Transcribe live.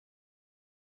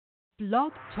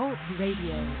Blog Talk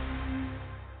Radio.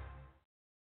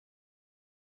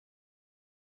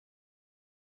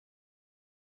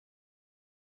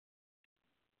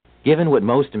 Given what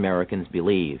most Americans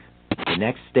believe, the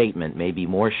next statement may be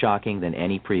more shocking than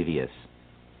any previous.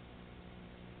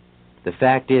 The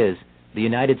fact is, the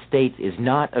United States is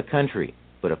not a country,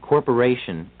 but a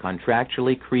corporation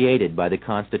contractually created by the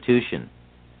Constitution.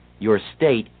 Your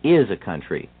state is a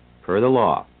country, per the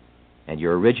law, and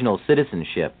your original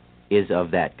citizenship is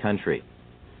of that country.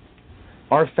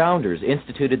 Our founders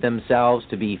instituted themselves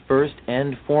to be first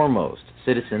and foremost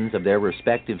citizens of their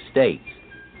respective states.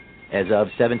 As of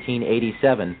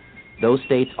 1787, those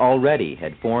states already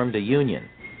had formed a union,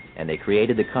 and they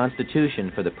created the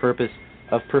Constitution for the purpose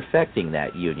of perfecting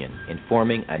that union in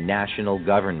forming a national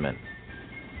government.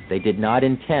 They did not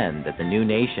intend that the new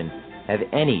nation have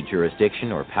any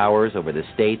jurisdiction or powers over the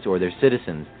states or their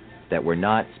citizens that were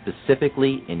not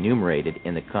specifically enumerated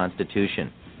in the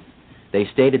Constitution. They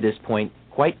stated this point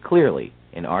quite clearly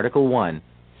in Article 1,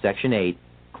 Section 8,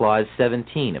 Clause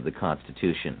 17 of the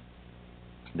Constitution.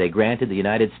 They granted the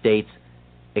United States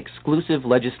exclusive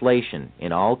legislation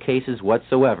in all cases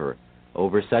whatsoever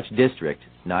over such district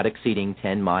not exceeding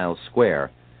 10 miles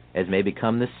square as may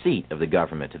become the seat of the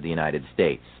government of the United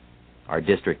States, our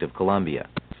District of Columbia,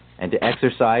 and to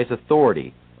exercise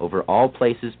authority over all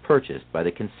places purchased by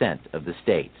the consent of the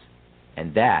states.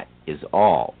 And that is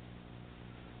all.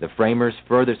 The framers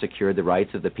further secured the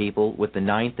rights of the people with the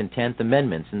 9th and 10th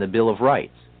Amendments in the Bill of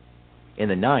Rights. In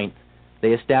the 9th, they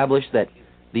established that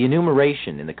the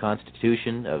enumeration in the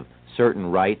Constitution of certain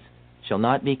rights shall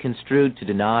not be construed to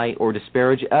deny or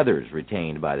disparage others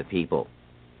retained by the people.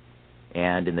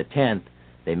 And in the 10th,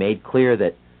 they made clear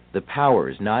that the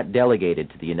powers not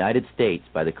delegated to the United States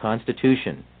by the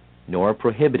Constitution nor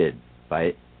prohibited by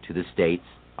it to the states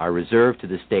are reserved to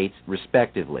the states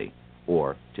respectively,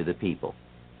 or to the people.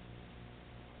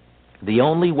 The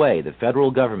only way the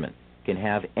federal government can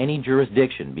have any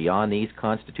jurisdiction beyond these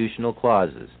constitutional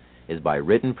clauses is by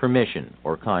written permission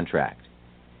or contract,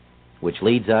 which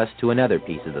leads us to another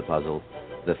piece of the puzzle,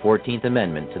 the 14th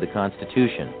Amendment to the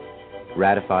Constitution,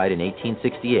 ratified in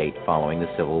 1868 following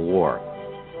the Civil War.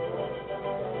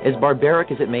 As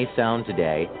barbaric as it may sound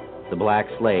today, the black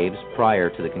slaves, prior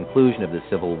to the conclusion of the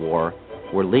Civil War,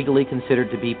 were legally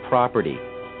considered to be property,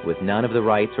 with none of the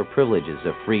rights or privileges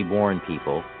of free-born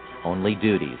people, only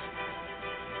duties.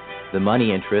 The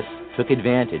money interests took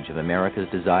advantage of America's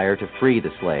desire to free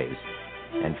the slaves,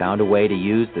 and found a way to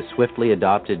use the swiftly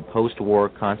adopted post-war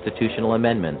constitutional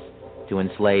amendments to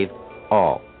enslave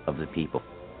all of the people.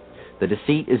 The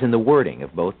deceit is in the wording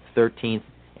of both the 13th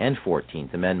and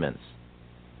 14th Amendments.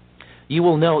 You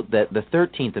will note that the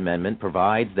 13th Amendment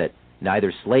provides that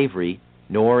neither slavery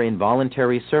nor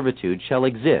involuntary servitude shall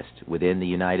exist within the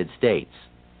United States.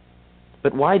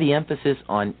 But why the emphasis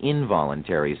on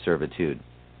involuntary servitude?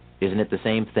 Isn't it the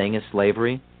same thing as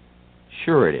slavery?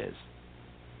 Sure it is.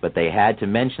 But they had to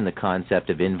mention the concept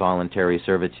of involuntary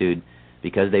servitude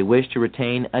because they wished to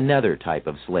retain another type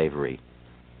of slavery,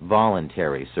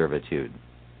 voluntary servitude.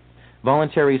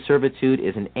 Voluntary servitude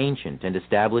is an ancient and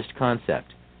established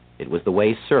concept. It was the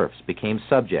way serfs became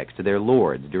subjects to their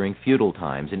lords during feudal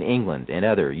times in England and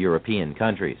other European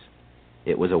countries.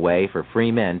 It was a way for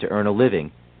free men to earn a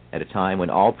living at a time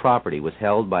when all property was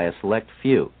held by a select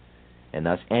few, and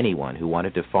thus anyone who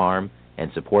wanted to farm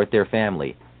and support their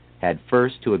family had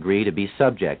first to agree to be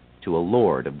subject to a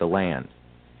lord of the land.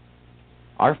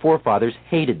 Our forefathers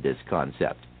hated this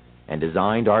concept and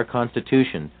designed our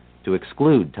Constitution to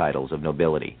exclude titles of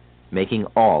nobility, making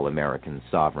all Americans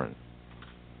sovereign.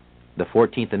 The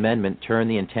 14th Amendment turned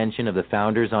the intention of the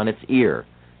founders on its ear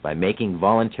by making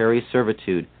voluntary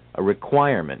servitude a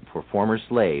requirement for former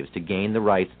slaves to gain the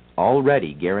rights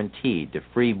already guaranteed to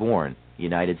free-born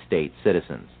United States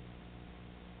citizens.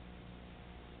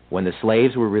 When the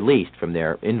slaves were released from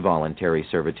their involuntary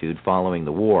servitude following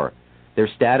the war, their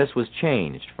status was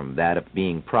changed from that of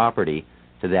being property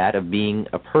to that of being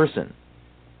a person.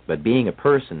 But being a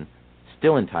person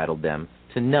still entitled them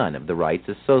to none of the rights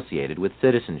associated with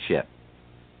citizenship.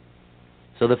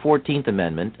 So the 14th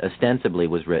Amendment ostensibly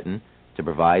was written to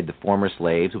provide the former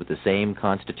slaves with the same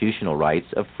constitutional rights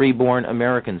of free-born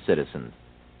American citizens,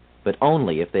 but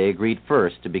only if they agreed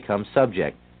first to become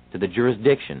subject to the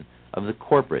jurisdiction of the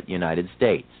corporate United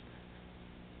States.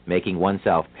 Making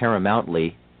oneself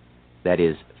paramountly, that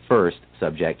is, first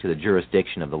subject to the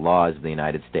jurisdiction of the laws of the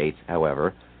United States,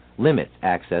 however, limits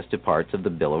access to parts of the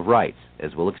Bill of Rights,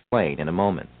 as we'll explain in a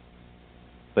moment.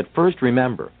 But first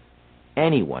remember,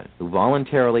 anyone who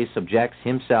voluntarily subjects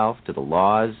himself to the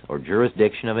laws or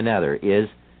jurisdiction of another is,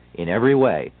 in every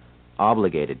way,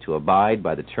 obligated to abide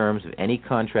by the terms of any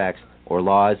contracts or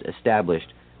laws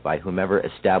established by whomever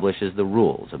establishes the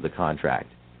rules of the contract.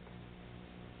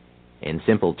 In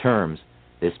simple terms,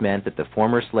 this meant that the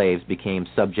former slaves became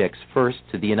subjects first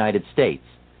to the United States,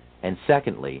 and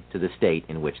secondly to the state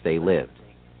in which they lived.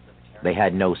 They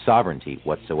had no sovereignty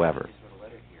whatsoever.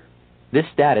 This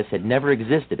status had never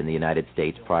existed in the United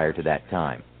States prior to that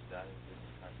time.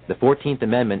 The 14th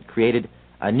Amendment created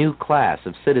a new class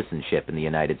of citizenship in the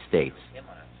United States,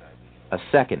 a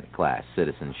second-class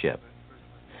citizenship.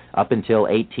 Up until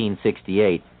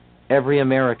 1868, every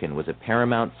American was a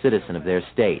paramount citizen of their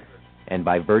state, and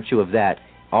by virtue of that,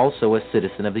 also a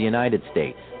citizen of the United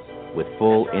States, with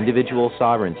full individual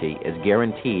sovereignty as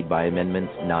guaranteed by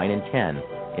Amendments 9 and 10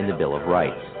 in the Bill of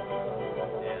Rights.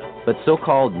 But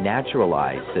so-called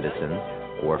naturalized citizens,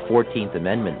 or 14th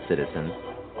Amendment citizens,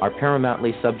 are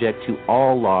paramountly subject to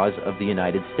all laws of the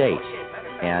United States,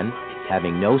 and,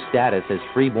 having no status as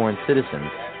freeborn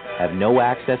citizens, have no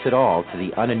access at all to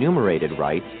the unenumerated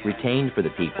rights retained for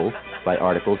the people by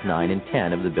Articles 9 and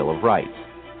 10 of the Bill of Rights.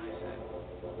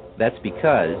 That's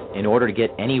because, in order to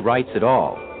get any rights at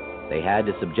all, they had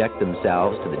to subject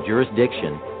themselves to the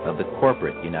jurisdiction of the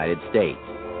corporate United States,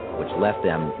 which left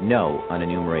them no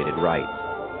unenumerated rights.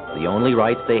 The only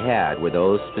rights they had were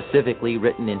those specifically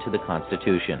written into the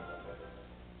Constitution.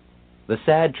 The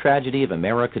sad tragedy of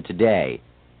America today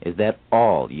is that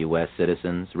all U.S.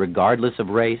 citizens, regardless of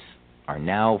race, are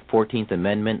now 14th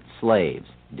Amendment slaves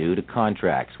due to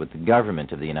contracts with the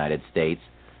government of the United States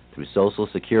through Social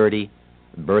Security,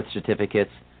 birth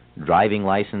certificates, driving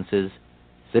licenses,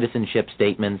 citizenship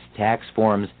statements, tax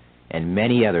forms, and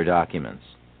many other documents.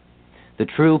 The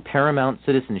true paramount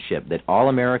citizenship that all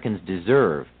Americans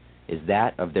deserve is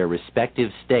that of their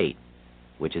respective state,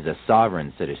 which is a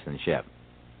sovereign citizenship.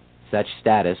 Such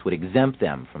status would exempt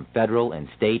them from federal and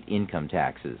state income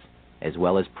taxes, as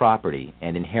well as property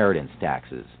and inheritance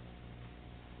taxes.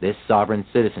 This sovereign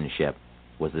citizenship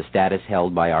was the status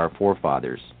held by our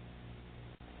forefathers.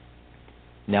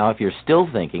 Now, if you're still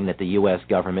thinking that the U.S.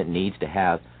 government needs to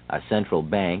have a central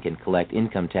bank and collect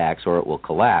income tax or it will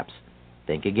collapse,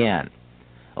 think again.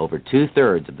 Over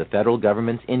 2/3 of the federal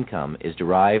government's income is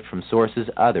derived from sources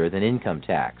other than income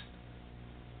tax.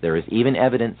 There is even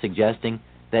evidence suggesting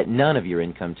that none of your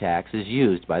income tax is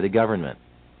used by the government.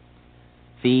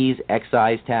 Fees,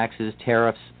 excise taxes,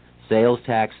 tariffs, sales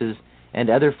taxes, and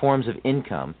other forms of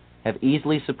income have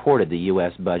easily supported the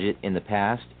U.S. budget in the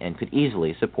past and could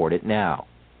easily support it now.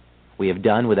 We have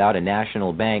done without a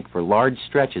national bank for large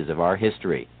stretches of our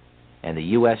history, and the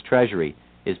U.S. Treasury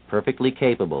is perfectly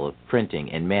capable of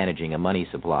printing and managing a money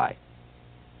supply.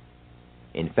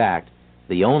 In fact,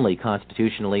 the only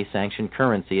constitutionally sanctioned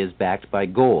currency is backed by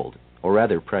gold or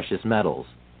other precious metals.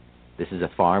 This is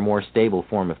a far more stable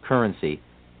form of currency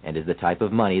and is the type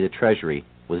of money the Treasury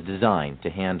was designed to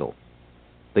handle.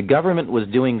 The government was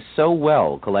doing so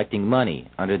well collecting money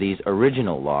under these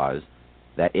original laws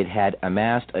that it had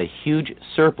amassed a huge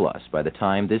surplus by the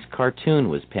time this cartoon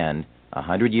was penned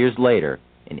 100 years later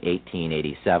in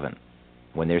 1887,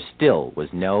 when there still was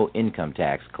no income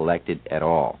tax collected at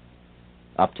all.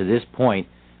 Up to this point,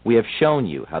 we have shown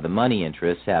you how the money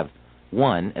interests have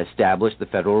 1. Established the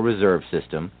Federal Reserve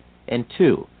System, and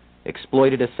 2.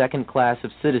 Exploited a second class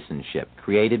of citizenship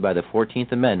created by the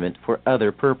 14th Amendment for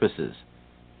other purposes.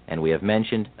 And we have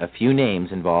mentioned a few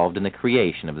names involved in the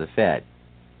creation of the Fed.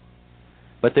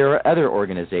 But there are other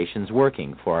organizations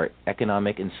working for our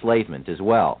economic enslavement as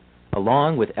well,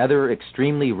 along with other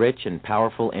extremely rich and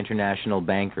powerful international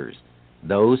bankers.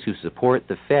 Those who support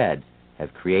the Fed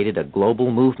have created a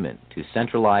global movement to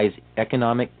centralize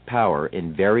economic power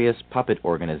in various puppet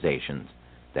organizations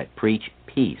that preach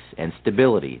peace and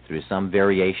stability through some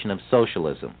variation of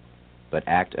socialism, but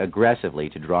act aggressively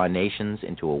to draw nations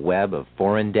into a web of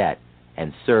foreign debt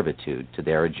and servitude to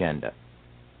their agenda.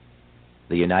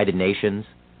 The United Nations,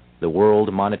 the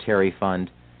World Monetary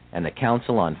Fund, and the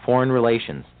Council on Foreign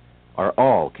Relations are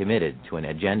all committed to an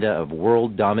agenda of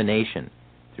world domination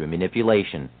through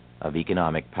manipulation of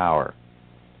economic power.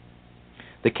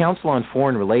 The Council on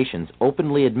Foreign Relations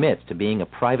openly admits to being a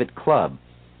private club,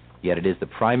 yet it is the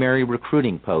primary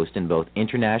recruiting post in both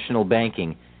international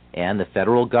banking and the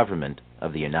federal government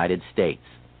of the United States.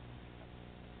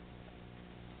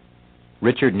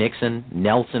 Richard Nixon,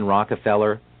 Nelson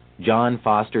Rockefeller, John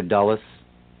Foster Dulles,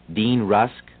 Dean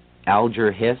Rusk,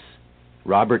 Alger Hiss,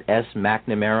 Robert S.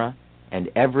 McNamara, and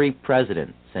every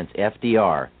president since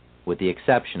FDR, with the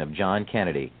exception of John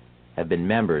Kennedy, have been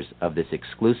members of this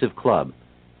exclusive club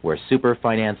where super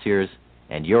financiers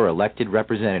and your elected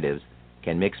representatives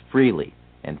can mix freely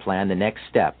and plan the next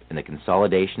step in the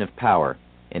consolidation of power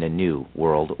in a new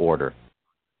world order.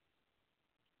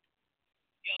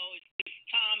 Yo,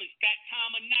 it's that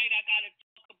time of night. I gotta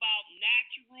talk about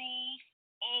Naturals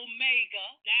Omega.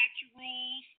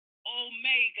 Naturals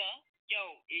Omega.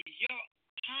 Yo, is your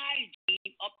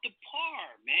hygiene up to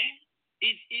par, man?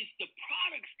 Is the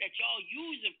products that y'all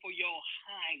using for your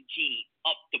hygiene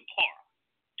up to par?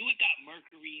 Do it got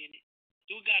mercury in it?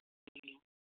 Do it got,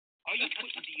 are you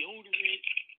putting deodorant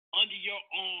under your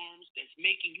arms that's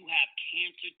making you have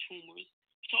cancer tumors?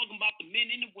 I'm talking about the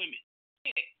men and the women.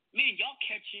 Yeah, men, y'all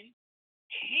catching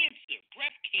cancer,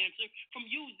 breast cancer from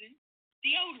using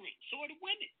deodorant. So are the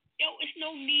women. Yo, it's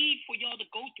no need for y'all to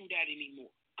go through that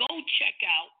anymore. Go check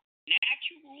out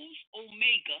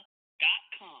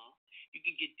naturalsomega.com. You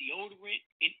can get deodorant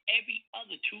and every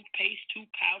other toothpaste,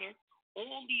 tooth powder,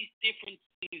 all these different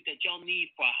things that y'all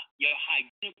need for your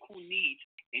hygienical needs.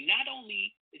 And not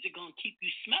only is it going to keep you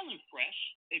smelling fresh,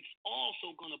 it's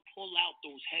also going to pull out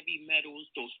those heavy metals,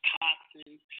 those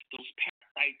toxins, those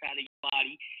parasites out of your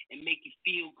body and make you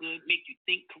feel good, make you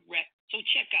think correct. So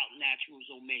check out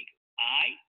Naturals Omega. All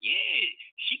right? Yeah,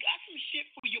 she got some shit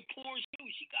for your pores too.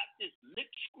 She got this lip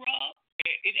scrub.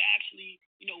 It actually,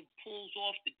 pulls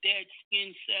off the dead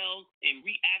skin cells and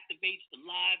reactivates the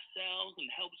live cells and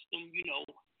helps them,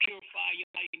 purify your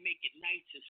body, make it nice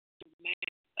and smooth, man.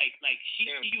 Like she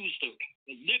used a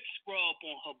lip scrub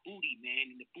on her booty, man,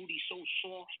 and the booty's so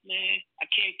soft, man. I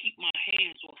can't keep my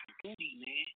hands off the booty,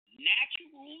 man.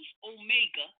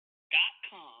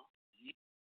 Naturalsomega.com.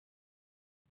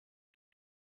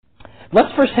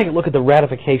 Let's first take a look at the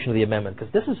ratification of the amendment,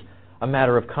 because this is a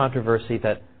matter of controversy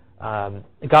that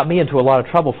got me into a lot of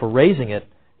trouble for raising it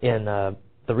in the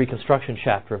Reconstruction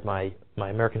chapter of my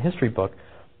American history book.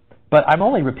 But I'm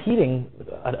only repeating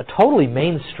a totally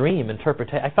mainstream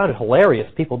interpretation. I found it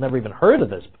hilarious. People had never even heard of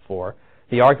this before.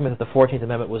 The argument that the 14th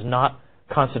Amendment was not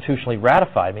constitutionally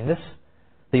ratified. I mean,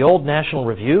 the old National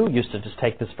Review used to just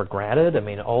take this for granted. I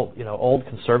mean, old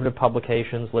conservative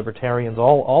publications, libertarians,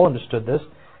 all understood this.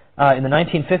 In the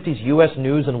 1950s, U.S.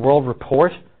 News and World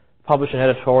Report published an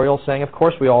editorial saying, of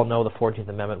course, we all know the 14th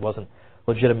Amendment wasn't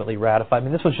legitimately ratified. I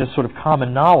mean, this was just sort of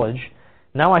common knowledge.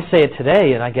 Now I say it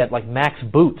today, and I get like Max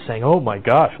Boot saying, oh my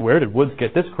gosh, where did Woods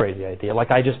get this crazy idea? Like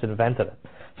I just invented it.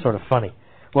 Sort of funny.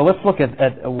 Well, let's look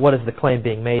at what is the claim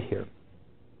being made here.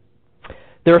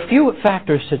 There are a few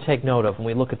factors to take note of when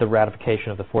we look at the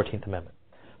ratification of the 14th Amendment.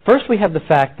 First, we have the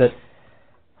fact that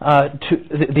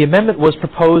the amendment was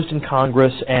proposed in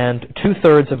Congress, and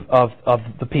 2/3 of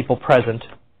the people present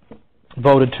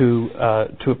voted to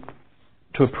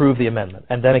approve the amendment,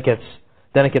 and then it gets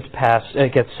passed.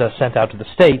 It gets sent out to the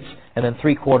states, and then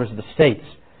 3/4 of the states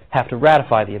have to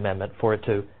ratify the amendment for it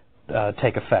to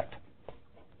take effect.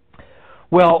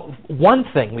 Well, one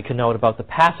thing we can note about the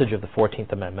passage of the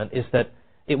 14th Amendment is that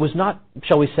it was not,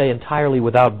 shall we say, entirely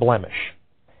without blemish.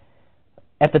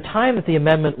 At the time that the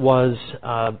amendment was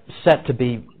set to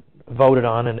be voted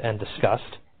on and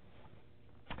discussed,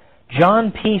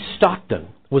 John P. Stockton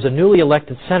was a newly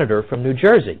elected senator from New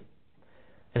Jersey,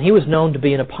 and he was known to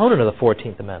be an opponent of the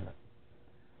 14th Amendment.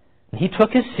 And he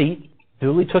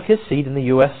duly took his seat in the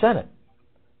U.S. Senate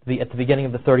at the beginning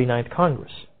of the 39th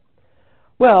Congress.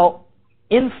 Well,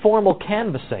 informal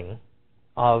canvassing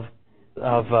of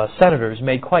senators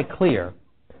made quite clear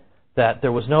that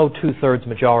there was no 2/3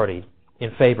 majority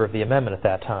in favor of the amendment at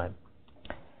that time.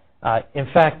 In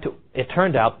fact, it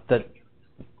turned out that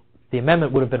the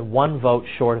amendment would have been one vote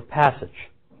short of passage.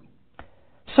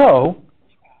 So,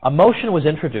 a motion was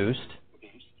introduced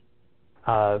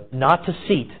not to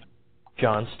seat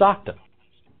John Stockton.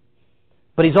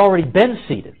 But he's already been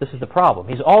seated. This is the problem.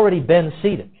 He's already been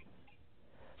seated.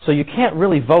 So you can't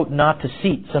really vote not to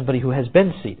seat somebody who has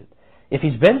been seated. If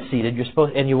he's been seated,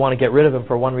 and you want to get rid of him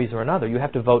for one reason or another, you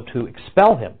have to vote to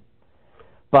expel him.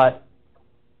 But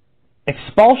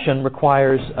expulsion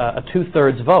requires a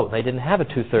 2/3 vote. They didn't have a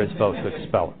 2/3 vote to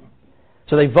expel him.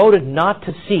 So they voted not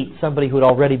to seat somebody who had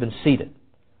already been seated.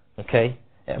 Okay?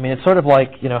 I mean, it's sort of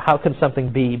like, how can something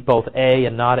be both A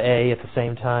and not A at the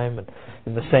same time and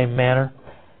in the same manner?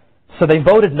 So they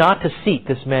voted not to seat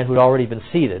this man who had already been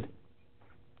seated.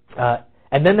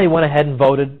 And then they went ahead and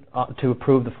voted to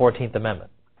approve the 14th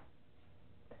Amendment.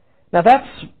 Now that's,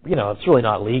 it's really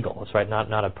not legal. It's right,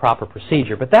 not a proper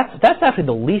procedure. But that's actually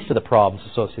the least of the problems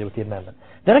associated with the amendment.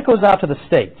 Then it goes out to the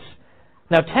states.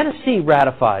 Now Tennessee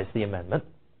ratifies the amendment.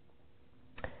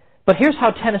 But here's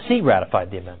how Tennessee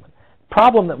ratified the amendment. The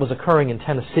problem that was occurring in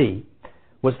Tennessee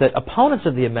was that opponents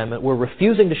of the amendment were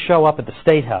refusing to show up at the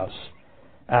State House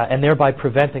and thereby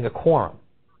preventing a quorum.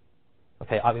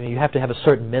 Okay, I mean, you have to have a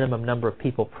certain minimum number of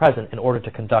people present in order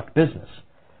to conduct business.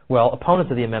 Well, opponents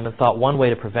of the amendment thought one way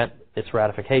to prevent its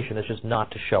ratification is just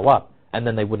not to show up, and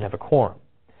then they wouldn't have a quorum.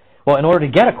 Well, in order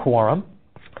to get a quorum,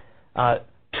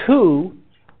 two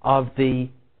of the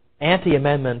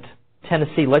anti-amendment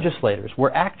Tennessee legislators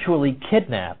were actually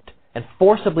kidnapped and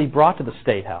forcibly brought to the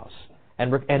State House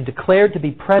and declared to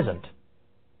be present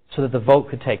so that the vote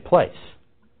could take place.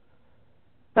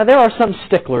 Now, there are some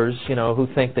sticklers, who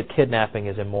think that kidnapping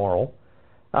is immoral,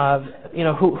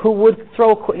 who would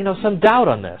throw, some doubt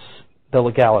on this, the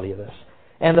legality of this.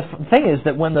 And the thing is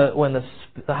that when the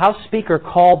House Speaker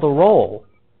called the roll,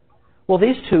 well,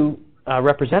 these two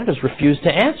representatives refused to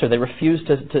answer. They refused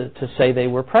to say they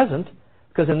were present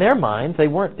because in their minds they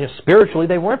weren't, spiritually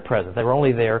they weren't present. They were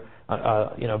only there,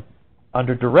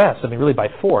 under duress. Really by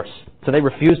force. So they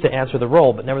refused to answer the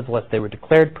roll, but nevertheless they were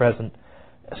declared present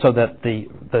so that the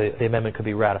amendment could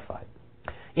be ratified.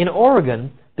 In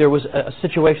Oregon, there was a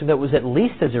situation that was at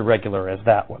least as irregular as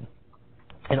that one.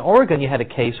 In Oregon, you had a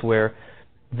case where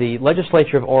the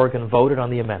legislature of Oregon voted on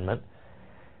the amendment,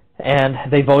 and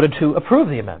they voted to approve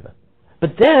the amendment.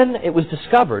 But then it was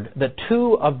discovered that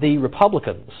two of the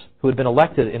Republicans who had been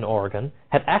elected in Oregon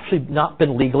had actually not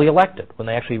been legally elected. When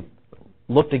they actually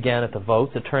looked again at the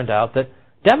votes, it turned out that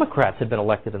Democrats had been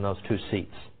elected in those two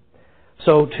seats.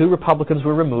 So two Republicans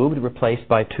were removed and replaced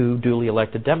by two duly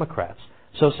elected Democrats.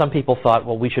 So some people thought,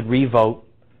 well, we should re-vote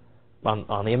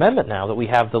on the amendment now that we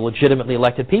have the legitimately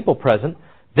elected people present.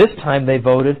 This time they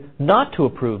voted not to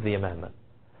approve the amendment.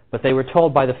 But they were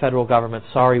told by the federal government,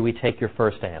 sorry, we take your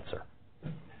first answer.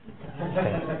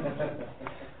 Okay.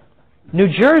 New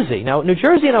Jersey. Now, New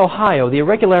Jersey and Ohio, the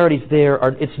irregularities there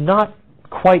it's not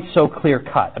quite so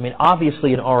clear-cut.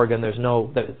 Obviously in Oregon there's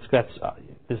no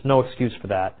excuse for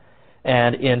that.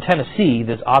 And in Tennessee,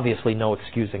 there's obviously no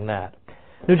excusing that.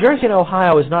 New Jersey and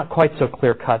Ohio is not quite so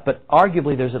clear-cut, but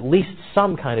arguably there's at least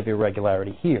some kind of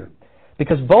irregularity here.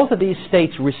 Because both of these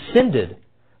states rescinded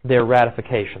their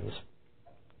ratifications.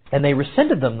 And they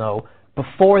rescinded them, though,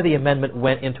 before the amendment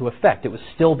went into effect. It was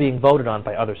still being voted on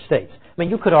by other states.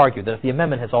 You could argue that if the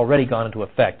amendment has already gone into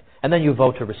effect, and then you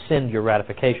vote to rescind your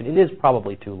ratification, it is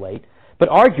probably too late. But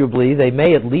arguably, they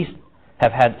may at least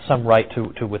have had some right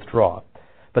to withdraw.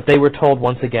 But they were told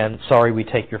once again, sorry, we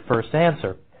take your first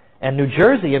answer. And New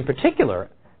Jersey in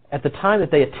particular, at the time that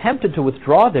they attempted to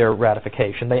withdraw their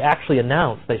ratification, they actually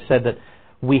announced, they said that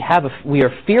we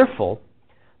are fearful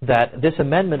that this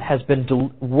amendment has been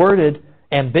worded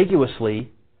ambiguously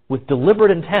with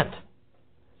deliberate intent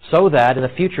so that in the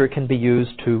future it can be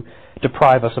used to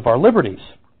deprive us of our liberties.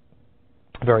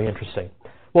 Very interesting.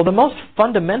 Well, the most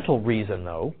fundamental reason,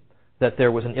 though, that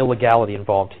there was an illegality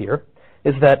involved here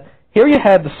is that here you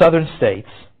had the southern states,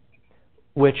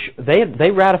 which they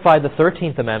ratified the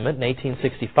 13th Amendment in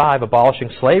 1865, abolishing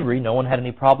slavery. No one had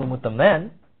any problem with them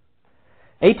then.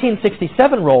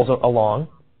 1867 rolls along.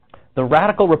 The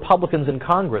radical Republicans in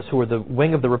Congress, who are the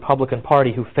wing of the Republican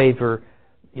Party who favor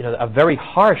a very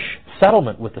harsh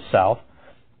settlement with the South,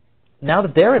 now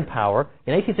that they're in power,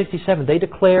 in 1867 they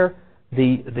declare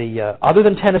other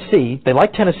than Tennessee, they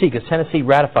like Tennessee because Tennessee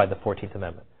ratified the 14th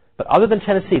Amendment, but other than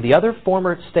Tennessee, the other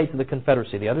former states of the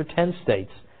Confederacy, the other 10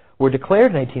 states, were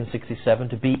declared in 1867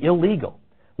 to be illegal,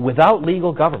 without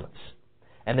legal governments.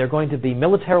 And they're going to be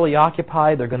militarily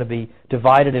occupied, they're going to be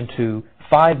divided into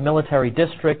 5 military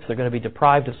districts, they're going to be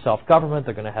deprived of self-government,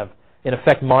 they're going to have, in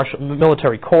effect,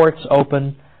 military courts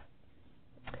open.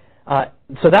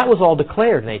 So that was all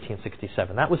declared in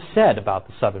 1867. That was said about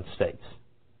the southern states.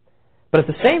 But at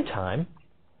the same time,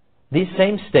 these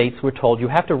same states were told you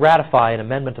have to ratify an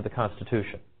amendment to the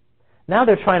Constitution. Now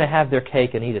they're trying to have their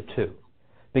cake and eat it too,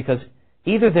 because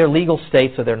either they're legal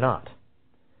states or they're not.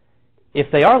 If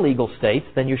they are legal states,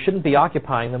 then you shouldn't be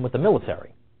occupying them with the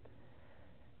military.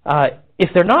 If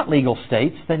they're not legal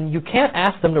states, then you can't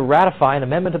ask them to ratify an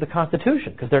amendment to the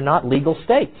Constitution, because they're not legal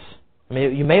states.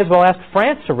 You may as well ask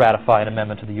France to ratify an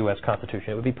amendment to the U.S.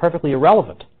 Constitution. It would be perfectly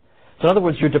irrelevant. So in other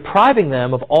words, you're depriving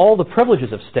them of all the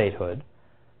privileges of statehood,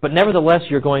 but nevertheless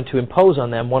you're going to impose on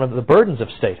them one of the burdens of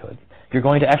statehood. You're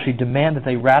going to actually demand that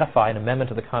they ratify an amendment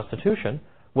to the Constitution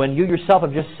when you yourself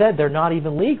have just said they're not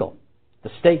even legal. The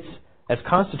states as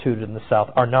constituted in the South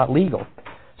are not legal.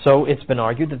 So it's been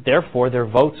argued that therefore their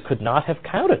votes could not have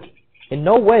counted. In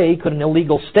no way could an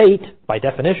illegal state, by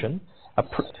definition,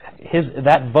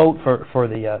 that vote for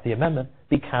the amendment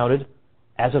be counted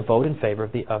as a vote in favor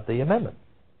of the amendment.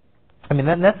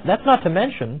 That's not to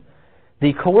mention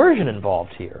the coercion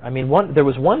involved here. There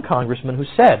was one congressman who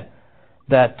said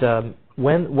that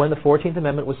when the 14th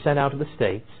Amendment was sent out to the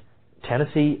states,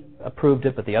 Tennessee approved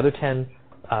it, but the other 10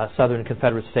 southern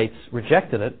Confederate states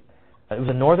rejected it. It was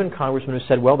a Northern congressman who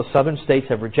said, well, the Southern states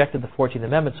have rejected the 14th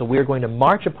Amendment, so we are going to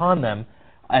march upon them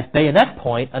at bayonet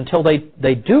point until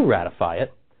they do ratify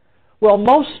it. Well,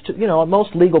 most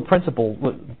legal principles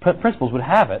would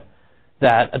have it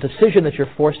that a decision that you're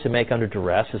forced to make under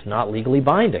duress is not legally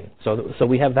binding. So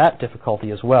we have that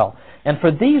difficulty as well. And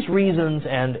for these reasons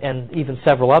and even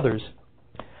several others,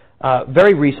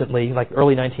 very recently, like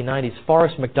early 1990s,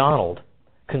 Forrest McDonald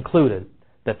concluded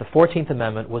that the 14th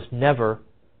Amendment was never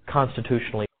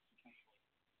constitutionally.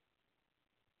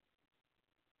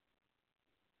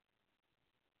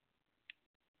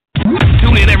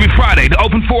 Tune in every Friday to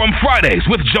Open Forum Fridays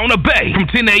with Jonah Bay from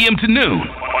 10 a.m. to noon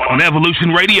on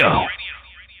Evolution Radio.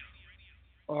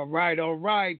 All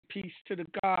right. Peace to the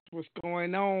gods. What's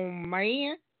going on,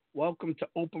 man? Welcome to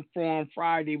Open Forum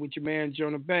Friday with your man,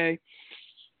 Jonah Bay.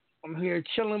 I'm here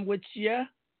chilling with you.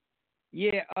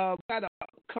 Yeah, got a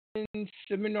upcoming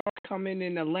seminar coming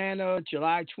in Atlanta,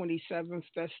 July 27th.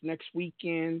 That's next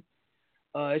weekend.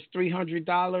 It's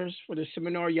 $300 for the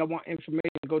seminar. Y'all want information,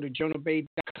 go to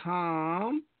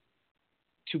jonahbay.com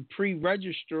to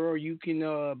pre-register, or you can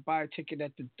buy a ticket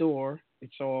at the door.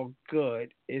 It's all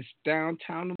good. It's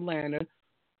downtown Atlanta,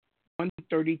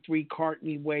 133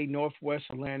 Cartney Way, Northwest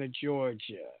Atlanta,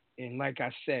 Georgia. And like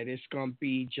I said, it's going to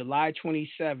be July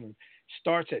 27th.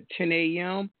 Starts at 10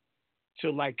 a.m.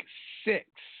 to like 6.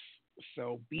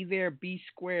 So be there, be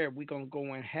square. We're going to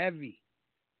go in heavy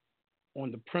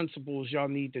on the principles y'all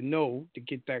need to know to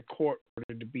get that court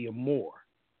order to be a more.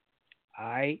 All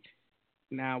right?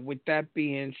 Now, with that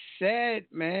being said,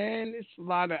 man, it's a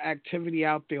lot of activity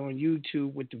out there on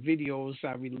YouTube with the videos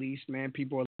I released, man.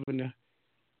 People are loving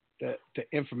the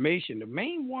information. The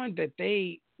main one that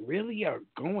they really are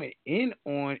going in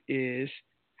on is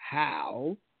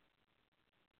how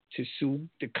to sue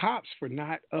the cops for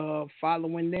not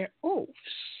following their oaths.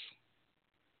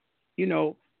 You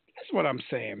know, that's what I'm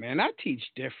saying, man. I teach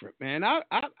different, man. I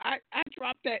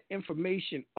dropped that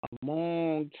information a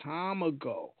long time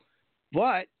ago.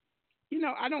 But, you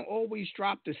know, I don't always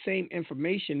drop the same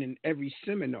information in every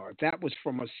seminar. That was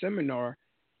from a seminar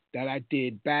that I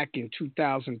did back in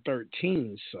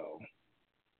 2013. So,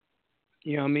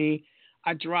 you know what I mean?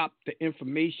 I drop the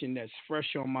information that's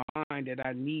fresh on my mind that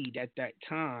I need at that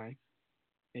time,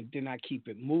 and then I keep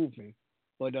it moving.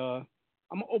 But I'm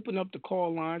going to open up the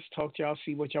call lines, talk to y'all,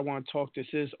 see what y'all want to talk.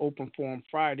 This is Open Forum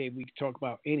Friday. We can talk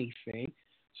about anything.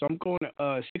 So I'm going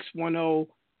to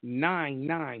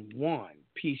 610-991.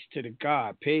 Peace to the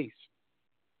God. Peace.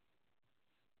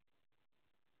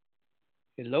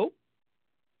 Hello?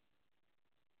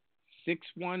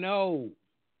 610-991.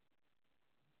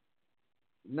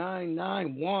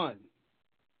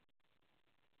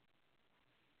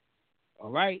 All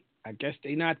right. I guess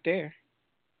they not there.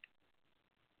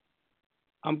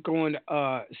 I'm going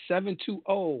to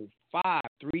 720-538.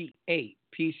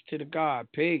 Peace to the God.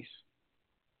 Peace.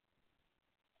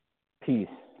 Peace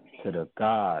to the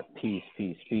God. Peace,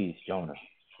 Jonah.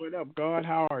 What up, God?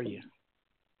 How are you?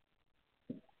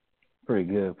 Pretty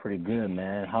good,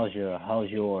 man. How's your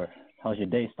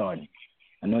day starting?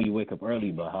 I know you wake up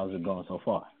early, but how's it going so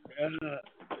far?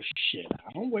 Shit,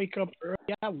 I don't wake up early.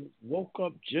 I woke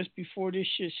up just before this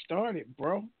shit started,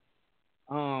 bro.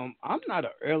 I'm not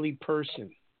an early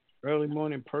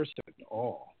morning person at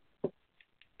all.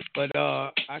 But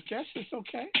I guess it's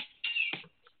okay.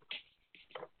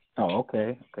 Oh,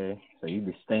 okay. So you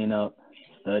be staying up,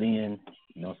 studying,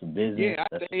 some business. Yeah,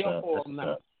 I stay up all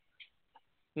night.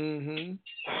 Mhm.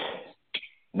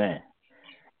 Man,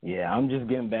 yeah, I'm just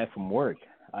getting back from work.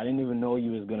 I didn't even know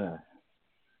you was gonna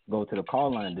go to the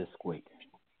call line this quick.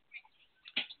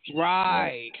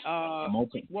 Right. I'm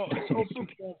open. Well, it's open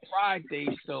for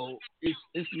Friday, so it's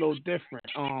a little different.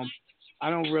 I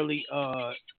don't really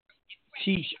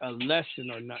teach a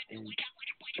lesson or nothing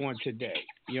on today.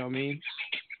 You know what I mean?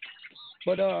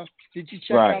 But did you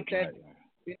check out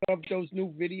those new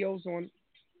videos on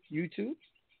YouTube?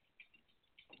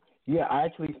 Yeah, I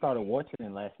actually started watching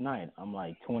it last night. I'm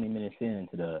like 20 minutes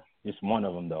into just one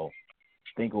of them though.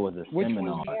 I think it was a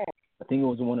seminar. I think it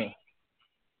was one of.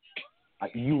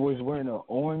 You was wearing an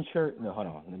orange shirt. No, hold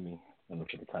on. Let me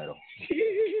look at the title.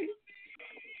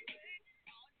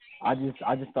 I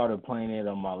just started playing it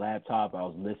on my laptop. I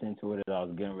was listening to it as I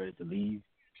was getting ready to leave.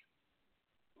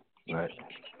 Right.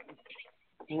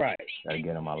 Gotta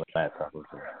get on my laptop.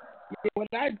 Yeah,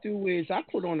 what I do is I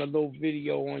put on a little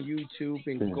video on YouTube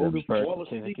and go to fall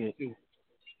asleep.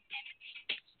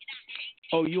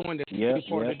 Oh, you on the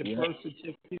part of the birth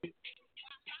certificate?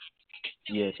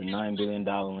 Yeah, it's a $9 billion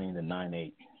lien to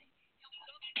 9/8.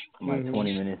 I'm like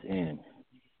 20 minutes in.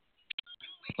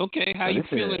 Okay, how you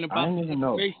feeling about I didn't even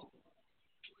know.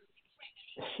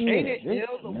 Ain't it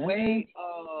ill the way?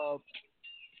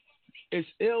 It's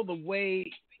ill the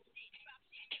way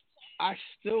I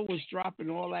still was dropping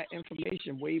all that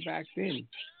information way back then.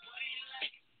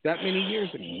 That many years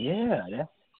ago. Yeah,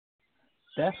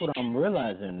 that's what I'm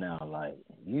realizing now. Like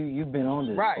you've been on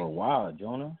this for a while,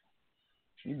 Jonah.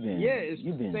 You've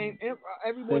been same.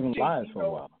 Everyone saving lives for a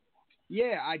while.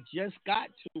 Yeah, I just got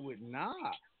to it.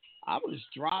 Nah, I was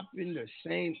dropping the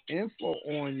same info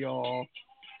on y'all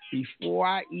before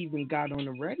I even got on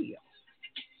the radio.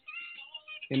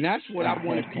 And that's what I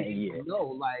wanted people to know.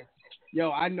 Like,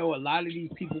 yo, I know a lot of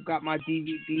these people got my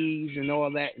DVDs and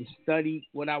all that and studied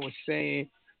what I was saying,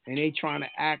 and they trying to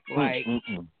act like,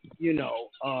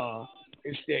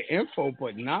 it's their info,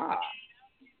 but nah.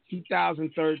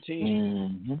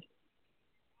 2013. Mm-hmm.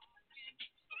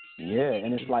 Yeah,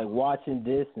 and it's like watching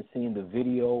this and seeing the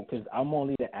video, because I'm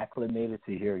only acclimated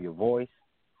to hear your voice.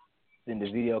 Then the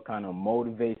video kind of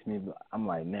motivates me. I'm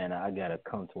like, man, I got to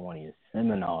come to one of your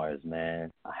seminars,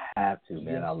 man. I have to,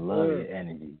 man. Yes, I love sir. your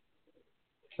energy.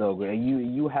 So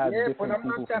you have different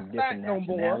people from different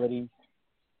nationalities.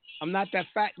 I'm not that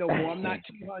fat no more. I'm not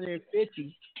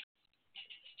 250.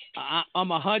 I'm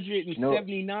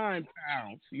 179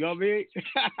 pounds. You know what I mean?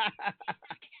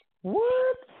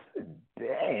 What?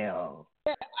 Damn.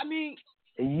 Yeah, I mean,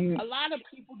 a lot of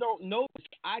people don't know this.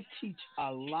 I teach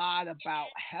a lot about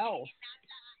health.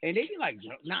 And they be like,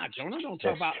 nah, Jonah don't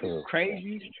talk about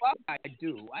crazy stuff. I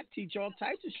do. I teach all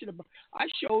types of shit about. I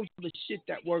showed you the shit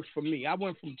that works for me. I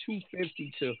went from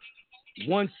 250 to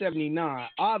 179.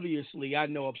 Obviously, I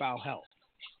know about health.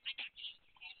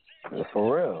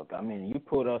 For real. I mean, you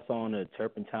put us on a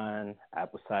turpentine,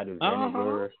 apple cider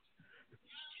vinegar,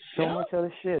 so much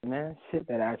other shit, man. Shit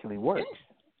that actually works.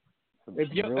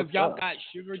 If y'all got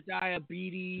sugar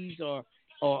diabetes or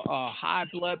high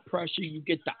blood pressure, you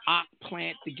get the ock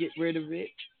plant to get rid of it.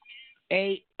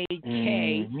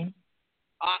 AAK,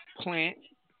 ock plant.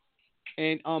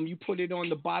 And you put it on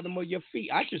the bottom of your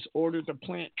feet. I just ordered the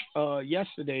plant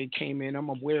yesterday. It came in. I'm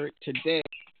going to wear it today.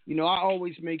 You know, I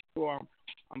always make sure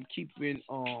I'm keeping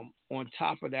on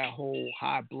top of that whole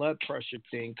high blood pressure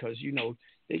thing because, you know,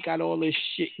 they got all this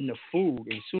shit in the food.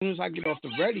 And as soon as I get off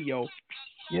the radio,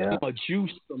 I'm going to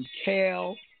juice some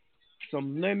kale,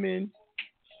 some lemon,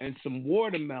 and some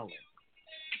watermelon.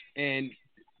 And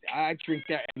I drink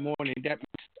that in the morning. That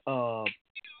makes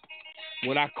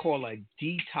what I call a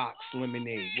detox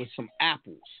lemonade with some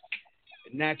apples,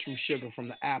 natural sugar from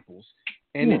the apples.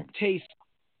 And it tastes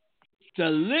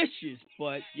delicious,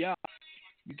 but, yeah,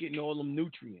 you're getting all them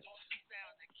nutrients.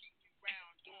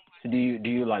 So do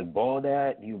you like boil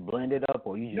that? Do you blend it up,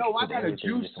 or you just I got a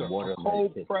juicer, water a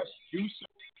cold pressed juicer.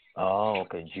 Oh,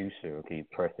 okay, juicer. Okay, you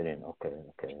press it in. Okay.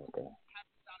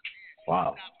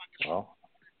 Wow. Well,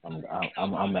 I'm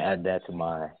gonna add that to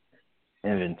my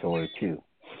inventory too.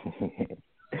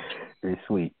 Very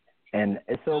sweet. And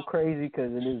it's so crazy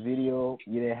because in this video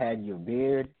you didn't have your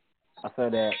beard. I saw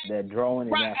that drawing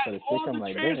and that for the all I'm the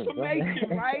like, transformation,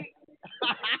 right?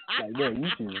 Like, man, you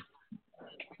just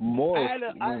more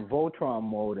Voltron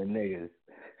mode than niggas.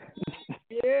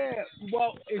 Yeah,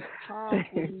 well, it's time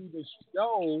for me to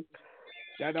show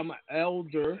that I'm an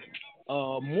elder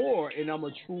more, and I'm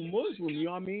a true Muslim. You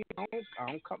know what I mean? I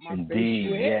don't cut my face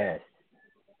too hair.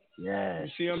 Yes.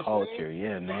 You see what I'm culture, saying?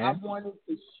 yeah, man. I wanted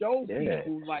to show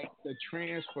people like the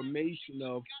transformation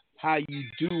of how you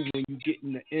do when you get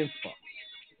in the info.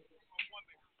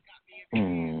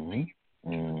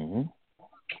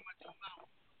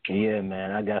 Yeah,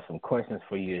 man. I got some questions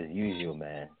for you as usual,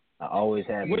 man. I always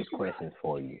have these questions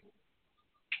for you.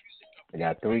 I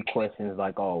got 3 questions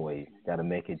like always. Got to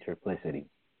make it triplicity.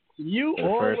 You the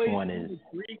always first one is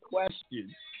 3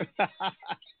 questions.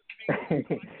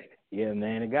 Yeah,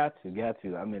 man, it got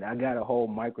to. I mean, I got a whole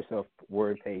Microsoft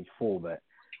Word page full, but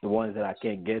the ones that I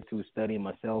can't get to studying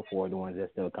myself or the ones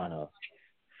that still kind of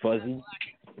fuzzy,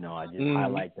 you know, I just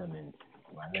highlight them and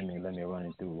let me run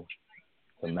it through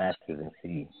some masters and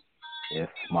see if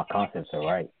my concepts are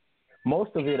right.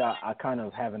 Most of it, I kind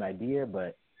of have an idea,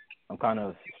 but I'm kind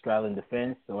of straddling the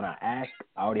fence. So when I ask,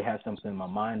 I already have something in my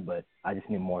mind, but I just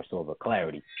need more so of a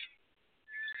clarity.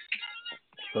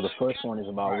 So the first one is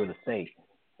about real estate.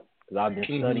 Because I've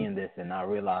been studying this, and I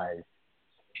realized,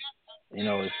 you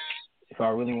know, if I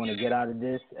really want to get out of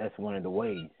this, that's one of the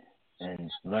ways. And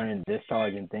learning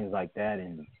discharge and things like that.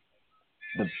 And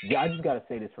I just got to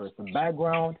say this first. The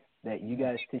background that you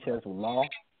guys teach us with law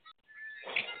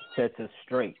sets us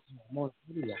straight,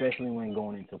 especially when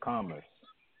going into commerce.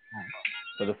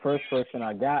 So the first question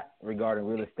I got regarding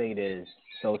real estate is,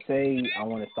 so say I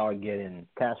want to start getting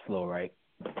cash flow, right?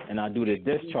 And I do the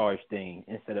discharge thing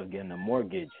instead of getting a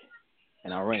mortgage.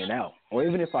 and I rent it out, or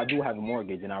even if I do have a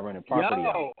mortgage and I rent a property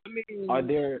out, I mean, are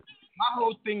there? my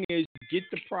whole thing is get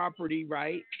the property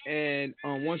right, and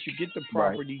once you get the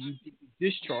property, you get the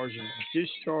discharge, and the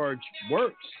discharge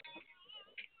works.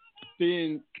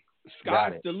 Then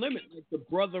sky's the limit. Like the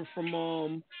brother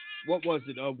from what was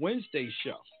it? A Wednesday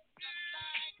show.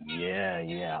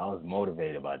 Yeah, I was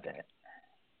motivated about that.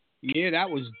 Yeah, that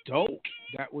was dope.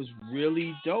 That was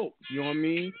really dope. You know what I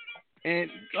mean? And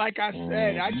like I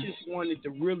said, I just wanted to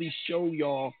really show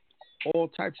y'all all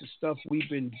types of stuff we've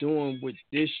been doing with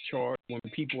discharge when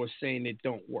people are saying it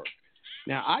don't work.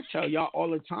 Now, I tell y'all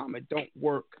all the time it don't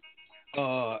work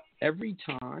every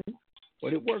time,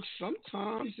 but it works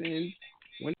sometimes, and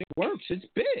when it works, it's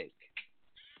big.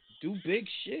 Do big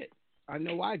shit. I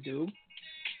know I do.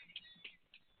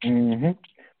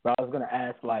 But I was gonna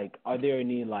ask, like, are there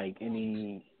any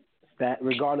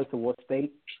regardless of what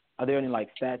state, are there any like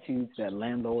statutes that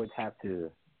landlords have to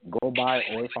go by,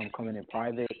 or if I'm coming in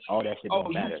private, all that shit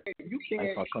don't matter? You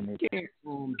can't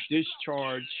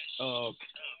discharge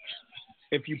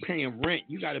if you're paying rent.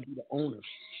 You got to be the owner.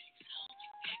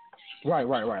 Right.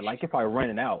 Like if I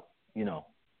rent it out, you know,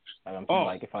 like I'm saying,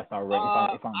 like if I start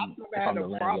renting, if I'm the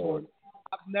landlord.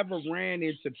 I've never ran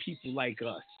into people like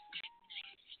us,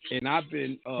 and I've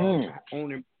been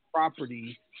owning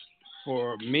property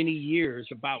for many years,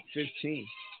 about 15.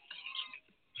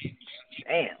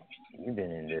 Damn, you've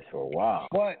been in this for a while.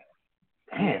 But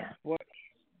damn, but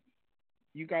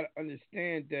you got to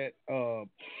understand that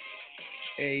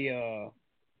a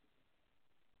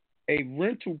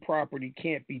rental property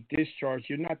can't be discharged.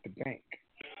 You're not the bank.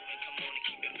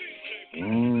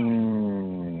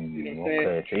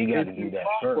 Okay, so you got to do that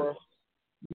first.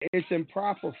 It's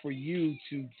improper for you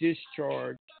to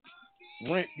discharge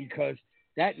rent because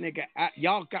that nigga,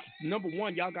 y'all got, number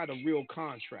one, y'all got a real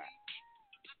contract.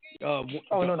 No,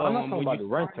 I'm not talking about the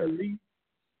renter.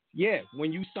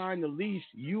 When you sign the lease,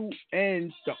 you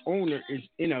and the owner is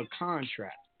in a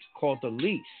contract called the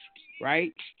lease,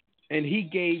 right? And he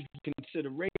gave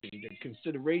consideration. The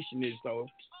consideration is the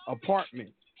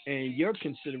apartment, and your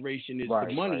consideration is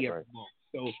the money every month.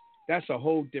 So that's a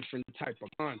whole different type of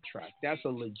contract. That's a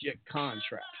legit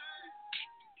contract.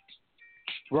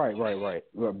 Right.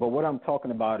 But what I'm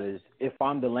talking about is if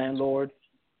I'm the landlord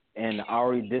and I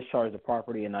already discharged the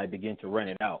property and I begin to rent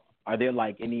it out, are there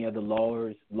like any other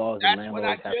laws that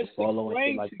landlords have to follow and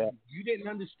shit like that? You didn't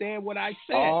understand what I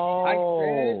said.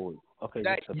 Oh, I said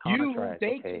that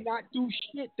they cannot do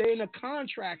shit. They're in a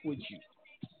contract with you.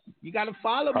 You got to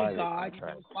follow me, God. You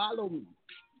got to follow me.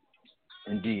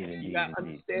 Indeed. You got to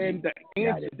understand the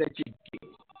answer that you get.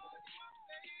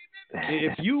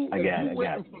 If you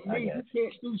waiting for me, you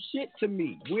can't do shit to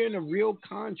me. We're in a real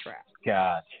contract.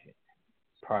 Gotcha.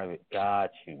 Private.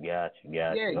 Got you. Yeah,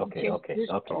 okay.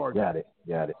 Got it.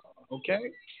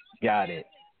 Okay. Got it.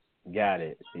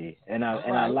 See, and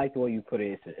I like the way you put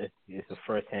it. It's a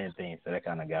first-hand thing, so that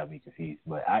kind of got me confused.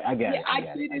 But I get it.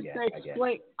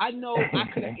 I know I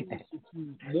could have answered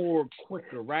you more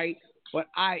quicker, right? But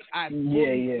I I went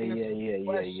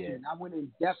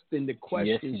in depth in the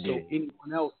question, so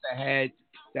anyone else that had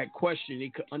that question, they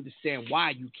could understand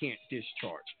why you can't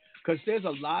discharge. Because there's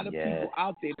a lot of people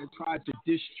out there that try to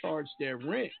discharge their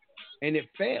rent, and it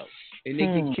fails, and they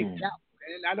get kicked out.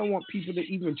 And I don't want people to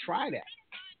even try that.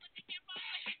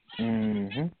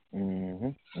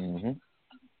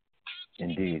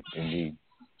 Indeed.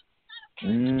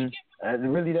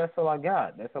 Really, that's all I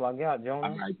got. Jonah.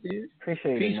 All right, then.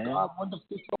 Appreciate Peace, it, man. God.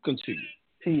 Wonderful talking to you.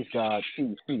 Peace, God.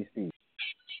 Peace.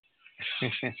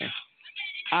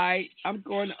 All right, I'm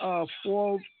going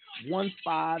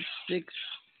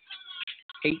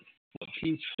 41568.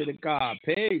 Peace to the God.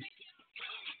 Peace.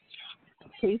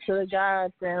 Peace to the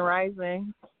God. Grand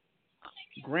Rising.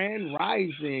 Grand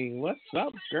Rising. What's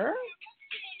up, girl?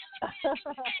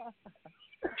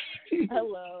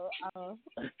 Hello.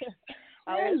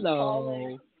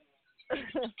 Hello.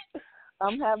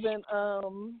 I'm having a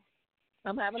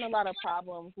lot of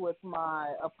problems with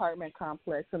my apartment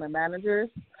complex and the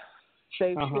managers.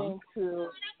 They seem to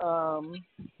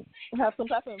have some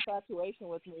type of infatuation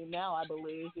with me now, I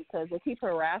believe, because they keep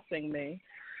harassing me.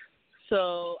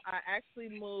 So I actually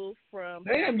moved from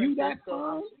Damn, you that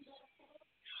fun?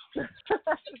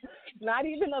 Not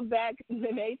even a bad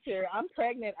nature. I'm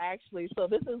pregnant, actually. So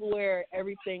this is where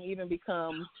everything even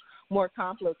becomes more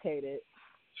complicated.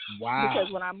 Wow.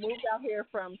 Because when I moved out here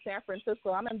from San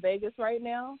Francisco, I'm in Vegas right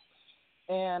now,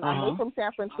 and I moved from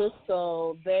San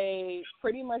Francisco. They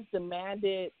pretty much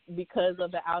demanded, because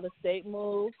of the out-of-state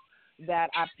move, that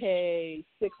I pay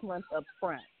 6 months up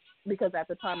front, because at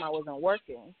the time I wasn't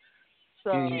working.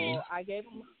 So I gave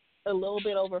them a little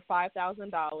bit over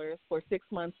 $5,000 for 6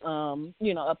 months,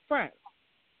 up front.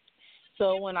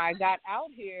 So when I got out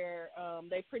here,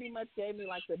 they pretty much gave me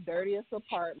like the dirtiest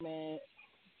apartment.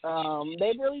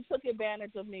 They really took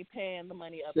advantage of me paying the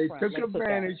money up front. They took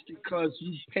advantage because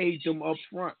you paid them up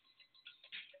front.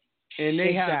 And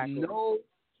they have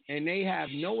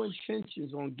no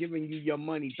intentions on giving you your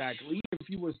money back. Even if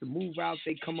you was to move out,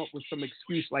 they come up with some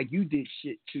excuse like you did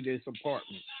shit to this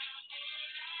apartment.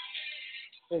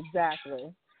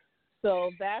 Exactly.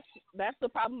 So that's the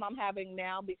problem I'm having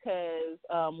now because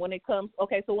when it comes,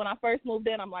 so when I first moved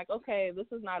in, I'm like, okay, this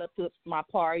is not up to my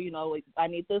par. I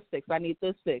need this fixed.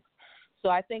 So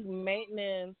I think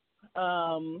maintenance,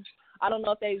 I don't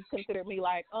know if they considered me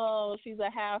like, oh, she's a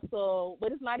hassle,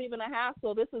 but it's not even a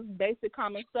hassle. This is basic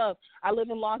common stuff. I live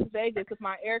in Las Vegas. If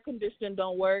my air conditioning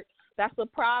don't work, that's a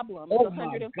problem. It's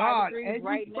 105 degrees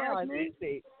right now as we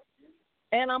speak.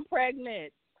 And I'm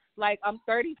pregnant. Like, I'm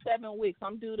 37 weeks.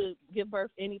 I'm due to give birth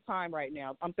any time right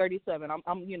now. I'm 37. I'm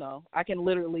I can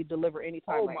literally deliver any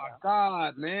time right now. Oh, my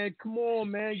God, man. Come on,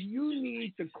 man. You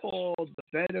need to call the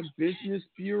Better Business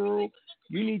Bureau.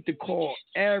 You need to call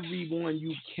everyone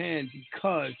you can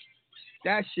because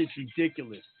that shit's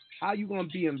ridiculous. How you going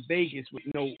to be in Vegas with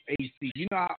no AC? You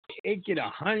know how it get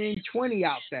 120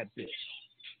 out that bitch.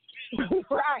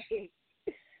 Right.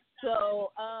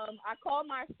 So I called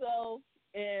myself.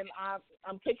 And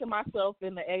I'm kicking myself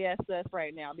in the ASS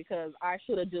right now because I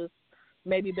should have just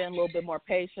maybe been a little bit more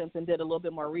patient and did a little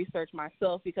bit more research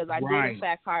myself because I did, in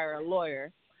fact, hire a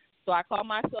lawyer. So I called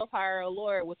myself hire a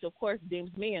lawyer, which, of course,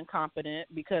 deems me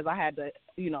incompetent because I had to,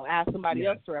 ask somebody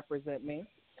else to represent me.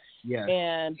 Yeah.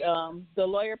 And the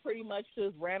lawyer pretty much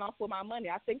just ran off with my money.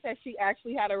 I think that she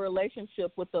actually had a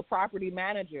relationship with the property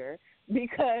manager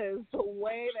because the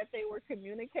way that they were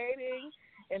communicating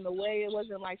and the way it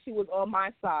wasn't like she was on my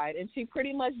side, and she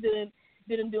pretty much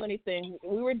didn't do anything.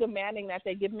 We were demanding that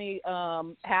they give me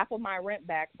half of my rent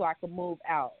back so I could move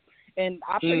out, and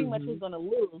I pretty much was going to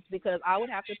lose because I would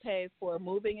have to pay for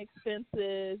moving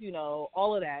expenses,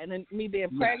 all of that, and then me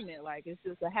being pregnant, like it's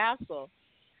just a hassle,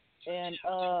 and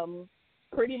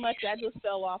pretty much that just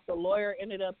fell off. The lawyer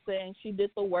ended up saying she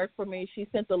did the work for me. She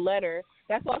sent the letter.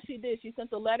 That's all she did. She sent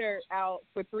the letter out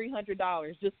for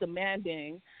 $300, just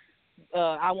demanding.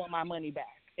 I want my money back.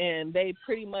 And they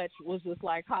pretty much was just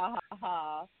like, ha, ha,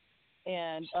 ha.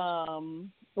 And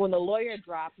when the lawyer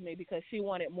dropped me because she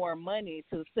wanted more money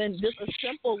to send just a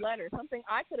simple letter, something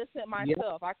I could have sent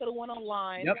myself. I could have went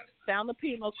online, found the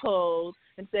penal code,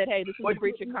 and said, hey, this is a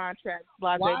breach of contract,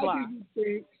 blah, blah, blah.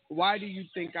 Why do you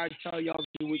think I tell y'all to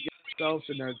do it yourself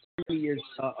and the attorney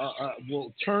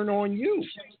will turn on you?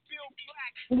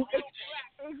 Exactly.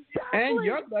 And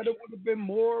your letter would have been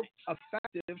more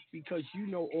effective because you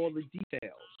know all the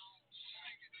details.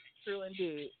 True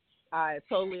indeed. I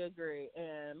totally agree.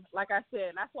 And like I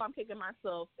said, that's why I'm kicking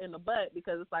myself in the butt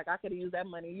because it's like I could have used that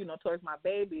money, towards my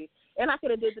baby. And I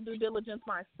could have did the due diligence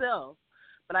myself.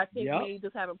 But I think me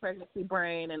just having pregnancy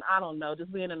brain and I don't know,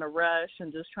 just being in a rush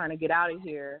and just trying to get out of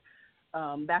here,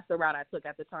 that's the route I took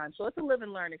at the time. So it's a live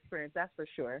and learn experience, that's for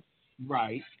sure.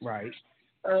 Right.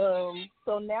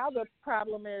 So now the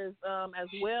problem is as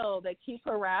well, they keep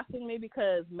harassing me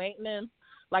because maintenance,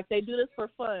 like they do this for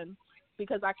fun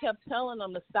because I kept telling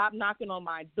them to stop knocking on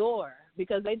my door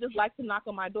because they just like to knock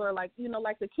on my door like,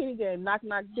 like the kitty game, knock,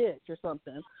 knock, bitch or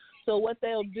something. So what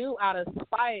they'll do out of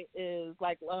spite is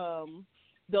like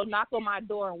they'll knock on my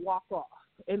door and walk off.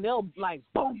 And they'll like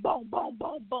boom, boom, boom,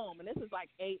 boom, boom. And this is like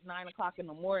 8, 9 o'clock in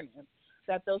the morning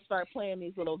that they'll start playing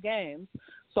these little games.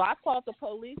 So I called the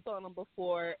police on them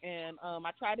before, and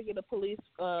I tried to get a police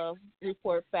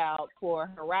report filed for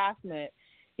harassment.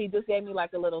 He just gave me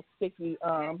like a little sticky. He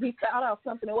found out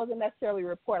something. It wasn't necessarily a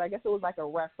report. I guess it was like a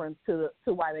reference to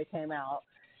why they came out.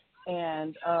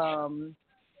 And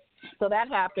so that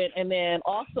happened. And then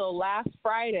also last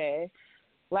Friday,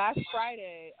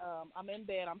 I'm in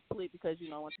bed. I'm asleep because,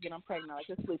 once again, I'm pregnant. I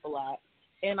just sleep a lot.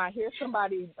 And I hear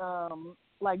somebody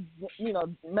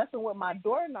messing with my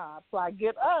doorknob. So I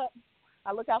get up,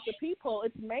 I look out the peephole.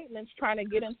 It's maintenance trying to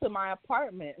get into my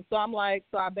apartment. And so I'm like,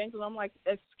 I banged him. I'm like,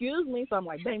 excuse me. So I'm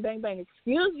like, bang, bang, bang,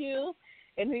 excuse you.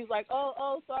 And he's like,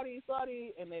 oh, sorry.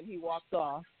 And then he walked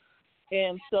off.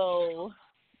 And so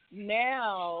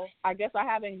now I guess I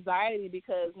have anxiety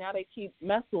because now they keep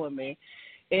messing with me.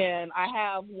 And I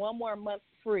have 1 more month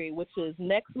free, which is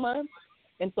next month.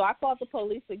 And so I called the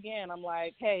police again. I'm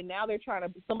like, hey, now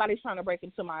somebody's trying to break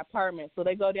into my apartment. So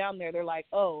they go down there. They're like,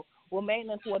 oh, well,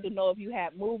 maintenance wanted to know if you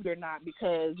had moved or not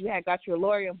because you had got your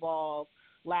lawyer involved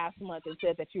last month and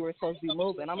said that you were supposed to be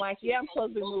moving. I'm like, yeah, I'm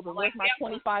supposed to be moving. Where's my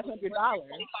 $2,500?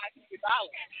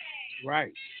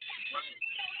 Right.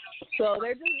 So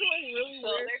they're just doing really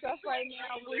weird stuff right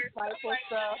now, really spiteful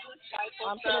stuff.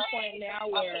 I'm to the point now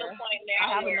where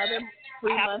I have another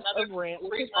 3 months of rent,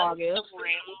 which is August.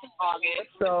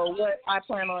 So what I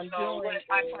plan on doing is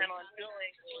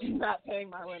not paying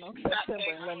my rent on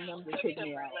September and letting them just kick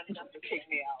me out.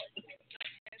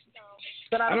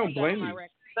 But I don't blame you.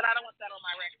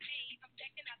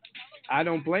 I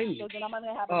don't blame you. So then I'm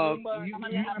gonna have a new birth. I'm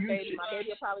gonna have a baby. My baby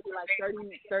will probably be like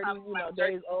 30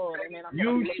 days old, and then I'm gonna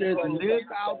You should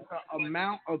live out the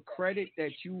amount of credit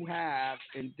that you have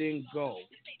and then go.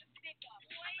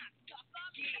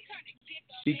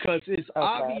 Because it's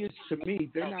obvious to me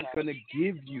they're not gonna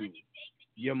give you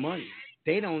your money.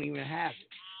 They don't even have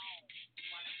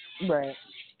it. Right.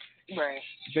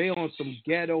 They on some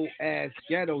ghetto.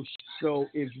 So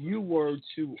if you were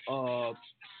to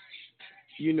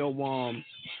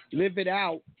live it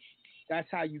out, that's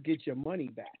how you get your money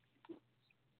back.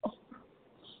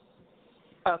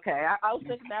 Okay, I was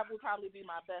thinking that would probably be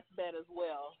my best bet as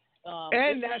well.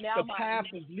 And that's the path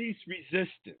of least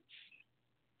resistance.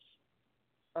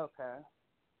 Okay.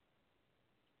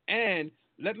 And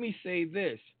let me say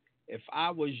this. If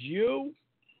I was you,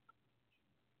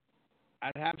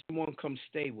 I'd have someone come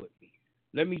stay with me.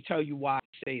 Let me tell you why I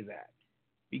say that.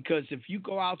 Because if you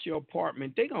go out your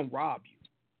apartment, they're going to rob you.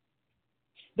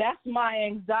 That's my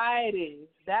anxiety.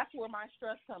 That's where my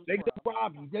stress comes from. They're going to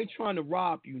rob you. They're trying to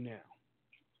rob you now.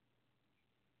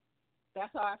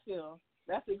 That's how I feel.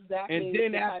 That's exactly. And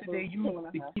then after they use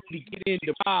the key to get in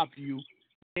to rob you,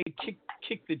 they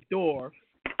kick the door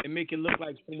and make it look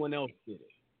like someone else did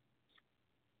it.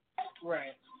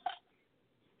 Right.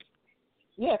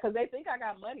 Yeah, because they think I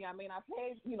got money. I mean, I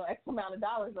paid, X amount of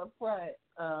dollars up front.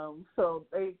 So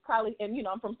they probably, and,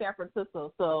 I'm from San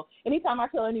Francisco. So anytime I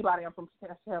tell anybody I'm from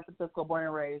San Francisco, born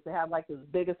and raised, they have, like, this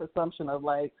biggest assumption of,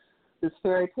 like, this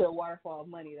fairy tale waterfall of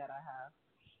money that I have.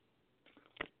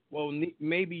 Well,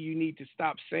 maybe you need to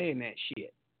stop saying that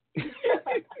shit.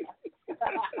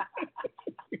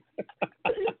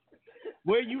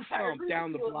 Where you from?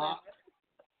 Down the block?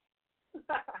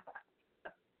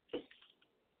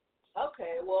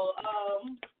 Okay, well,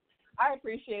 I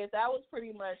appreciate it. That was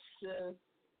pretty much the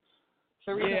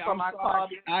reason for my call.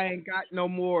 I ain't got no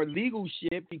more legal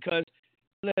shit because,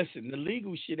 listen, the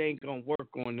legal shit ain't going to work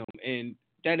on them. And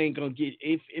that ain't going to get,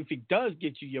 if it does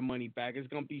get you your money back, it's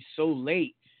going to be so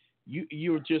late.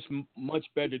 You're just much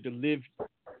better to live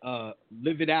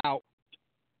it out,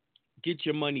 get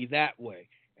your money that way,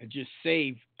 and just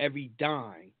save every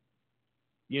dime.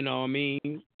 You know what I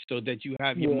mean? So that you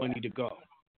have your money to go.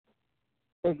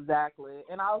 Exactly.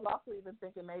 And I was also even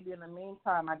thinking maybe in the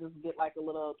meantime I just get like a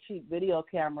little cheap video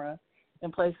camera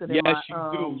and place it in my... Yes, you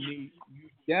do. You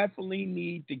definitely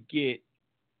need to get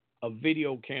a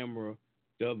video camera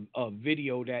to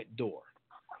video that door.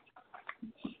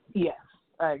 Yes,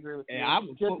 I agree with you. And I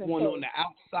would just put one on the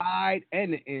outside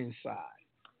and the inside.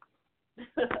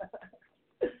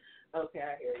 Okay,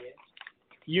 I hear you.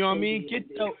 You know what I mean? Get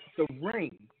the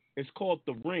ring. It's called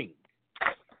the ring.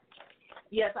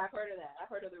 Yes, I've heard of that. I've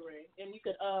heard of the ring. And you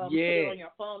could put it on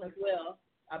your phone as well,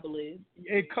 I believe.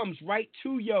 It comes right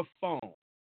to your phone.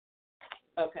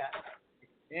 Okay.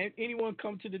 And anyone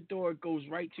come to the door, it goes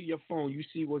right to your phone. You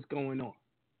see what's going on.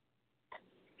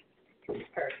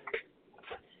 Perfect.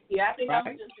 Yeah, I think I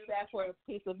would just do that for a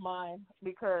peace of mind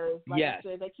because, like I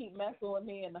said, they keep messing with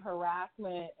me and the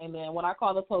harassment. And then when I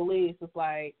call the police, it's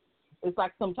like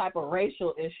some type of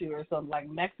racial issue or something, like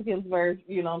Mexicans versus,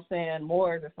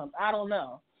 Moors or something. I don't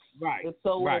know. Right. It's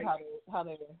so weird how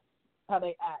they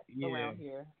act around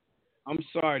here. I'm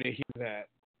sorry to hear that,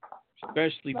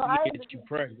 especially if you get you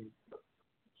pregnant.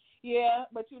 Yeah,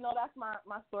 but that's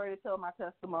my story to tell, my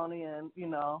testimony, and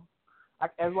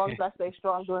as long as I stay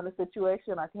strong during the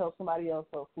situation, I can help somebody else.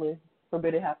 Hopefully,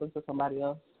 forbid it happens to somebody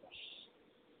else.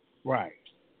 Right.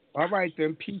 All right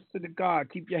then. Peace to the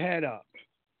God. Keep your head up.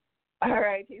 All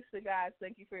right, peace to God.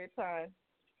 Thank you for your time.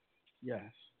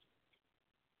 Yes.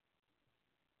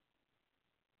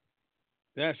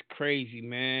 That's crazy,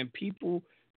 man. People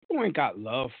ain't got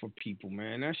love for people,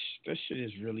 man. That shit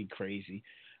is really crazy.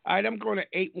 All right, I'm going to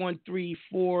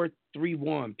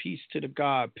 813-431. Peace to the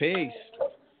God. Peace.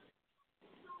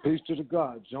 Peace to the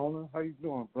God, Jonah. How you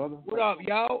doing, brother? What up,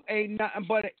 yo? Ain't nothing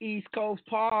but an East Coast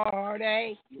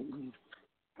party.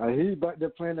 I hear you back there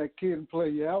playing that Kid and Play.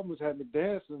 You almost had me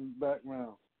dancing in the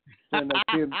background. Playing that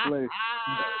Kid and Play.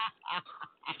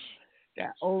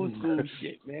 That old school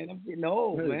shit, man. I'm getting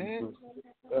old, man.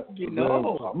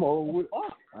 I'm old.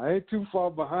 I ain't too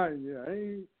far behind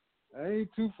you. I ain't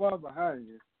too far behind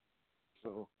you.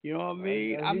 So you know what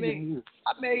I mean?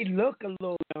 I may look a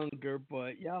little younger,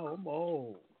 but yo, I'm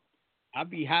old. I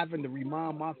be having to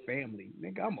remind my family,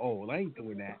 nigga, I'm old. I ain't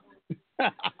doing that.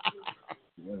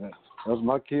 Yeah, that's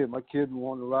my kid. My kid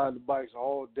want to ride the bikes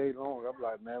all day long. I'm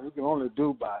like, man, we can only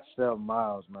do about 7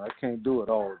 miles, man. I can't do it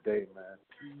all day, man.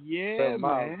 Yeah, 7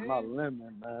 miles man. is my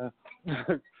limit, man.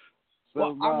 7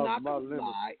 Well, I'm miles not is my gonna limit.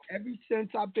 lie. Ever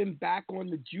since I've been back on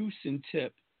the juicing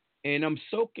tip, and I'm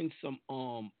soaking some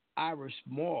Irish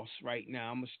moss right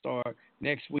now. I'm gonna start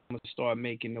next week. I'm gonna start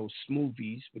making those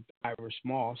smoothies with the Irish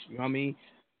moss. You know what I mean?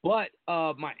 But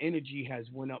my energy has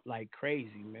went up like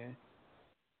crazy, man.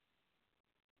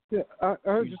 Yeah, I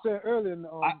heard you say earlier.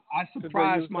 I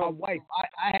surprised my wife.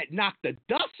 I had knocked the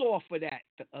dust off of that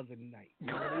the other night. You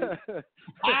know what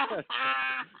I mean?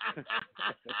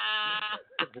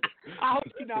 I hope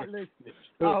she's not listening.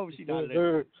 I hope she's not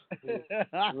listening.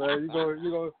 Man,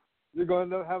 you're gonna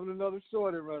end up having another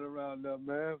shorty run around there,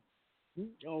 man.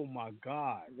 Oh my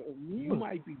God, you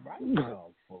might be right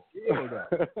though. For real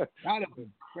though, that'd be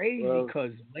crazy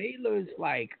because Layla's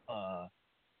like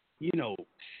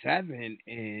 7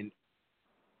 and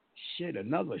shit,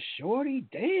 another shorty.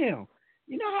 Damn,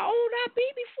 you know how old I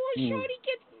be before shorty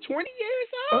gets 20 years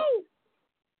old.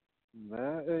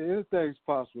 Man, anything's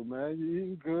possible, man. You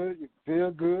eating good, you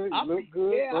feel good, you look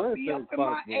good. Yeah, I'll be up in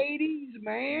my 80s,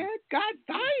 man. God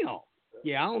damn.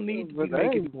 Yeah, I don't need to be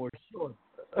making more short.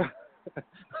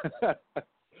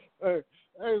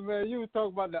 Hey, man, you were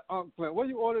talking about the Unk plant. Where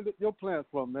you ordered your plant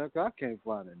from, man? 'Cause I can't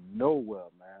find it nowhere,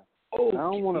 man. Oh, I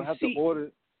don't want to have to order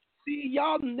it. See,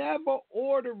 y'all never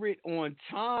order it on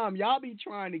time. Y'all be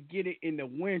trying to get it in the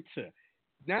winter.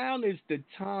 Now is the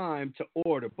time to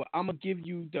order, but I'm gonna give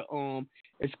you the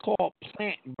it's called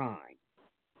Plant Vine.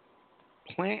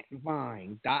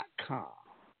 Plantvine.com.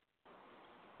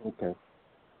 Okay.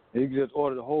 You can just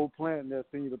order the whole plant and they'll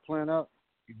send you the plant out?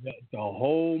 The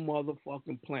whole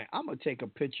motherfucking plant. I'm gonna take a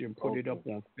picture and put it up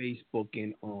on Facebook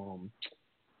and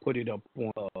put it up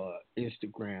on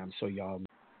Instagram so y'all know.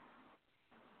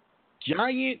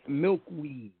 Giant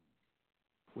milkweed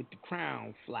with the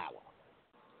crown flower.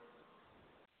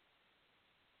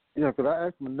 Yeah, 'cause I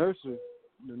asked my nursery,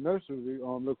 the nursery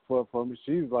looked for me.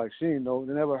 She was like, she ain't know,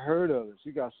 they never heard of it.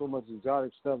 She got so much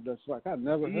exotic stuff that's like, I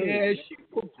never heard of it. Yeah, she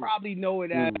would probably know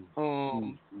it as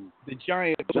the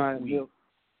giant milkweed.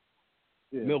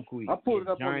 Milkweed. I pulled it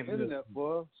up on the internet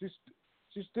for her.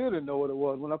 She still didn't know what it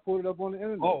was when I pulled it up on the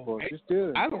internet for her. She still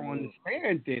didn't. I don't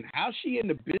understand then. How's she in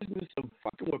the business of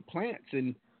fucking with plants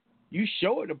and you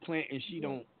show her the plant and she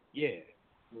don't,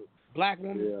 Black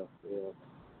woman? Yeah.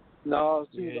 No,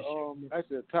 she's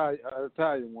actually an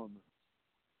Italian woman.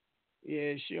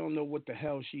 Yeah, she don't know what the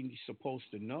hell she's supposed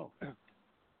to know.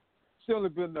 She only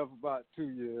been there for about 2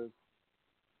 years.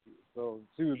 So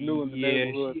she was new in the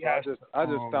neighborhood. So I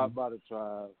just stopped by the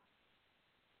tribe.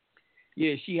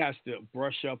 Yeah, she has to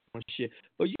brush up on shit.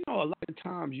 But a lot of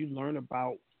times you learn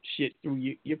about shit through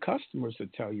your customers to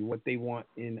tell you what they want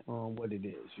and what it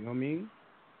is. You know what I mean?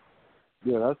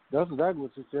 Yeah, that's exactly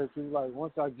what she said. She was like,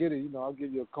 once I get it, I'll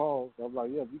give you a call. So I'm like,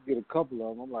 yeah, if you get a couple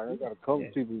of them. I'm like, I got a couple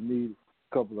of people who need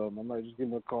a couple of them. I'm like, just give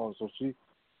me a call. So she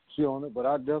on it, but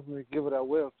I definitely give her that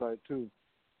website too.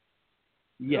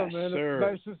 Yes, man,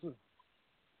 sir.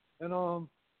 And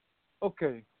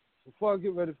okay, before I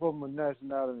get ready for my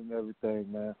nationality and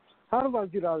everything, man, how do I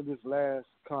get out of this last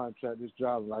contract, this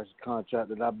driver's license contract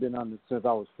that I've been under since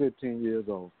I was 15 years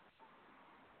old?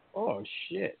 Oh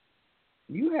shit!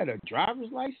 You had a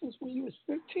driver's license when you was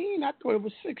 15? I thought it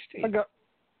was 16.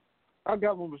 I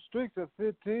got my restricted at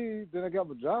 15. Then I got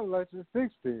my driver's license at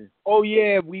 16. Oh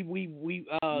yeah, we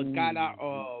got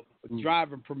our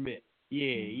driver permit.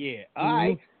 Yeah. All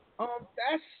right.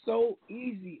 That's so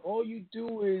easy. All you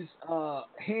do is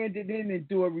hand it in and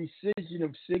do a rescission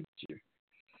of signature.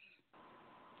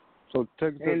 So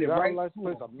take it to the driver's license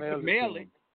place, I mail it.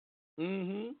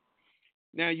 Mm-hmm.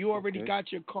 Now you already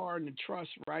got your car in the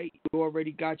trust, right? You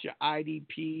already got your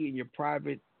IDP and your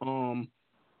private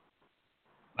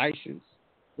license.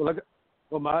 Well,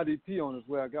 my IDP on his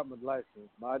way. I got my license.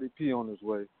 My IDP on his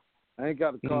way. I ain't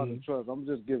got a car in the trust. I'm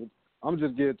just giving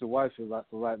it to wifey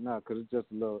for right now because it's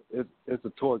just a little. It's a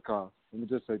toy car. Let me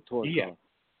just say toy car.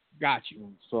 Got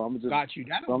you. So I'm just got you.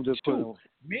 That so I'm just putting.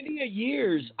 Many a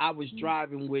years I was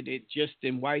driving with it just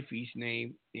in wifey's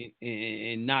name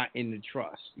and not in the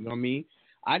trust. You know what I mean?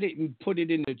 I didn't put it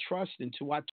in the trust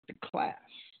until I took the class.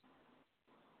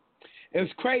 It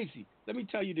was crazy. Let me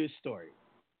tell you this story.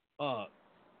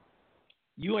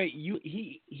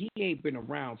 He ain't been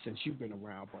around since you've been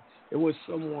around, but it was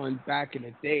someone back in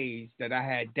the days that I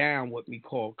had down what we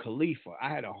call Khalifa. I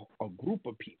had a group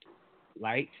of people,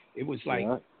 right? It was like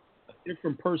a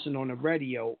different person on the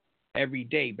radio every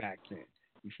day back then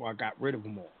before I got rid of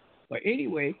them all. But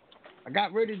anyway, I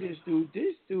got rid of this dude.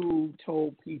 This dude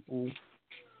told people,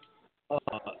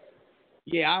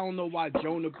 yeah, I don't know why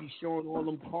Jonah be showing all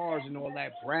them cars and all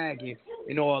that bragging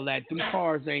and all that. Them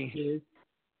cars ain't his.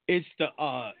 It's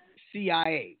the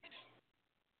CIA.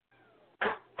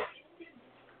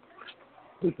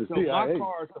 So my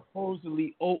car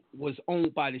supposedly was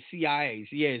owned by the CIA.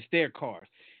 Yeah, it's their cars.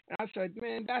 And I said,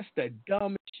 man, that's the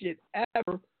dumbest shit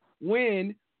ever.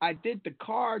 When I did the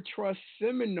car trust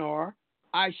seminar,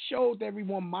 I showed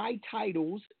everyone my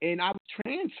titles, and I was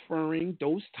transferring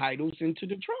those titles into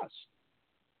the trust.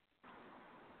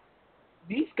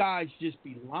 These guys just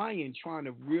be lying, trying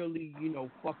to really,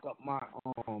 fuck up my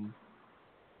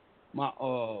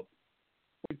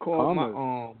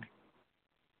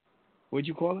what'd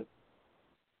you call it?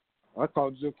 I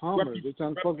called it commerce. They're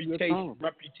trying to fuck up your commerce.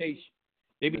 Reputation.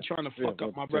 They be trying to fuck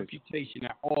up my reputation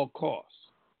at all costs.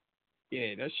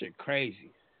 Yeah, that shit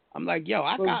crazy. I'm like, yo,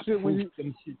 I got proof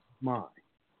them shit's mine.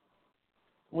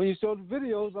 When you show the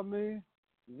videos, the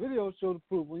videos show the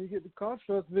proof. When you get the car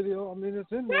trust video,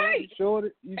 it's in there. Right. You show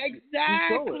it.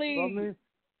 Exactly. You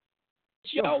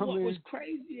show it. What was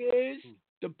crazy is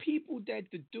the people that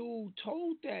the dude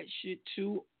told that shit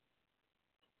to,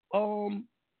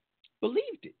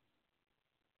 believed it.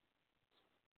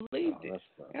 And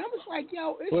I was like,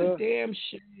 yo, it's a damn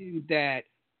shame that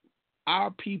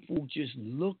our people just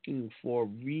looking for a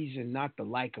reason not to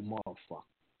like a motherfucker.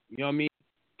 You know what I mean?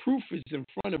 Proof is in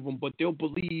front of them, but they'll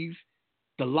believe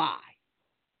the lie.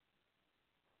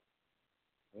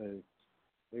 Hey,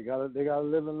 they gotta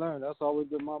live and learn. That's always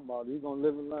been my motto. You're gonna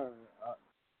live and learn.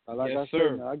 I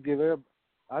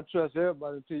trust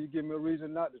everybody until you give me a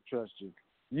reason not to trust you.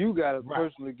 You gotta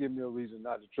personally give me a reason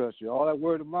not to trust you. All that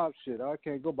word of mouth shit, I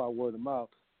can't go by word of mouth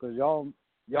because y'all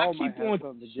might have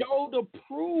something to get. Show the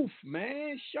proof,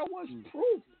 man. Show us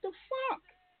proof. What the fuck?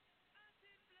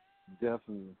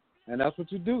 Definitely. And that's what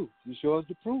you do. You show us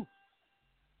the proof.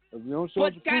 If you don't show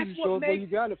us the proof, you show us where you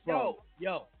got it from.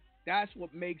 Yo, that's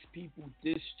what makes people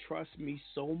distrust me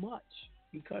so much,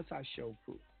 because I show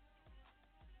proof.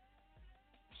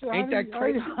 Shit, Ain't that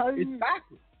crazy? It's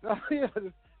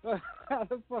backwards. How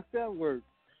the fuck that work?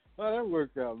 How that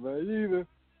work out, man? You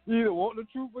either want the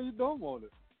truth or you don't want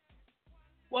it.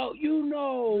 Well,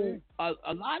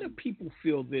 a lot of people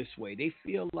feel this way. They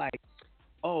feel like,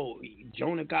 oh,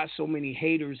 Jonah got so many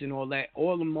haters and all that.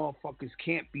 All the motherfuckers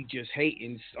can't be just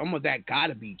hating. Some of that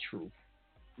gotta be true.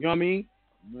 You know what I mean?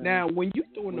 Man, now, when you're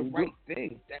doing the right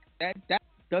thing, that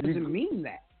doesn't mean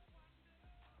that.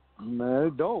 Man,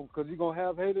 it don't, because you're going to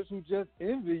have haters who just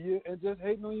envy you and just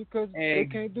hating on you because they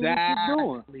can't do what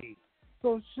you're doing.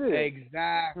 So, shit.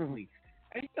 Exactly.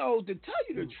 And, to tell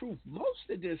you the truth, most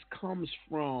of this comes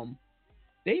from,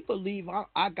 they believe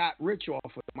I got rich off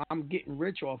of them. I'm getting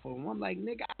rich off of them. I'm like,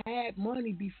 nigga, I had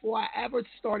money before I ever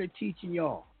started teaching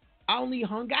y'all. I only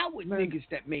hung out with niggas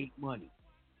that made money.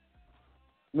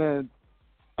 Man,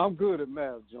 I'm good at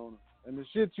math, Jonah. And the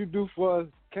shit you do for us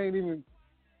can't even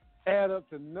add up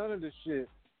to none of the shit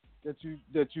that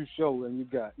you show and you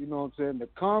got. You know what I'm saying? The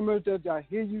comments that I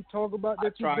hear you talk about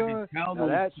that you done,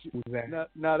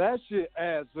 now that shit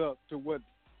adds up to what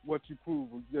you prove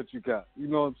that you got. You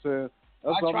know what I'm saying?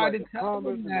 That's I try to tell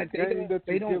them that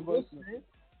they don't listen.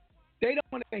 They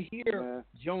don't want to hear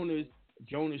Jonah's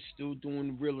still doing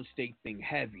the real estate thing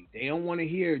heavy. They don't want to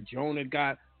hear Jonah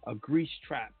got a grease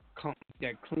trap company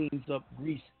that cleans up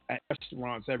grease at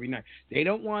restaurants every night. They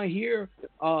don't want to hear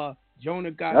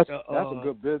Jonah got that's a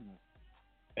good business.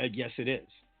 Yes, it is.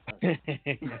 They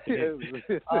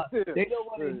don't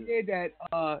want to hear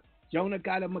that Jonah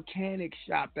got a mechanic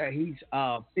shop that he's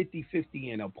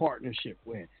 50-50 in a partnership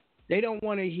with. They don't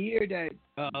want to hear that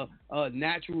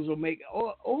Naturals will make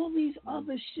all these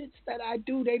other shits that I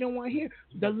do. They don't want to hear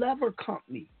the leather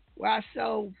company where I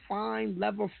sell fine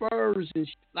leather furs and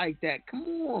shit like that.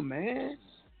 Come on, man.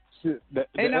 Shit, the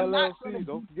LLC,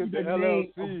 don't forget the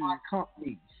LLC of my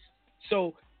companies.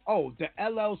 So, the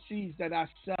LLCs that I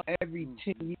sell every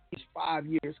 10 years, 5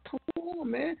 years. Come on,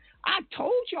 man. I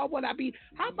told y'all what I be.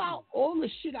 How about all the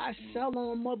shit I sell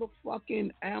on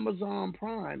motherfucking Amazon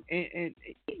Prime and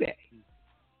eBay?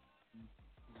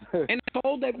 And I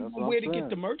told everyone where to get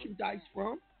the merchandise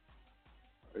from.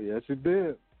 Yes, you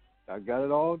did. I got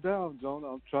it all down, Jonah.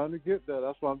 I'm trying to get that.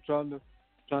 That's why I'm trying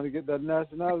to get that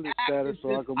nationality status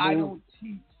so I can move.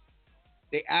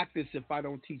 They act as if I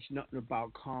don't teach nothing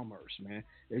about commerce, man.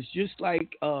 It's just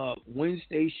like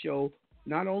Wednesday's show.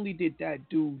 Not only did that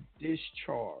dude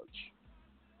discharge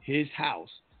his house,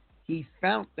 he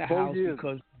found the house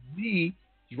because we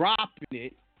dropping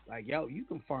it, Like, yo, you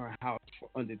can find a house for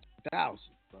under 2,000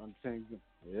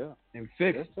 Yeah. and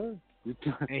fix Yes, it. sir.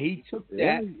 And he took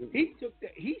Yeah. that. He took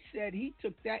that. He said he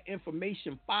took that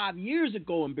information 5 years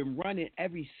ago and been running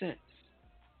ever since.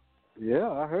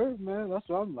 Yeah, I heard, man. That's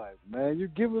what I'm like, man. You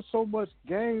give us so much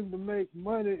game to make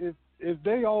money. If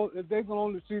they can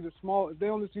only see the small, if they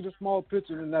only see the small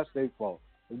picture, then that's their fault.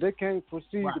 If they can't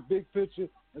foresee the big picture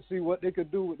and see what they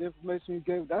could do with the information you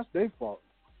gave, that's their fault.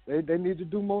 They need to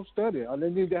do more study, or they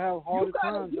need to have harder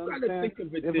time to understand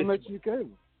the information you gave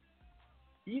them.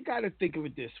 You got to think of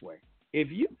it this way: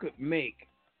 if you could make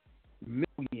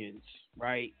millions,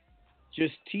 right,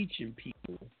 just teaching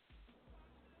people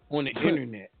on the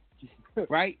internet,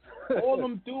 right? All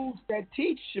them dudes that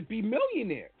teach should be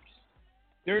millionaires.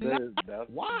 They're not.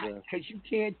 Why? Because you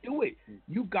can't do it.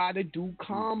 You got to do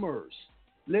commerce.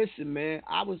 Listen, man,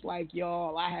 I was like,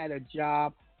 y'all, I had a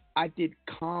job. I did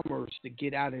commerce to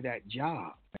get out of that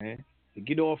job, man. To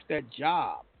get off that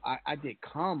job, I did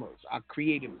commerce. I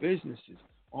created businesses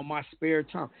on my spare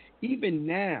time. Even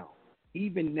now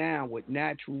with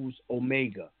Naturals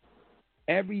Omega,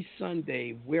 every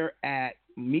Sunday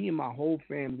me and my whole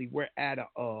family, we're at a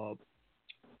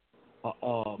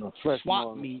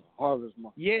swap meet. Harvest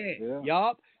month.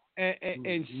 Yup.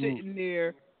 And sitting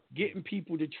there getting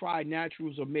people to try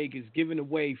Naturals Omegas, giving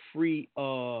away free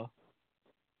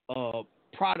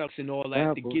products and all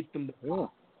that to get them to buy.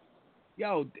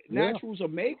 Yo, Naturals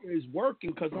Omega is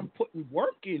working because I'm putting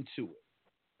work into it.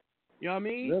 You know what I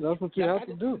mean? Yeah, that's what you have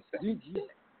to do.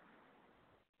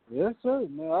 Yes, sir,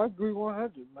 man. I agree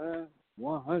 100, man.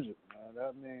 100, man.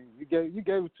 I mean, you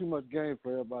gave it too much game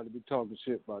for everybody to be talking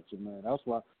shit about you, man. That's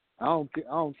why I don't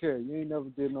care. You ain't never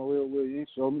did no ill will. You ain't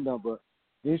showed me nothing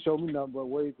but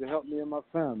ways to help me and my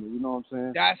family. You know what I'm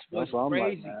saying? That's what's I'm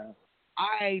crazy. like, man.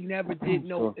 I never did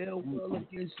no ill will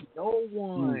against no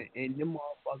one, and them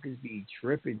motherfuckers be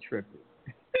tripping.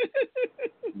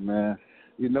 Man,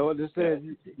 you know what they said?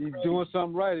 You doing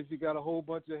something right if you got a whole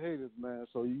bunch of haters, man.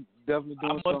 So you definitely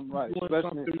doing something right,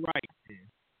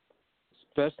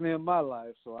 especially in my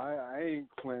life. So I ain't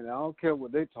complaining. I don't care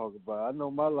what they talk about. I know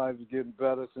my life is getting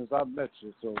better since I met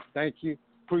you. So thank you,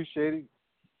 appreciate it.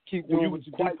 Keep doing what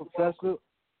you do, Professor.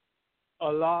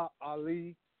 Allah,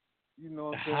 Ali. You know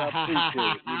what I'm saying? I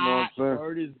appreciate it. You know what I'm saying?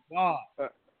 Word is God.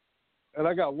 And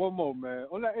I got one more, man.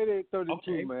 On that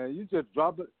 8832, man, you just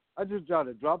drop it. I just tried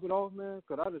to drop it off, man,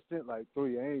 because I just sent like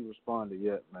 3. I ain't responded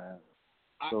yet, man.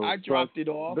 So, I dropped it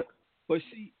off. But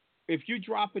see, if you're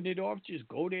dropping it off, just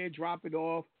go there, drop it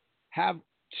off. Have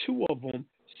 2 of them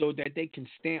so that they can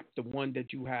stamp the one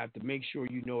that you have to make sure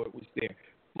you know it was there.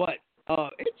 But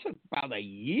it took about a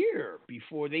year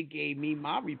before they gave me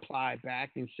my reply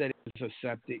back and said it was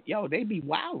accepted. Yo, they be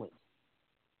wilding.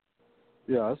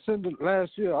 Yeah, I sent it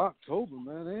last year, October,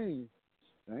 man.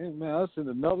 They ain't, man. I sent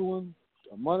another one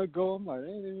a month ago. I'm like,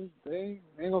 they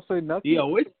ain't gonna say nothing.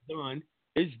 Yo, it's done.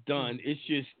 It's done. It's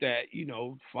just that,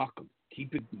 fuck them.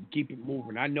 Keep it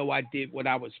moving. I know I did what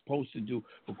I was supposed to do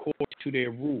according to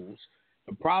their rules.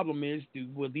 The problem is,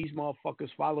 will these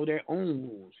motherfuckers follow their own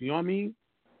rules? You know what I mean?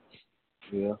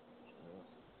 Yeah,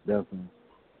 definitely.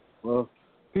 Well,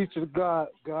 peace to God.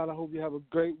 God, I hope you have a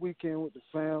great weekend with the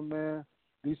fam, man.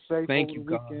 Be safe over the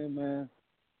weekend, man.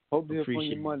 Hope to hear from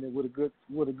you Monday with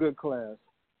a good class.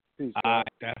 Peace. All right,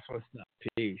 that's what's up.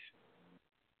 Peace.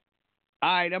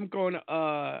 All right, I'm gonna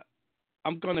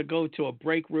go to a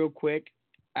break real quick.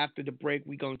 After the break,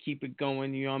 we're gonna keep it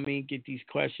going. You know what I mean? Get these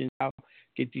questions out,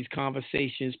 get these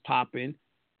conversations popping,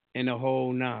 and the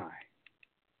whole 9.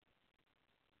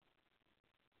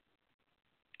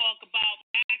 Talk about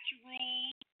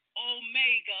Naturals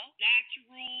Omega.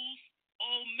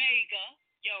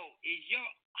 Yo, is your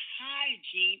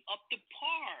hygiene up to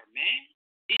par, man?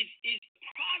 Is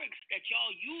products that y'all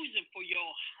using for your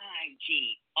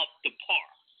hygiene up to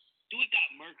par? Do it got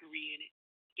mercury in it?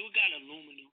 Do it got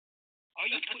aluminum? Are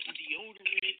you putting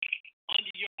deodorant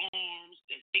under your arms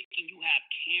that's making you have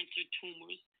cancer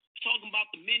tumors? I'm talking about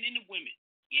the men and the women.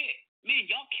 Yeah, men,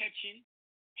 y'all catching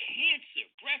cancer,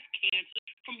 breast cancer,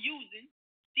 from using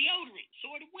deodorant.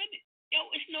 So are the women. Yo,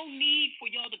 it's no need for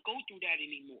y'all to go through that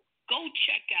anymore. Go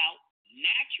check out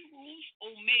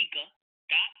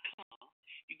naturalsomega.com.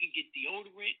 You can get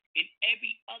deodorant and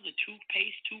every other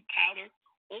toothpaste, tooth powder,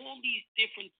 all these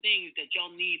different things that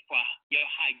y'all need for your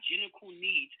hygienical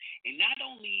needs. And not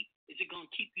only is it going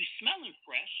to keep you smelling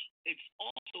fresh, it's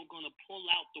also going to pull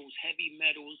out those heavy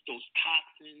metals, those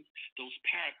toxins, those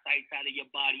parasites out of your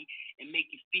body and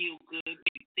make you feel good,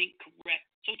 make you think correct.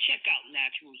 So check out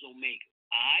Naturals Omega.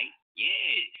 All right?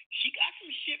 Yeah, she got some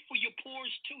shit for your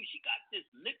pores too. She got this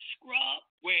lip scrub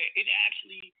where it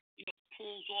actually,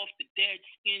 pulls off the dead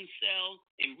skin cells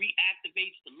and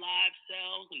reactivates the live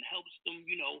cells and helps them,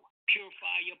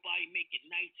 purify your body, make it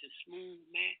nice and smooth,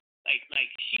 man. Like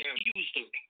she used a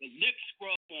lip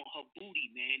scrub on her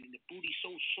booty, man, and the booty's so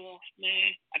soft,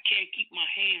 man. I can't keep my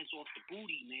hands off the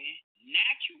booty, man.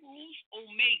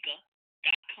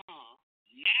 Naturalsomega.com.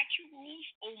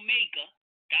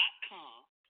 Naturalsomega.com.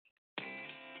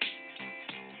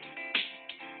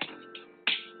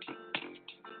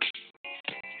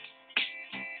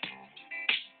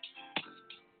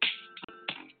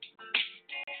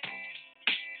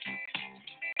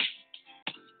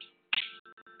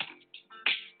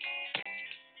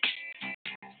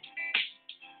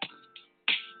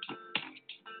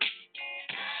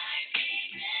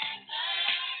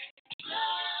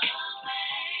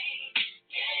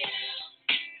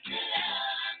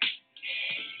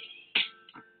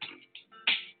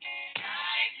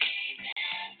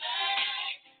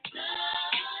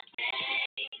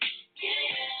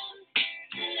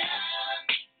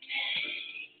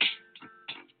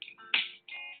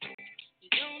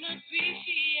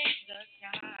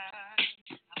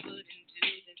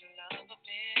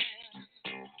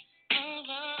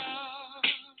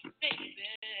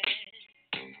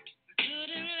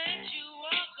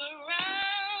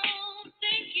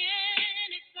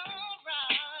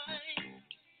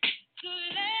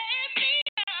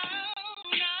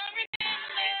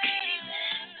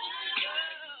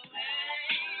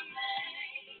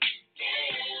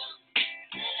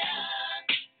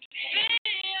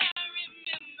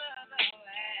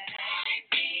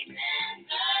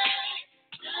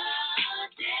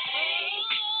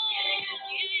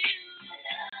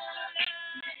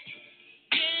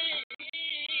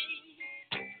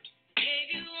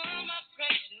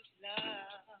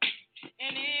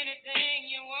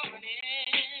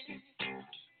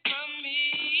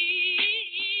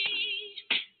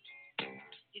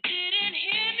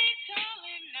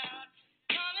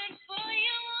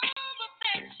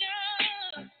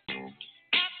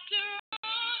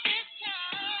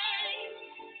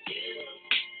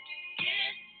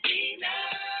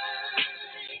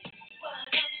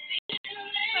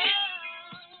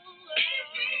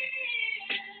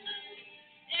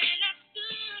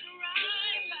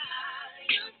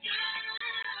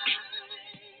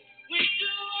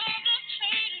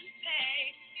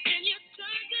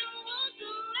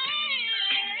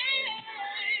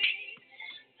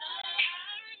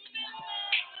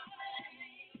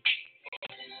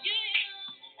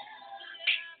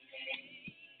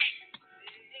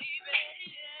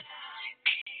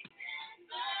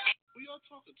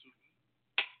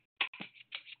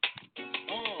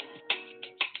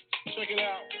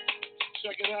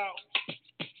 Check it out.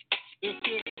 This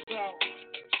kid is out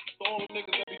for all the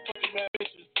niggas that be fucking mad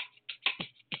bitches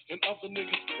and other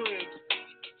niggas' cribs.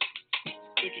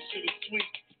 Niggas shit is sweet.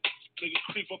 Niggas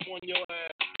creep up on your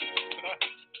ass.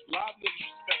 Live niggas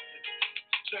respect it.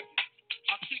 Check it.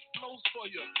 I kick flows for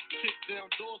you. Kick down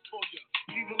doors for you.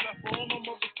 Even left all my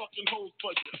motherfucking hoes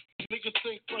for you. Niggas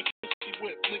think Frank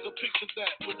whip. Nigga picture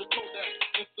that with the Kodak.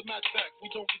 It's the match back. We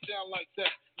don't get down like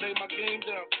that. Lay my game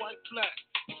down quite flat.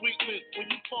 Sweetness, when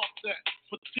you talk that.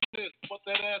 Petiteness, but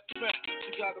that ass fat.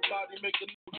 She got a body, make a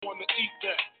nigga wanna eat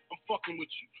that. I'm fucking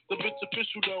with you. The bitch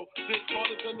official though. Dick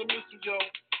harder than the missile, yo.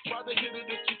 Try to hit it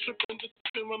if she tripping,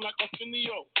 disappearing like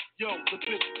Arsenio. Yo, the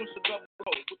bitch push a double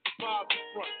roll with the 5 in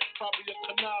front. Probably a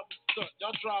conniving stunt.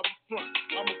 Y'all drive in front.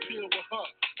 I'ma peel with her.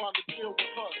 Find a deal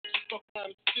with her. She fuck around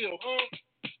and steal, huh?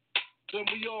 Then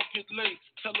we all get late.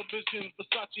 Television,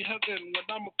 Versace heaven. When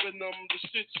I'm up in them, the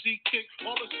shit she kick,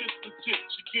 all the shit's legit.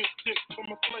 She get dick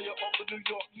from a player off the New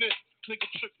York Knicks. Nigga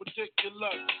trick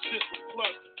ridiculous. Shit was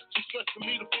plus. She stressing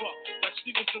me to fuck, like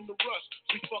she was in the rush.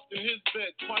 We fucked in his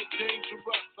bed, quite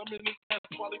dangerous. I'm in his ass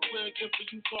while they play against the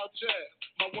Utah Jazz.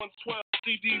 My 112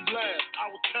 CD blast,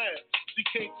 I was tagged. She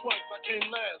came twice, I came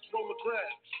last. Roll the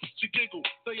grass. She giggled,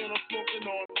 saying I'm smoking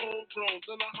on homegrown.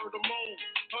 Then I heard her moan,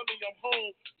 honey, I'm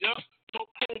home. Yep. No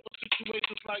prone for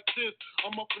situations like this.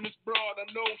 I'm up in this broad, I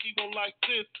know he don't like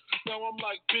this. Now I'm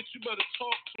like, bitch, you better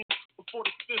talk to him before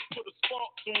the fist put a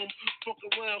spark to him. Fuck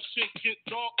around, shit get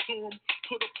dark to him.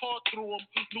 Put a part through him,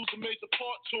 lose a major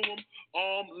part to him.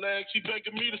 Arm, leg, she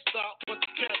begging me to stop, but the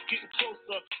cat getting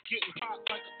closer, getting hot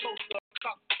like a toaster.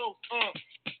 Cop toast,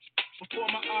 Before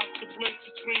my eyes could blink,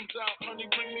 she screams out, honey,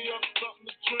 bring me up something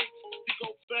to drink. He go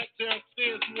back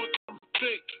downstairs, more time to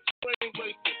think. Brain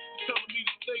wasted, telling me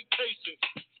to stay patient.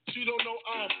 She don't know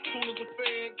I'm cool as a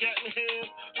fan, gat in hand.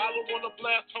 I don't wanna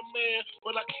blast her man,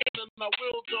 but I can and I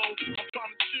will though. I'm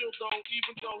trying to chill though,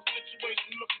 even though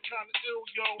situation looking kinda ill,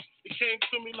 yo. It came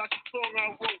to me like a song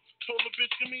I wrote. Told the bitch,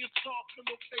 give me a soft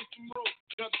pillowcase and rope.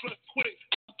 Got dressed quick,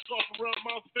 scarf around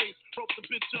my face. Broke the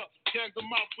bitch up, gagged them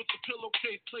out with the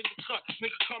pillowcase. Played the cut,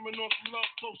 nigga coming off some love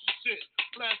close as shit.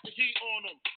 Blast the heat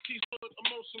on him. He stood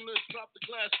emotionless, drop the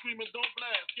glass, screaming, don't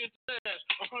blast. Get dash,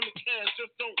 100 cash,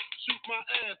 just don't shoot my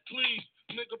ass, please.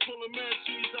 Nigga pulling mad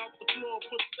cheese out the floor,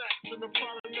 put stacks in the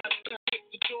front of that. Hit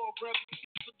the door, grab the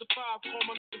keys to the 5, call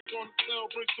my niggas on the cell,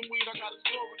 bring some weed, I got a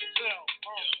story to tell.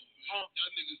 Y'all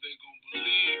niggas ain't gonna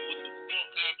believe what the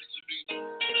fuck happened to me.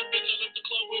 Who that bitch I left the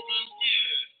club with, man?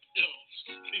 Yeah. Yo,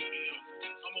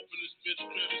 I'm up in this bitch,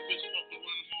 man. This bitch fucking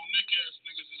one of them old Nick ass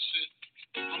niggas and shit.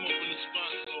 I'm up in the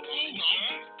spot, so I don't know.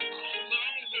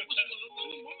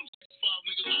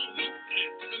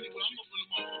 Anyway, I'm up in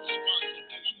the motherfucking spot, so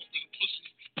I'm up in the pussy.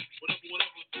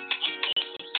 Whatever. I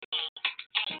saw some spot.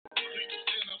 I drink,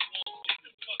 stand up, all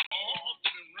the fuck. All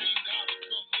up and rained out or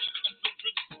something. I'm the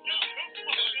bitch.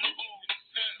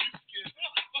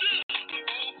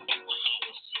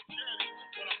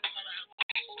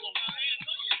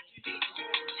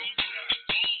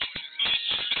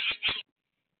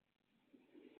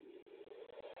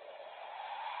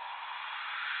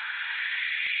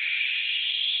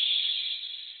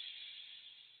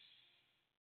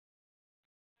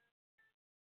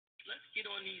 Let's get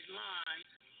on these lines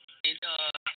and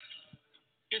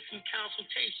get some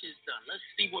consultations done. Let's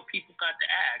see what people got to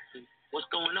ask and what's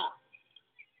going on.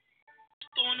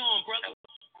 What's going on, brother?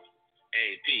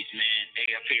 Hey, peace, man.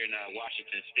 Hey, up here in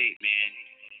Washington State, man.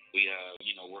 We,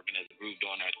 working as a group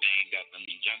doing our thing, got some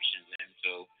injunctions in,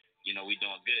 so, we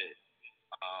doing good.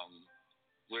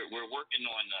 We're working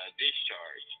on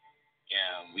discharge.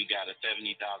 We got a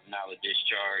 $70,000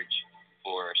 discharge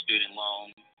for a student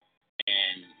loan,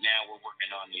 and now we're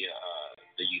working on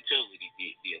the utility,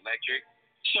 the electric.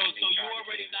 So you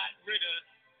already got rid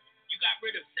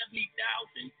of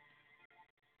 70,000?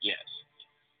 Yes.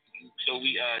 So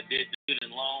we did the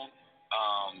student loan.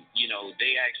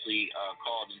 They actually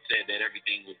called and said that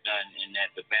everything was done and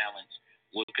that the balance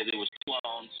was, because it was 2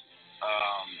 loans,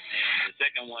 and the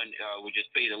second one we just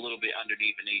paid a little bit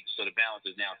underneath, and so the balance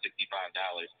is now $65.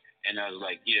 And I was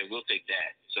like, yeah, we'll take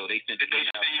that. So they sent the email.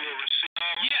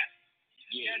 Yes.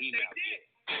 Yeah, yes, they did.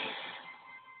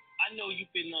 I know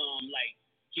you've been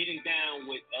getting down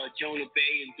with Jonah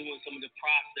Bay and doing some of the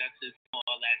processes and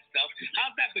all that stuff.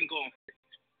 How's that been going?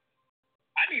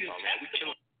 I need a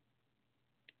testimony.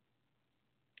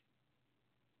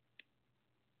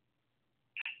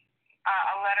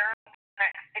 A letter in the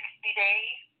next 60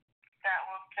 days that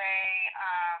will say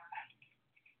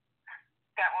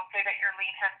that your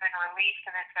lien has been released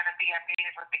and it's going to be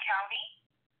updated with the county.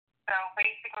 So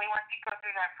basically, once you go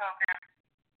through that program,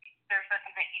 there's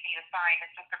nothing that you need to sign.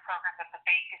 It's just a program that the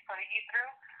bank is putting you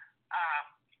through.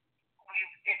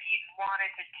 If you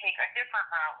wanted to take a different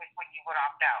route, is when you would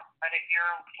opt out. But if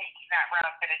you're taking that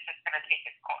route, then it's just going to take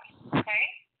its course. Okay?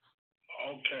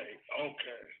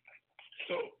 Okay.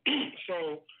 So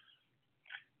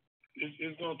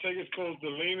it's going to take its course. The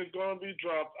lien is going to be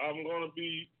dropped.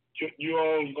 You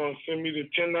all are going to send me the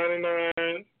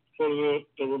 1099 for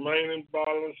the remaining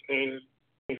balance and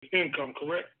income,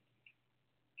 correct?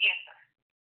 Yes, sir.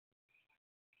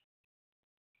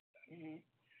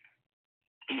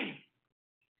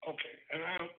 Okay. And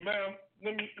ma'am,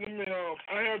 let me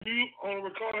I have you on the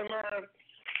recording line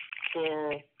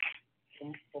for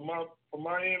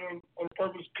my end on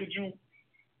purpose. Could you,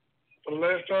 for the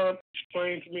last time,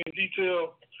 explain to me in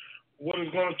detail what is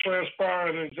going to transpire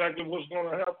and exactly what's going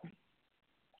to happen?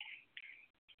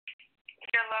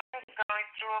 Your loan is going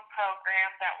through a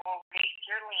program that will raise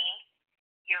your lien.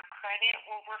 Your credit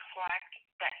will reflect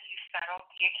that you settled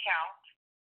the account.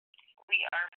 We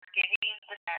are forgiving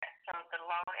the debt, so the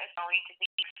loan is going to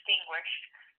be extinguished,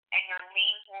 and your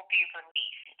lien will be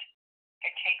released.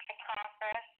 It takes a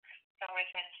process, so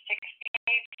within 60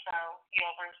 days or so,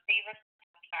 you'll receive a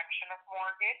section of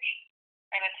mortgage,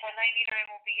 and a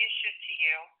 1099 will be issued to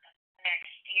you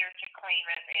next year to claim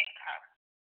as income.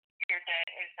 Your debt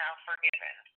is now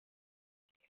forgiven.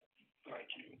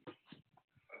 Thank you.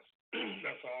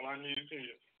 That's all I needed to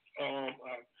hear.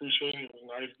 I appreciate it. It was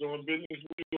nice doing business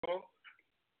with you all.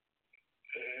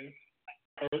 And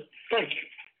thank you.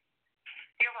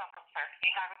 You're welcome, sir.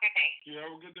 You have a good day. You have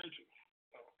a good day, too.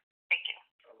 Thank you.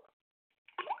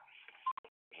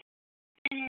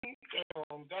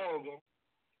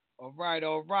 All right.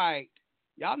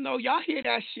 Y'all hear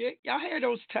that shit? Y'all hear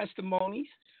those testimonies?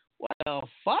 What the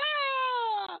fuck?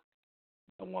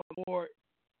 I want more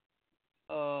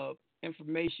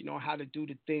information on how to do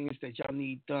the things that y'all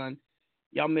need done.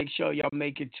 Y'all make sure y'all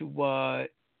make it to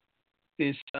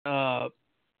this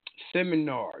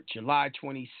seminar, July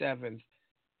 27th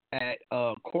at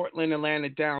Cortland, Atlanta,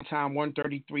 downtown,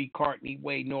 133 Cartney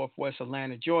Way, Northwest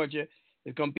Atlanta, Georgia.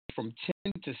 It's going to be from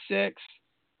 10 to 6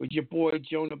 with your boy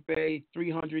Jonah Bay,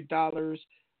 $300.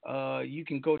 You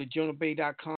can go to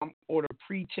jonahbay.com, order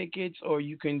pre-tickets, or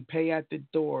you can pay at the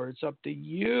door. It's up to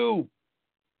you.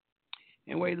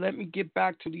 Anyway, let me get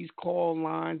back to these call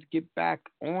lines, get back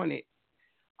on it.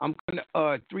 I'm going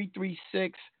to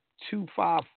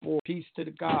 336-254. Peace to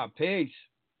the God. Peace.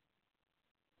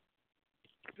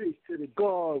 Peace to the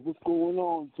God. What's going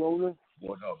on, Jonah?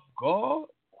 What up, God?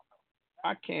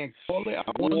 I can't call it.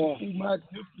 I want to see my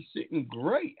sitting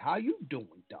great. How you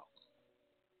doing, dog?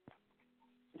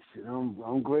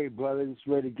 I'm great, brother. Just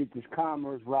ready to get this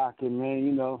commerce rocking, man.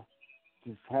 You know,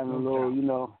 just having a little, you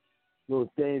know,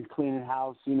 little things, cleaning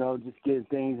house. You know, just getting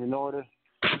things in order.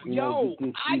 Yo,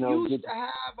 I used to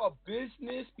have a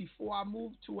business before I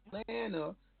moved to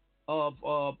Atlanta. I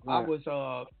was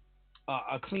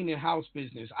a cleaning house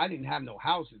business. I didn't have no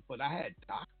houses, but I had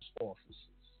doctor's offices,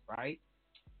 right?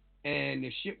 And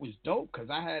the shit was dope because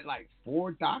I had like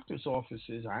 4 doctor's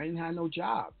offices. I didn't have no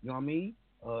job. You know what I mean?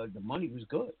 The money was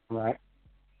good. Right.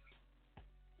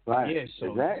 Right. Yeah,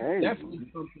 so that's definitely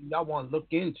something y'all want to look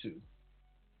into.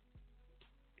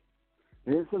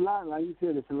 It's a lot, like you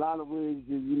said, it's a lot of ways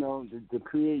to, you know, to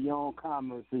create your own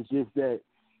commerce. It's just that,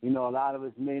 you know, a lot of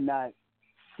us may not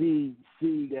see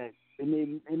that it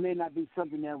may not be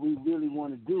something that we really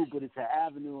want to do, but it's an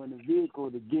avenue and a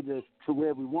vehicle to get us to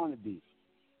where we want to be.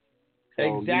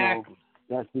 So, Exactly.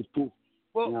 You know, that's just true.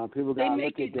 Well, you know, people gotta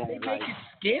look at that. They make it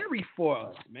scary for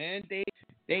us, man. They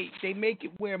make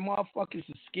it where motherfuckers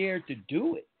are scared to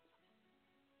do it.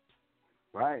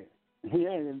 Right.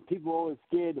 Yeah, and people are always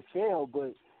scared to fail,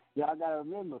 but y'all gotta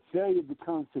remember, failure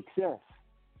becomes success.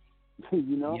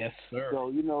 You know? Yes, sir. So,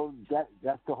 you know,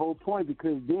 that's the whole point,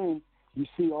 because then you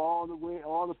see all the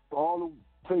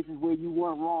places where you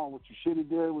went wrong, what you should have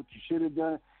done, what you should have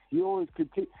done. You always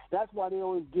continue. That's why they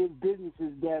always give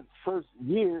businesses that first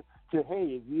year to,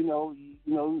 hey, you know,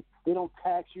 they don't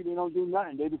tax you, they don't do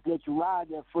nothing. They just let you ride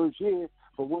that first year.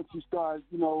 But once you start,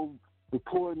 you know,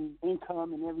 reporting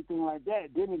income and everything like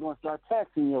that, then they're gonna start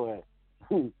taxing your ass.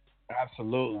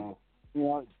 Absolutely. You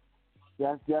know,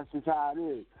 that's just how it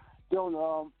is.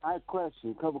 Jonah, I have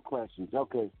a couple questions.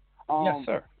 Okay. Yes,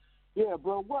 sir. Yeah,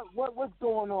 bro. What's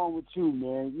going on with you,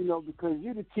 man? You know, because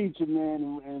you're the teacher,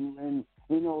 man, and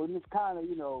you know, and it's kind of,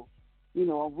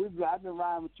 I've been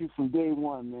riding with you from day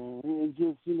one, man. And it's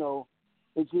just, you know,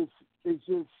 it's just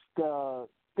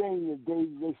thing that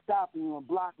they stopping you and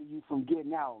blocking you from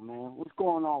getting out, man. What's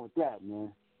going on with that,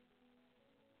 man?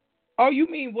 Oh, you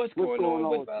mean what's going on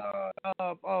with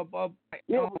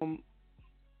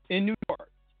in New York?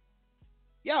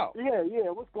 Yo.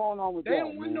 Yeah. What's going on with that? They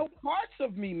don't want no parts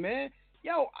of me, man.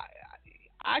 Yo,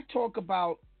 I talk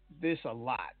about this a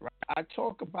lot, right? I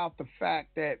talk about the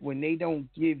fact that when they don't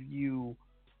give you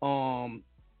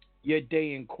your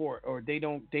day in court, or they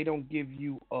don't give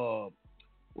you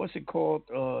what's it called,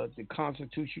 the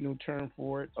constitutional term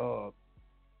for it, All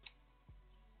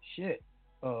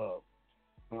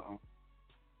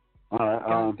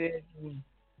right.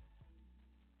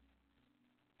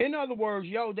 In other words,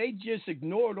 yo, they just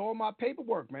ignored all my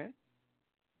paperwork, man.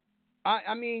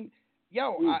 I mean,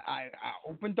 yo, I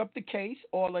opened up the case,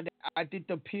 all of that. I did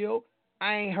the appeal.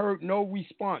 I ain't heard no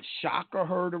response. Shaka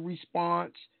heard a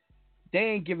response. They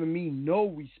ain't giving me no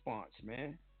response,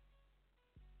 man.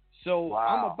 So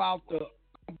wow.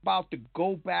 I'm about to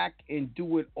go back and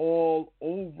do it all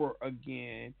over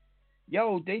again.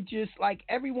 Yo, they just, like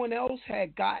everyone else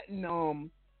had gotten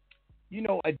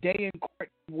a day in court,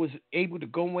 was able to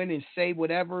go in and say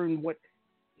whatever and what.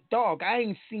 Dog, I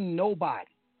ain't seen nobody.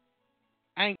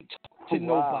 I ain't talked to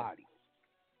nobody.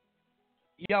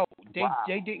 Yo, they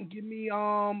didn't give me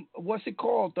what's it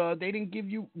called? They didn't give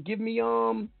me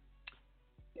damn,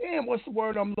 what's the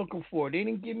word I'm looking for? They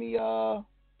didn't give me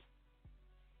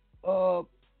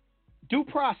due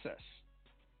process.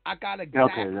 I got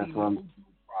exactly okay, that's due process.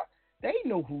 They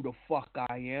know who the fuck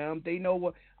I am. They know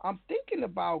what I'm thinking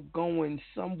about, going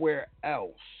somewhere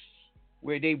else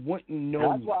where they wouldn't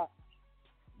know me.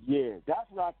 That's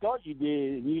what I thought you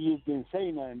did, and you just didn't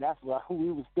say nothing. That's what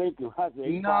we was thinking. I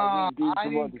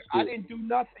didn't do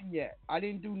nothing yet. I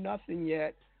didn't do nothing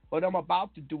yet, but I'm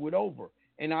about to do it over.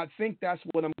 And I think that's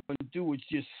what I'm going to do, is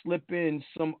just slip in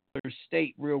some other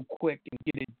state real quick and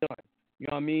get it done. You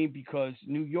know what I mean? Because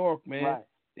New York, man,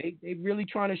 they really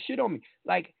trying to shit on me.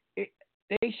 Like,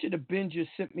 they should have been just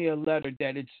sent me a letter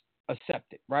that it's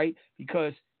accepted, right?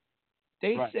 Because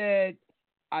they said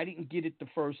I didn't get it the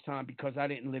first time because I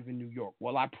didn't live in New York.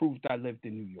 Well, I proved I lived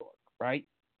in New York, right?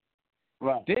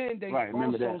 Right. Then they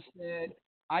also said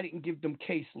I didn't give them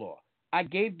case law. I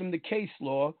gave them the case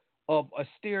law of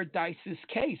Aster-Dice's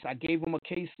case. I gave them a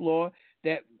case law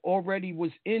that already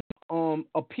was in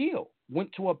appeal,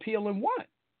 went to appeal and won.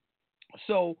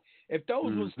 So if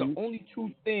those was the only two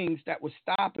things that was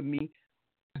stopping me,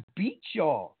 I beat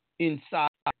y'all inside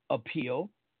appeal.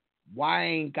 Why I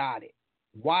ain't got it?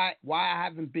 Why I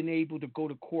haven't been able to go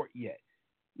to court yet?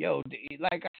 Yo,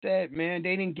 like I said, man,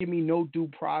 they didn't give me no due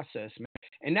process, man.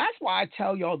 And that's why I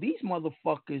tell y'all these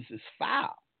motherfuckers is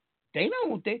foul. They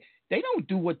don't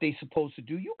do what they supposed to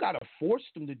do. You gotta force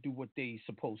them to do what they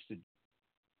supposed to do.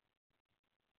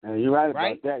 And you're right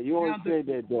about that. You always say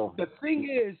that, though. The thing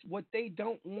is, what they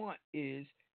don't want is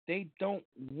they don't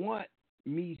want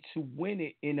me to win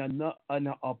it in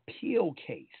an appeal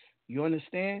case. You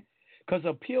understand? Because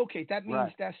appeal case, that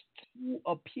means that's two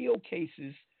appeal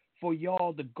cases for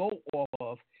y'all to go off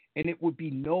of, and it would be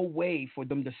no way for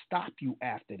them to stop you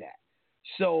after that.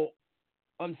 So,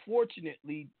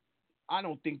 unfortunately, I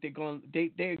don't think they're going to,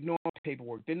 they ignore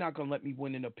paperwork. They're not going to let me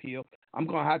win an appeal. I'm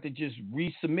going to have to just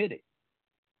resubmit it.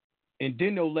 And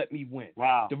then they'll let me win.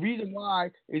 Wow. The reason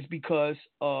why is because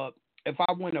if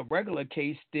I win a regular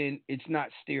case, then it's not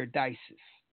Aster-Dice's.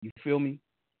 You feel me?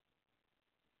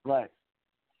 Right.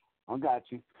 I got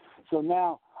you. So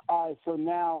now, all right. So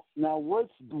now,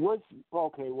 what's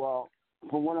okay? Well,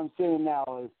 from what I'm saying now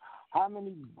is how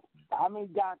many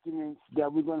documents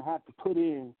that we're gonna have to put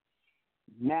in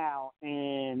now,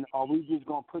 and are we just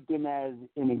gonna put them as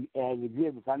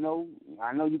exhibits? I know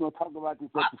you're gonna talk about this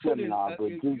at the seminar, but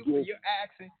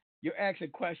you're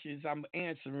asking questions. I'm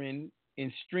answering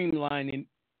and streamlining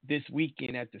this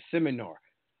weekend at the seminar.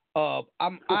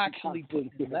 I'm actually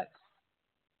putting in less.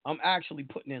 I'm actually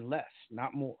putting in less,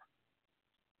 not more.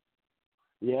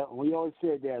 Yeah, we always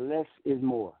said that less is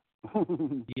more.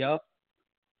 Yep.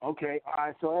 Okay. All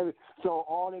right. So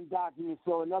all them documents.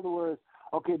 So in other words,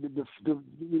 okay, the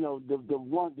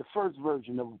first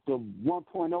version, the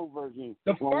 1.0 version.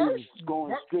 The first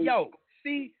going straight. Yo,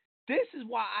 see, this is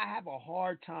why I have a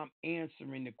hard time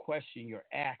answering the question you're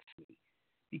asking me,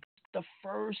 because the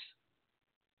first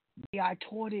way I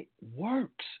taught it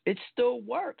works. It still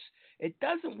works. It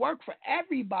doesn't work for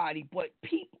everybody, but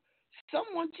people.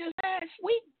 Someone just last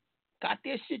week got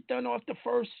their shit done off the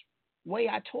first way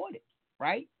I taught it,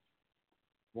 right?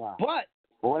 Wow. But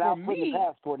without for putting me, the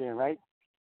passport in, right?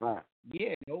 Right.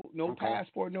 Yeah, no Okay.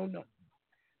 passport, no nothing.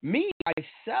 Me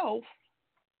myself,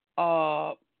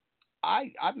 I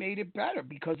made it better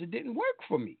because it didn't work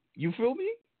for me. You feel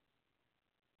me?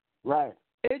 Right.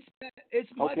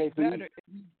 It's much okay, so better.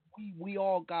 We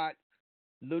all got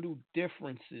little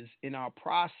differences in our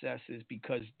processes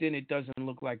because then it doesn't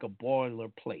look like a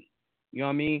boilerplate. You know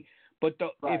what I mean? But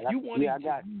if you wanted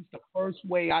to use the first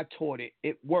way I taught it,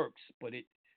 it works, but it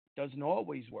doesn't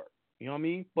always work. You know what I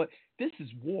mean? But this is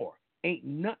war. Ain't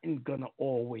nothing gonna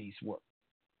always work.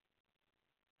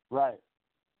 Right.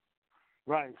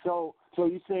 Right. So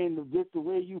you're saying that the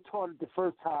way you taught it the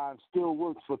first time still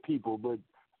works for people, but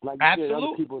like you said,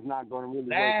 other people's not going to really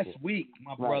work. Last week,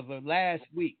 my brother, last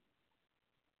week.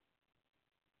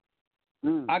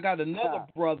 I got another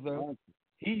brother.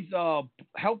 He's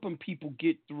helping people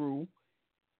get through,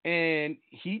 and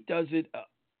he does it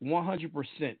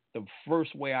 100% the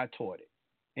first way I taught it,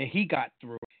 and he got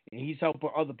through, and he's helping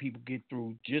other people get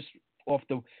through just off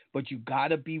the. But you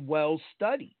gotta be well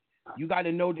studied. You got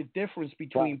to know the difference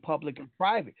between public and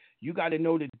private. You got to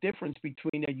know the difference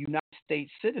between a United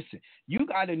States citizen. You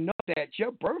got to know that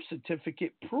your birth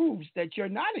certificate proves that you're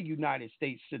not a United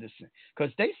States citizen.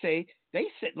 Because they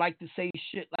like to say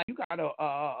shit like you got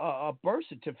a birth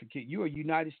certificate, you're a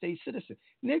United States citizen.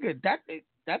 Nigga,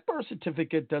 that birth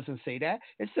certificate doesn't say that.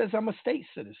 It says I'm a state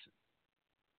citizen.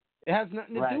 It has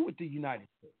nothing to do with the United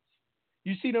States.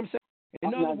 You see what I'm saying?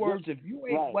 In other words, if you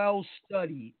ain't well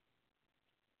studied,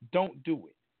 don't do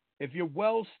it. If you're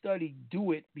well studied,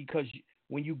 do it, because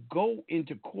when you go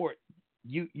into court,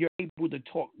 you're able to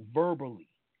talk verbally,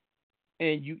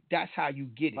 and that's how you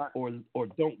get it or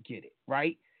don't get it,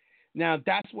 right? Now,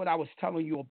 that's what I was telling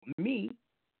you. Me,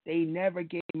 they never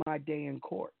gave my day in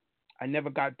court. I never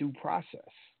got due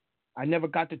process. I never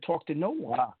got to talk to no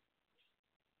one.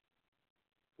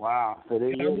 Wow. So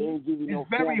they didn't give you no. It's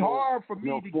very hard for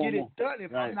me to get it done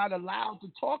if right. I'm not allowed to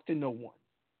talk to no one.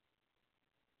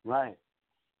 Right.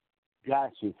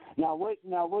 Got you. Now what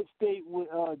state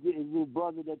is your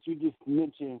brother that you just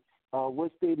mentioned?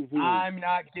 What state is he in? I'm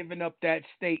not giving up that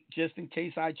state just in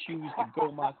case I choose to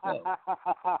go myself.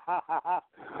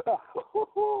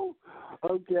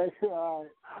 Okay. All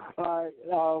right.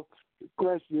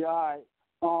 Question. All right.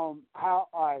 All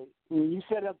right. When you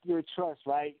said up your trust,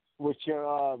 right, with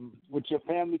your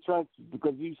family trust,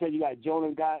 because you said you got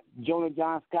Jonah,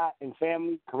 John Scott, and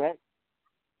family, correct?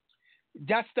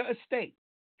 That's the estate.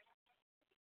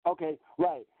 Okay,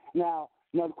 right. Now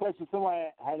the question, somebody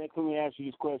had that come and ask you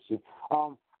this question.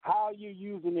 How are you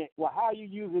using it? Well, how are you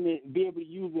using it? Be able to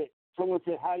use it? Someone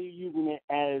said, how are you using it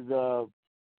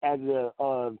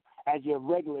as your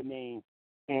regular name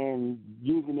and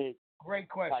using it? Great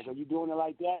question. Like, are you doing it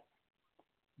like that?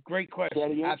 Great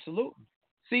question. Absolutely.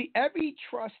 See, every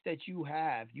trust that you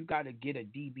have, you got to get a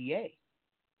DBA,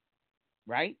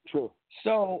 right? True.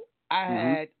 So I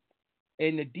had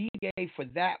in the DBA for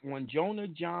that one, Jonah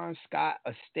John Scott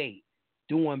Estate,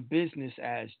 doing business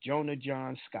as Jonah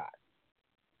John Scott,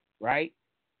 right?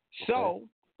 Okay. So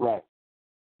right.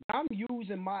 I'm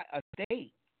using my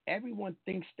estate. Everyone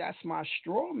thinks that's my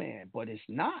straw man, but it's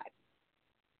not.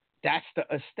 That's the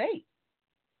estate.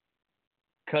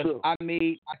 Because I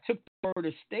took the word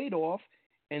estate off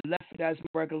and left it as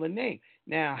my regular name.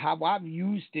 Now, how I've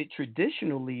used it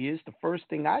traditionally is the first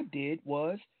thing I did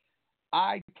was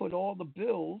I put all the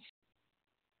bills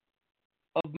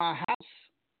of my house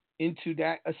into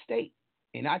that estate.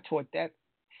 And I taught that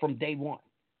from day one.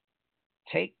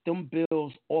 Take them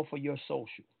bills off of your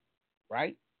social,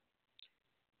 right?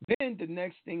 Then the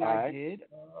next thing I did,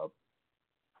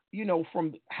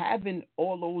 from having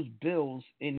all those bills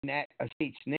in that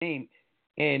estate's name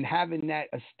and having that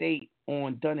estate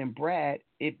on Dun and Brad,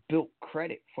 it built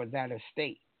credit for that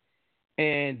estate.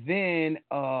 And then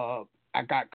I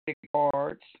got credit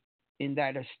cards in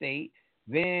that estate.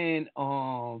 Then,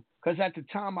 because at the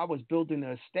time I was building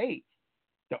the estate,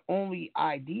 the only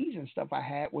IDs and stuff I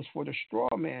had was for the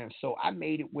straw man. So I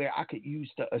made it where I could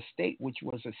use the estate, which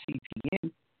was a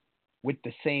CTN, with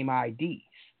the same IDs.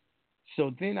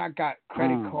 So then I got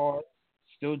credit cards,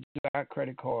 still got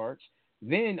credit cards.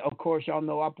 Then, of course, y'all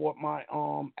know I bought my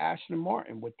Aston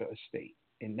Martin with the estate.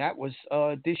 And that was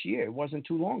this year. It wasn't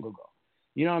too long ago.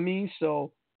 You know what I mean?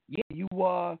 So, yeah, you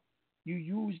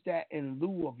use that in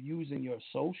lieu of using your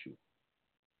social.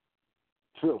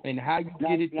 True. And how you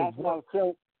get it to work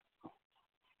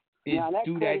is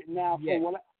do that. Now,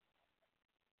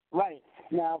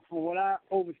 from what I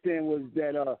understand was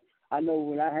that I know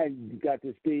when I had got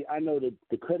this thing, I know that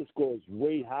the credit score is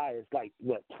way higher. It's like,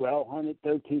 what, 1,200,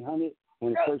 1,300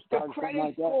 when it first started? The credit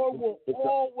like score that. will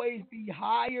always be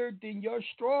higher than your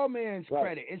straw man's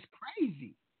credit. It's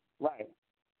crazy. Right.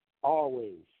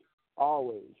 Always.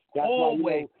 That's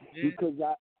always. Why, because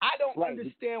I don't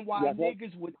understand why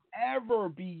niggas would ever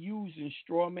be using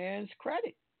straw man's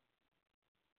credit.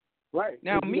 Right.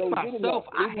 Now, me, myself,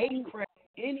 I hate credit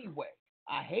anyway.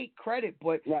 I hate credit,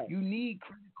 but you need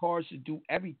credit cards to do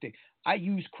everything. I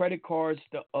use credit cards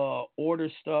to order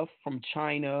stuff from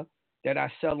China that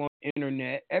I sell on the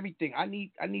internet. Everything. I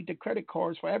need the credit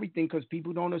cards for everything because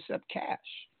people don't accept cash.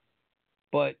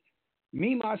 But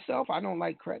me, myself, I don't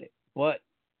like credit, but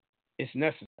it's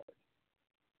necessary.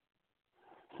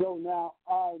 So now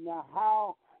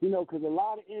how, because a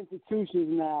lot of institutions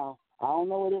now, I don't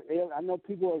know what it is, I know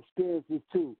people experience this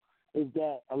too, is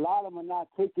that a lot of them are not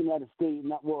taking that estate.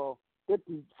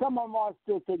 Some of them are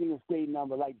still taking the estate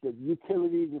number, like the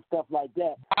utilities and stuff like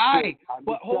that. Right,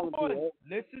 but hold on.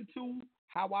 Listen to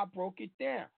how I broke it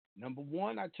down. Number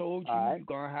one, I told you you're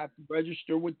going to have to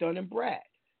register with Dun & Brad.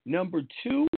 Number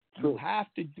two, you have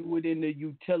to do it in the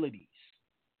utilities.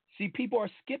 See, people are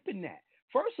skipping that.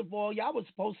 First of all, y'all was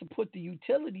supposed to put the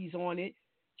utilities on it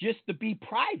just to be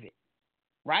private,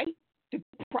 right? To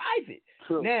be private.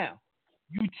 True. Now,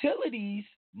 utilities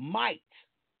might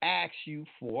ask you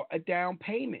for a down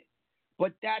payment,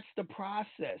 but that's the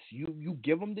process. You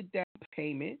give them the down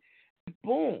payment, and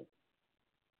boom.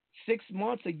 6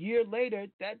 months, a year later,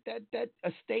 that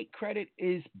estate credit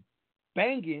is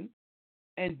banging,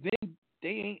 and then they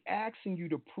ain't asking you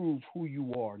to prove who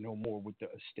you are no more with the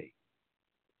estate.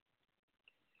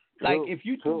 Like, if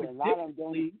you do it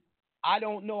differently, I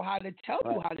don't know how to tell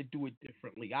you how to do it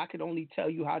differently. I could only tell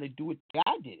you how to do it the way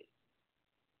I did it.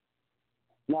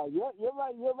 No, you're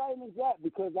right. You're right in that,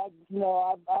 because I've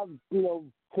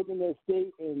taken the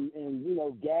estate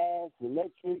and gas,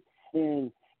 electric,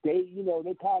 and they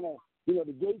kind of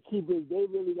the gatekeepers, they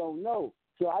really don't know.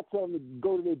 So I tell them to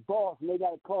go to their boss, and they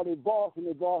got to call their boss, and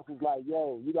their boss is like,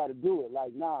 "Yo, you got to do it."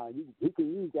 Like, nah, you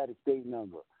can use that estate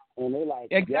number, and they're like,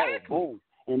 exactly. Yo, boom,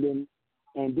 and then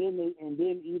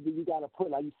either you got to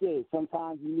put, like you said,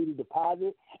 sometimes you need a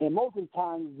deposit, and most of the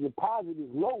time the deposit is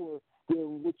lower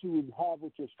than what you would have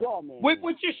with your straw man. With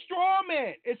your straw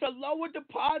man, it's a lower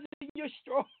deposit than your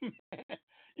straw man.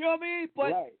 You know what I mean?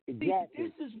 But exactly.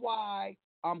 This is why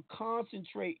I'm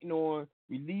concentrating on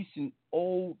releasing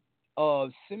old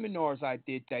seminars I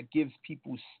did that gives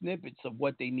people snippets of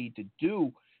what they need to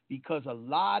do because a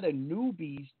lot of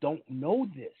newbies don't know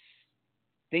this.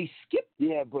 They skip.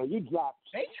 Yeah, bro, you dropped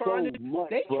They trying so to, much,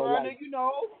 they bro. trying Like,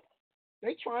 to,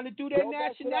 they trying to do their go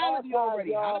back to the nationality archives,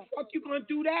 already. How y'all. the fuck you gonna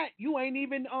do that? You ain't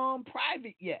even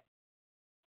private yet.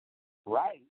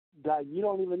 Right. Like, you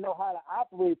don't even know how to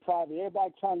operate private.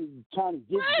 Everybody trying to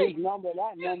get Right. this number,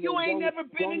 that number. You ain't don't- never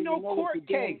been don't in even no know what court you're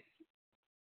doing. case.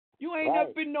 You ain't Right.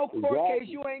 never been in no court Exactly. case.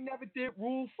 You ain't never did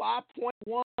Rule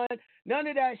 5.1. None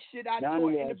of that shit I None taught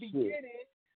of in the that shit. beginning.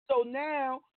 So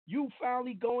now you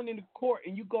finally going into court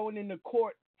and you going into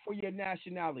court for your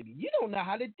nationality. You don't know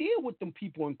how to deal with them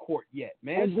people in court yet,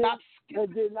 man. And Stop then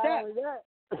skipping not steps. only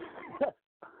that,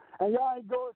 and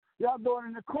y'all going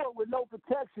into court with no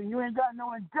protection. You ain't got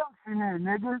no injunction in,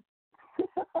 nigga.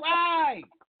 Right.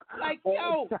 Like,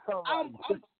 yo, Oh, I'm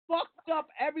fucked up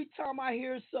every time I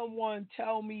hear someone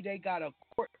tell me they got a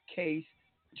court case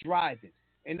driving.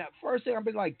 And that first thing I'll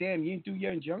be like, damn, you didn't do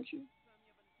your injunction?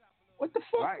 What the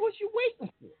fuck Right. was you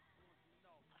waiting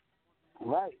for?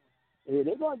 Right. Yeah,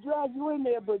 they're gonna drag you in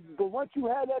there, but once you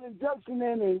have that injunction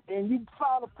in and you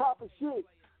file the proper shit,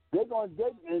 they're gonna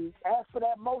and ask for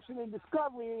that motion and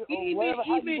discovery or whatever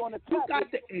how you gonna you attack got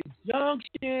it. the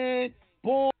injunction,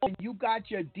 boom, you got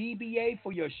your DBA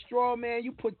for your straw man,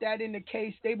 you put that in the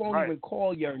case, they won't Right. even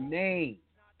call your name.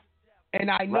 And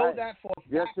I know Right. that for a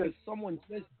Yes, fact sir. because someone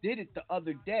just did it the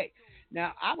other day.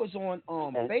 Now, I was on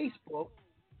And- Facebook.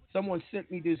 Someone sent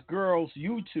me this girl's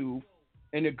YouTube,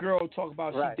 and the girl talked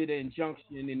about Right. she did an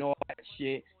injunction and all that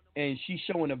shit, and she's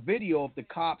showing a video of the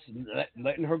cops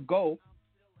letting her go,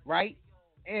 right?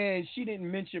 And she didn't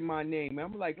mention my name.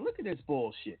 I'm like, look at this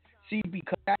bullshit. See,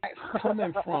 because that's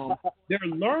coming from, they're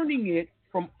learning it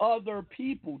from other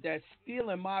people that's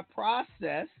stealing my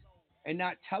process and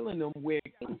not telling them where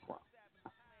it came from.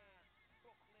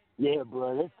 Yeah,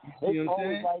 bro. It's See what I'm always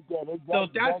saying? like that. So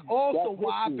that's also that's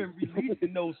why I've history. been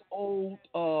releasing those old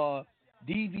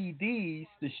DVDs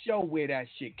to show where that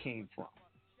shit came from.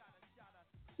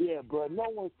 Yeah, bro. No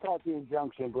one's taught the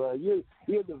injunction, bro. You're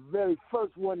the very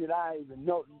first one that I even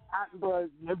know. Bro,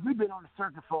 we've been on the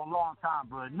circuit for a long time,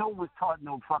 bro. No one's taught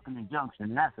no fucking injunction,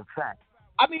 and that's a fact.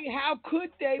 I mean, how could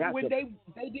they That's when they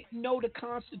didn't know the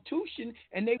Constitution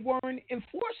and they weren't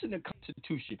enforcing the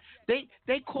Constitution?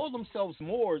 They call themselves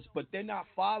Moors, but they're not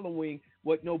following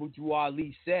what Noble Drew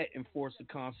Ali said, enforce the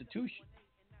Constitution.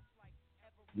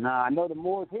 Nah, I know the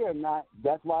Moors here not.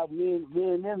 That's why me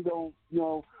and them don't,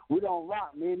 we don't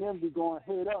rock. Me and them be going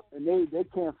head up, and they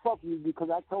can't fuck with me because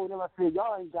I told them, I said,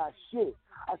 y'all ain't got shit.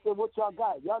 I said, what y'all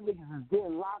got? Y'all niggas is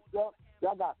getting locked up.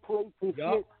 Y'all got plates and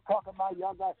shit. Talking about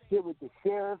y'all got shit with the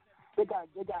sheriff. They got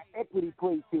equity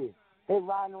plates here. They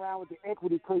riding around with the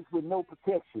equity plates with no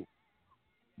protection.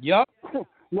 Yep.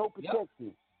 No protection.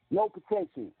 Yep. No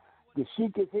protection. The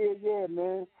Sheik is here, yeah,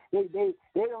 man. They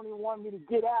don't even want me to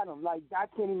get at them. Like, I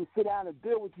can't even sit down and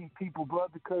deal with these people, bro,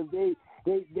 because they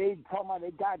talking about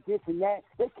they got this and that.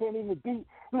 They can't even beat.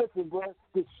 Listen, bro,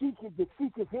 the Sheik is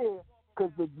here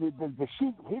because the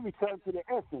Sheik, he returned to the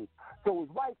essence. So his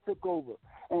wife took over,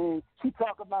 and she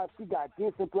talk about she got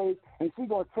this in place, and she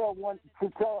gonna tell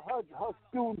her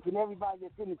students and everybody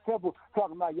that's in the temple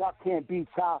talking about y'all can't beat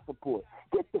child support.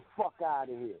 Get the fuck out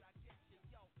of here.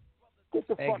 Get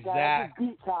the fuck out. Just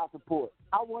beat child support.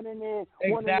 I went in there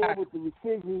with the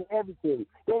rescission and everything.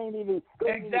 They ain't even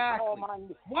call my.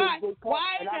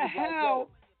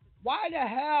 Why the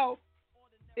hell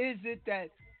is it that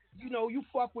you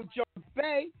fuck with Joe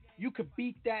Bay, you could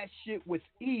beat that shit with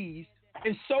ease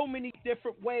in so many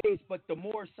different ways, but the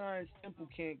Moore Science Temple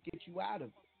can't get you out of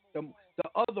it. The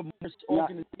other Moore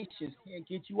organizations can't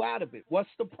get you out of it. What's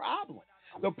the problem?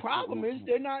 The problem is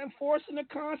they're not enforcing the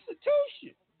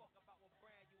Constitution.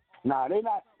 Nah, they're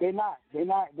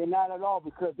not at all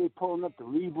because they pulling up the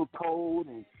Libra Code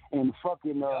and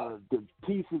fucking the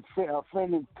peace and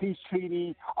friend and peace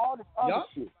treaty, all this other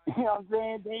shit. You know what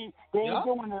I'm saying? They ain't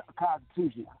doing the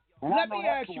Constitution. And let me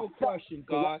ask you a question,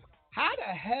 God. How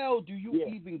the hell do you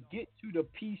even get to the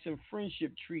peace and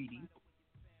friendship treaty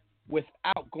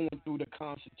without going through the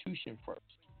Constitution first?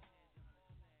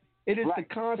 It is the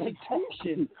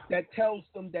Constitution that tells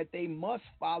them that they must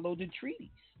follow the treaties.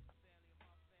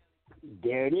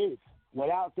 There it is.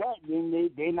 Without that, then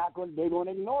they're going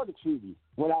to ignore the treaty.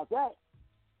 Without that,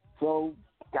 so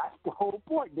that's the whole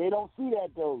point. They don't see that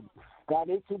though. God,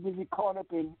 they too busy caught up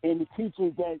in the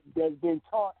teachings that's been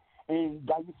taught, and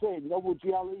like you said, Noble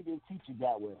GLE didn't teach it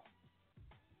that way.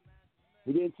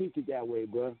 He didn't teach it that way,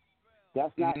 bro.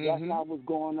 That's not what's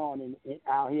going on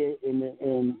out here in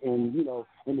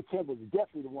the temples. It's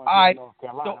definitely the one in North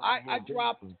Carolina. So I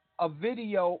dropped a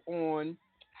video on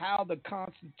how the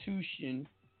Constitution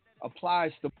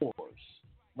applies to Moors,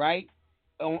 right?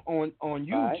 On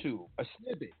YouTube, a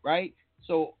snippet, right?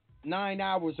 So 9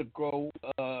 hours ago,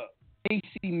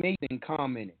 AC Mason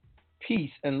commented,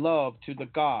 "Peace and love to the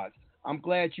gods." I'm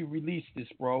glad you released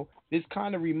this, bro. This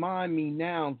kind of remind me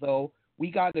now, though.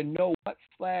 We got to know what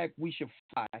flag we should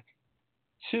fly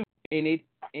to, and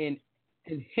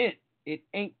hint, it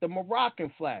ain't the Moroccan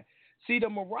flag. See, the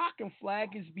Moroccan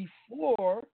flag is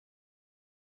before.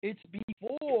 It's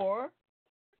before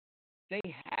they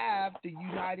have the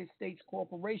United States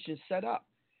Corporation set up.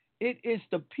 It is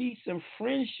the Peace and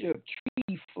Friendship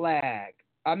Treaty flag.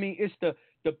 I mean, it's the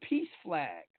peace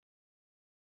flag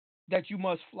that you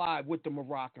must fly with the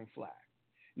Moroccan flag.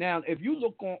 Now, if you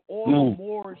look on all the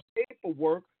Moors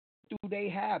paperwork, what do they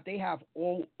have? They have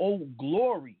old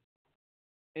glory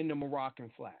in the Moroccan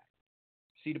flag.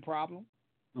 See the problem?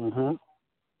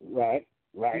 Right.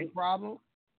 See the problem?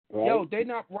 Right. Yo, they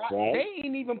not right. They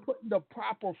ain't even putting the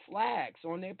proper flags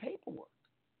on their paperwork.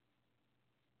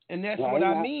 And that's what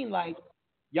I mean. Like,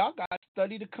 y'all got to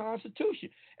study the Constitution.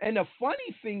 And the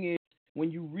funny thing is,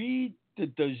 when you read the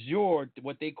de jure,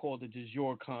 what they call the de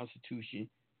jure Constitution,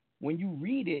 when you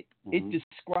read it, it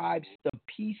describes the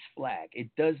peace flag.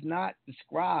 It does not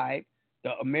describe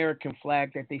the American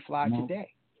flag that they fly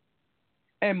today.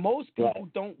 And most people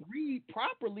don't read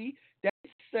properly. That's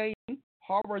saying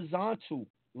horizontal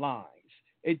lines.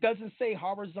 It doesn't say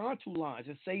horizontal lines.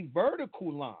 It say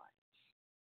vertical lines.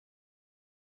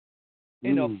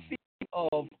 In a field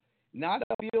of, not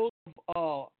a field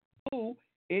of blue,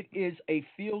 it is a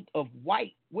field of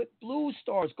white with blue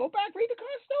stars. Go back, read the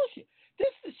Constitution. This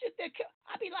is the shit that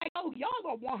I be like, oh, y'all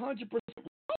are 100%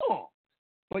 wrong.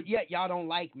 But yet y'all don't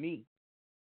like me.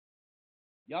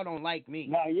 Y'all don't like me.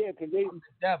 Nah, yeah, because they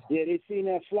seen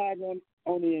that flag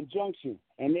on the injunction,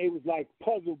 and they was like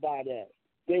puzzled by that.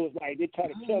 They was like, they tried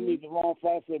to tell me the wrong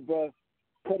flag. I said, bro,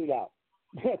 cut it out.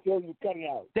 Cut it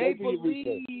out. They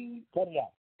believe, cut it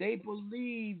out. They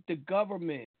believe the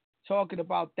government talking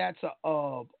about that's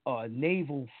a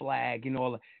naval flag and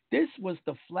all that. This was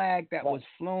the flag that was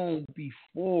flown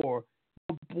before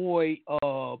the boy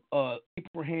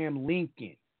Abraham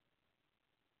Lincoln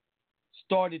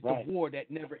started the war that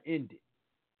never ended.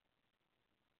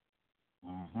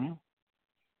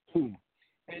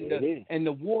 And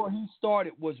the war he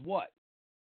started was what?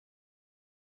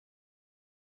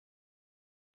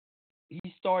 He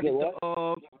started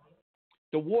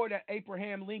the war that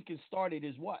Abraham Lincoln started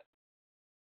is what?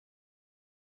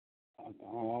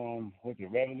 What's the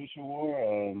Revolution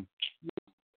War?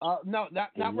 No,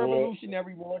 not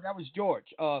Revolutionary War. That was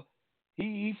George.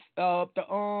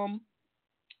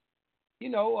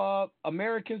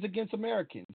 Americans against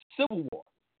Americans, Civil War.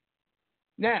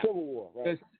 Now, Civil War,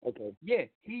 right? Okay. Yeah,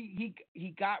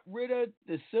 he got rid of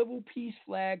the civil peace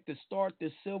flag to start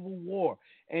the Civil War,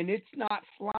 and it's not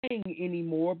flying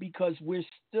anymore because we're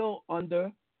still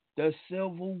under the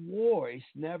Civil War. It's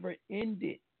never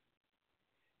ended,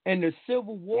 and the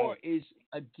Civil War is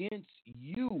against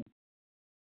you,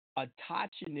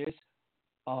 autochthonous,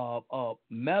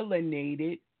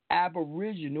 melanated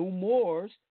Aboriginal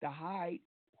Moors, to hide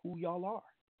who y'all are.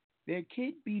 There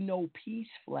can't be no peace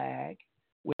flag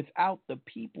without the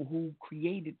people who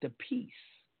created the peace.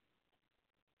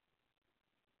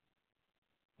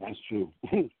 That's true.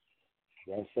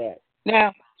 That's that.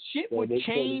 Now, shit would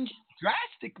change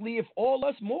drastically if all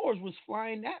us Moors was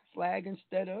flying that flag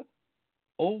instead of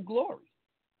Old Glory.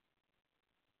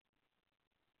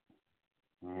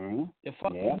 The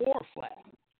fucking war flag.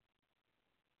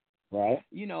 Right.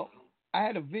 You know, I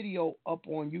had a video up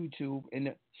on YouTube,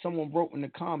 and someone wrote in the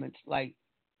comments, like,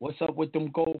 what's up with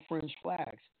them gold fringe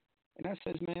flags? And I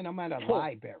says, man, I'm at a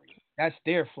library. That's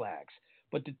their flags.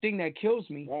 But the thing that kills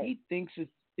me, he thinks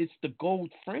it's the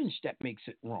gold fringe that makes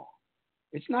it wrong.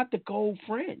 It's not the gold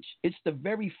fringe. It's the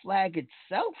very flag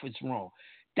itself is wrong.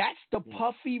 That's the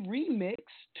puffy remix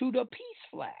to the peace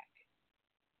flag.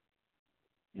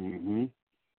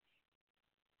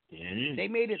 They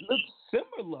made it look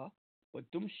similar, but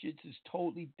them shits is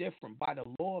totally different. By the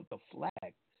law of the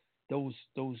flag, those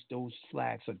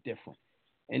flags are different.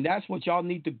 And that's what y'all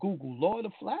need to Google, law of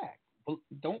the flag.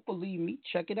 Don't believe me,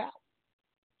 check it out.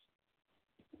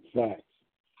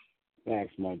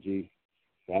 Facts, my G.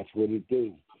 That's what it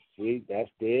do. See, there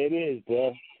it is,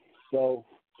 bro. So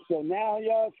now,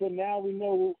 y'all. So now we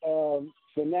know.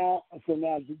 So now,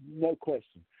 no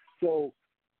question. So,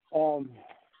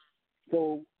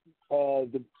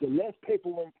 the less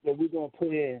paperwork that we're gonna put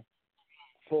in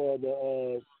for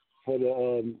the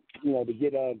to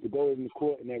get to go in the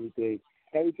court and everything.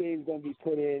 Everything's gonna be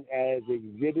put in as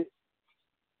exhibit.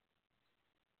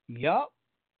 Yup.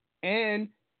 And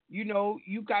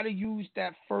you got to use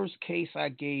that first case I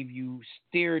gave you,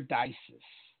 Sterdices,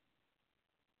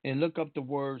 and look up the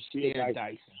word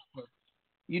Sterdices.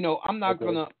 I'm not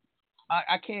gonna.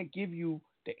 I can't give you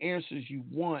the answers you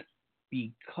want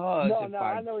because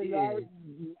I did,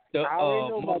 the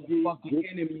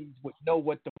motherfucking enemies would know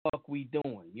what the fuck we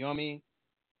doing. You know what I mean?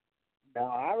 No,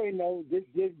 I already know this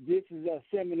is a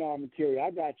seminar material.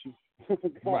 I got you.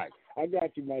 Right. I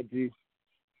got you, my G.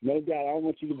 No doubt. I don't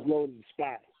want you to blow to the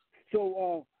spot.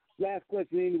 So, last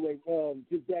question anyway.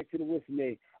 Just back to the what's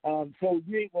name. So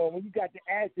you when you got the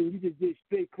accident, you just did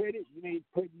straight credit. You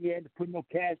had to put no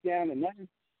cash down or nothing.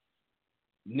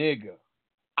 Nigga,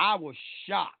 I was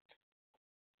shocked.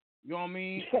 You know what I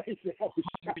mean?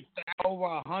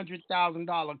 Over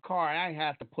 $100,000 car, and I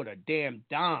have to put a damn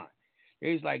dime.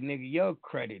 It's like, nigga, your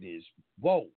credit is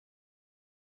whoa.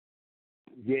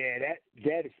 Yeah,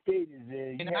 that estate is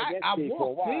there. And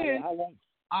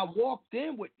I walked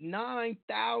in with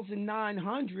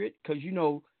 $9,900 because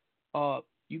you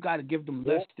got to give them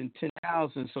less than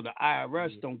 $10,000 so the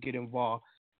IRS don't get involved.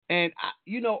 And I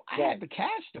had the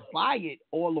cash to buy it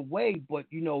all the way, but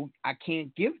I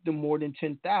can't give them more than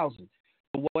 $10,000.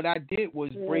 So what I did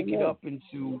was break it up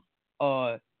into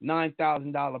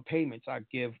 $9,000 payments I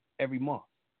give every month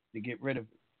to get rid of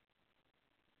it.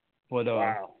 But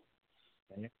wow.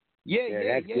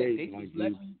 Yeah. Great,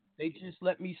 They just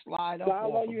let me slide up. So how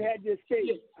long you had this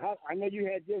state? I know you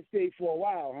had this state for a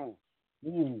while, huh?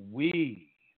 Ooh wee.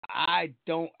 I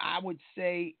would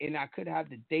say, and I could have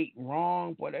the date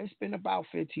wrong, but it's been about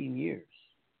 15 years.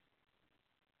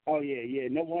 Oh yeah.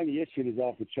 No wonder your shit is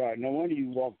off the chart. No wonder you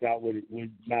walked out with it with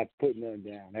not putting nothing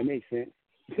down. That makes sense.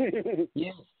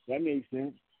 Yeah. That makes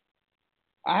sense.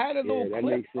 I had a little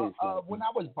clip when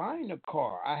I was buying a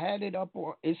car. I had it up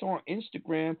it's on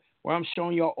Instagram where I'm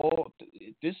showing y'all all.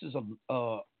 This is a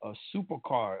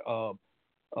supercar,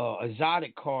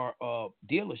 exotic car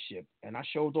dealership, and I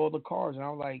showed all the cars, and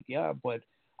I was like, yeah, but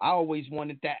I always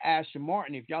wanted that Aston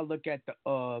Martin. If y'all look at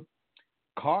the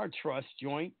car trust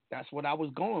joint, that's what I was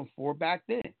going for back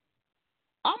then.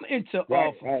 I'm into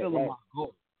fulfilling my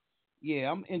goals.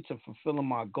 Yeah, I'm into fulfilling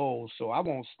my goals, so I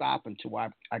won't stop until I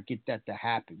get that to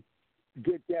happen.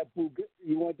 Get that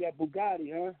you want that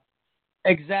Bugatti, huh?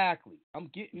 Exactly. I'm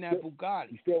getting that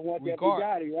Bugatti. You still want that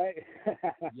Bugatti, right?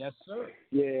 Yes, sir.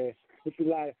 Yeah. It's a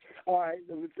lot. All right,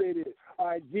 let me say this. All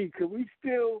right, G, can we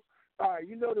still,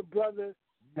 the brother,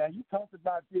 now you talked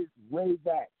about this way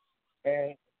back,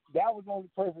 and that was the only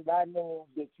person I know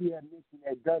that you had mentioned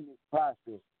that done this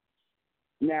process.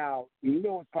 Now, you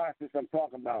know what process I'm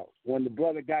talking about. When the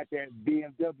brother got that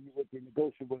BMW with the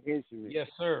negotiable instrument.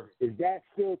 Yes, sir. Is that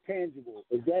still tangible?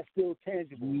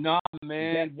 Nah,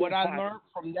 man. What I learned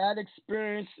from that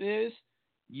experience is,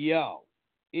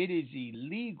 it is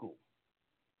illegal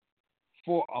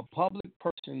for a public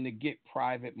person to get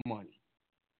private money.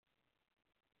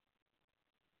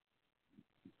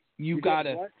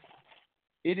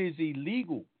 It is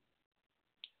illegal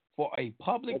for a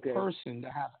public person to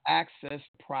have access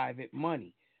to private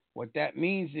money. What that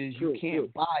means is you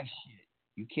can't buy shit.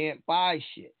 You can't buy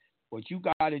shit. What you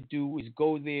got to do is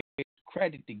go there,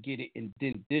 credit to get it, and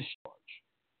then discharge.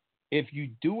 If you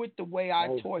do it the way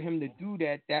I taught him to do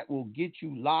that, that will get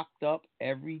you locked up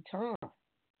every time.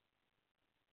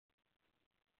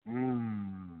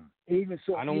 Even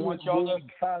so, I don't want y'all to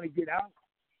finally get out.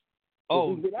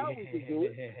 Oh, get out, we can do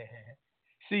it.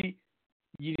 See,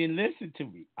 you didn't listen to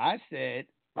me. I said,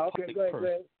 okay, go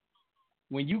ahead.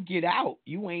 When you get out,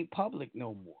 you ain't public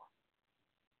no more.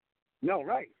 No,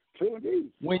 right. True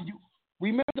indeed. When you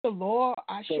remember the law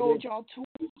I showed y'all 2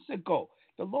 weeks ago.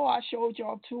 The law I showed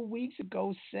y'all 2 weeks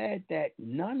ago said that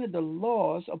none of the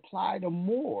laws apply to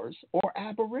Moors or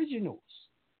Aboriginals.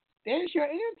 There's your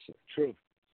answer. True.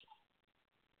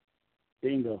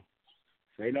 Bingo.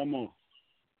 Say no more.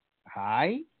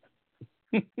 Hi.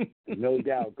 No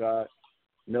doubt, God.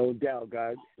 No doubt,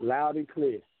 God. Loud and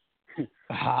clear.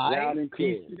 Hi. Loud and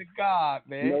clear. Peace to the God,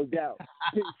 man. No doubt.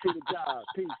 Peace to the God.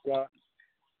 Peace, God.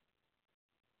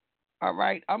 All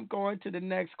right. I'm going to the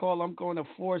next call. I'm going to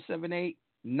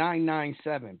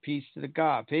 478-997. Peace to the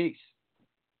God. Peace.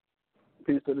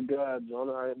 Peace to the God,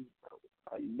 Jonah.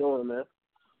 How you doing, man?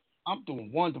 I'm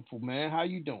doing wonderful, man. How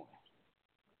you doing?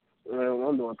 Man,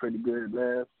 I'm doing pretty good,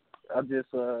 man. I just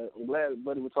I'm glad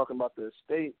buddy was talking about the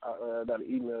estate. I got an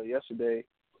email yesterday.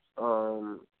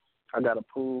 I got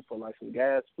approved for like some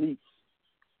gas fleets.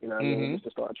 You know what I mean? Just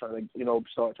to start trying to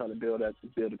build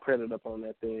the credit up on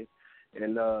that thing.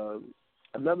 And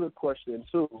another question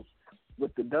too,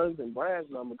 with the Duns and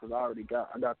Brands number, because I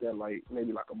got that like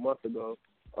maybe like a month ago.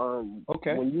 When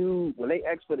they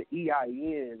ask for the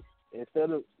EIN,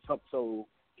 instead of so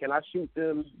can I shoot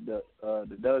them the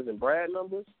Duns and Brad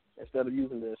numbers instead of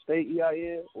using the state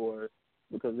EIN, or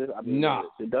because the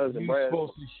Duns and Brad? You're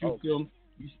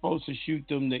supposed to shoot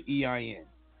them the EIN.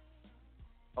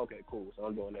 Okay, cool. So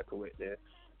I'm doing that correct there.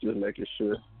 Just making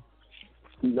sure.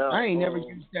 No, I ain't never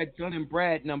used that Dun and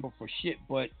Brad number for shit,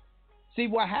 but see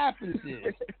what happens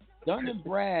is Dun and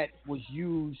Brad was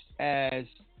used as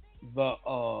the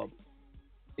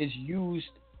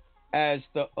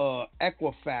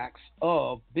Equifax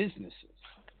of businesses,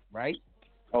 right?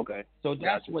 Okay. So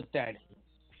that's what that is.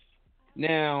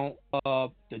 Now,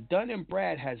 the Dun and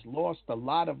Brad has lost a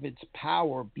lot of its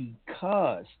power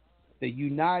because the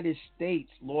United States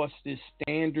lost its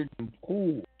Standard &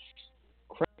 Poor's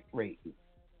credit rating.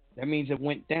 That means it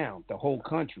went down, the whole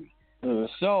country.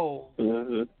 So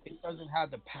it doesn't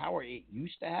have the power it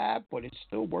used to have, but it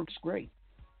still works great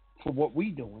for what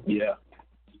we doing. Yeah.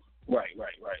 Right.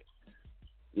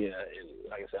 Yeah, and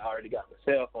like I said, I already got my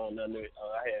cell phone under it.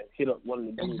 I had hit up one of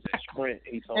the dudes at Sprint.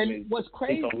 He told me. What's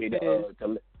crazy he told me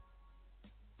is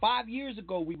 5 years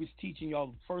ago we was teaching y'all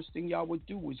the first thing y'all would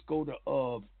do was go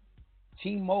to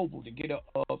T-Mobile to get a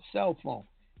cell phone,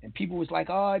 and people was like,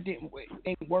 "Oh, it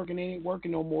ain't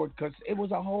working no more," because it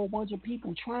was a whole bunch of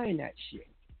people trying that shit.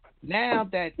 Now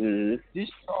that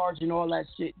discharge and all that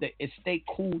shit, the estate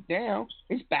cooled down,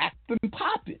 it's back and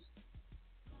popping.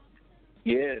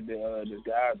 Yeah, the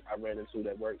guy I ran into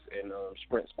that works in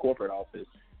Sprint's corporate office,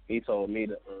 he told me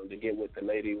to get with the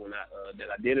lady when that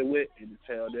I did it with, and to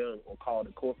tell them or call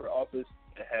the corporate office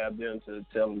and have them to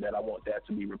tell them that I want that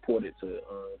to be reported to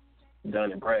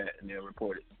Dun and Brad, and they'll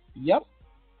report it. Yep.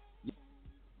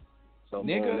 So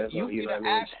nigga, you get an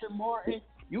Aston Martin.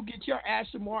 You get your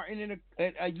Aston Martin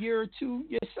in a year or two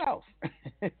yourself.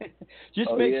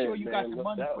 Just make sure you got the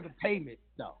money for the payment,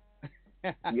 though.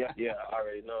 yeah, I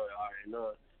already know it.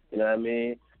 You know what I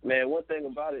mean? Man, one thing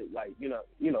about it, like, you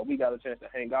know, we got a chance to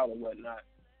hang out and whatnot.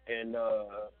 And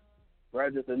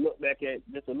right, just to look back at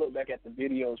the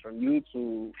videos from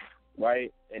YouTube,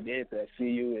 right? And then to see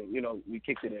you and, you know, we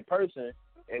kicked it in person,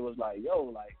 it was like, yo,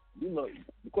 like, you know,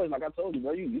 of course, like I told you,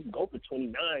 bro, you can go for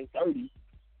 29, 30,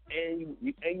 and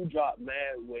you drop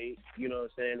mad weight, you know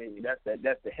what I'm saying? And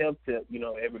that's the health tip, you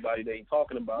know, everybody that you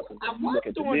talking about, because you look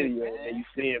at the video and you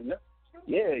see him.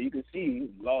 Yeah, you can see he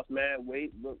lost mad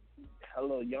weight, look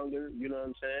hella younger, you know what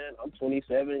I'm saying? I'm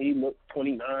 27, he look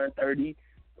 29, 30.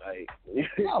 Like, you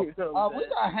know what I'm we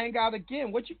gotta hang out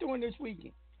again. What you doing this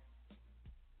weekend?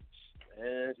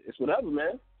 Man, it's whatever,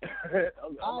 man. Hit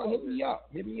me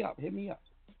up.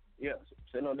 Yeah,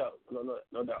 say no doubt.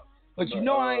 No doubt. But you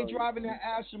know I ain't driving that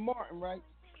Aston Martin, right?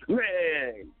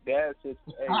 Man, that's just,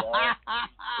 hey, y'all.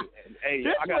 Hey,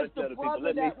 I gotta tell the people,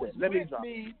 let me drop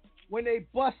me when they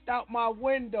bust out my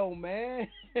window, man.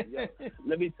 Yeah,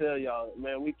 let me tell y'all,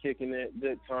 man, we kicking it,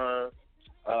 good time.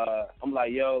 I'm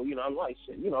like, yo, you know, I'm like,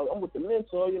 shit, you know, I'm with the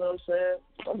mentor, you know what I'm saying?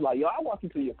 I'm like, yo, I walk you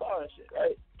to your car and shit,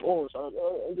 right? Boom, so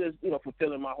I'm just, you know,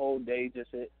 fulfilling my whole day,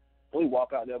 just it. We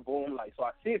walk out there, boom, like, so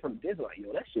I see it from this, like,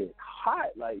 yo, that shit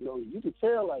hot, like, yo, you can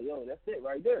tell, like, yo, that's it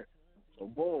right there. So,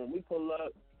 boom, we pull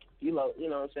up, you know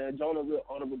what I'm saying, Jonah, real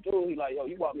honorable dude, he like, yo,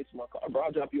 you walk me to my car, bro,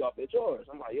 I'll drop you off at yours.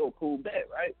 I'm like, yo, cool bet,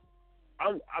 right?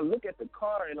 I look at the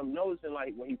car, and I'm noticing,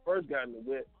 like, when he first got in the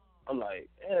whip, I'm like,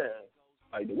 man,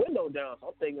 like, the window down, so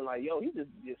I'm thinking, like, yo, he just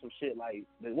did some shit, like,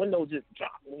 the window just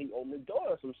dropped when he opened the door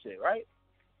or some shit, right?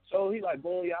 So he like,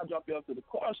 boom, yeah, I'll drop you off to the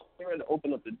car. So I'm ready to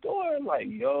open up the door. I'm like,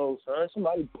 yo, son,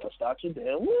 somebody bust out your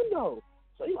damn window.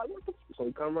 So he like, what the f-? So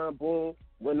he come around, boom,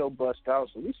 window bust out.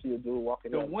 So we see a dude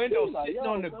walking out. The window sitting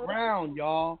on the ground,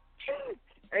 y'all.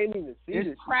 Ain't even see it.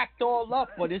 It's cracked all up,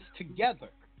 but it's together.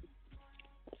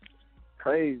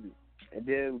 Crazy. And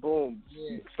then, boom,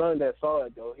 the son that saw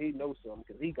it, though, he knows something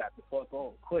because he got the fuck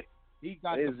on quick. He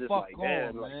got the fuck like,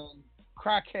 on, man.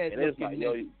 Crackhead looking like,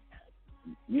 yo,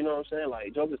 you know what I'm saying?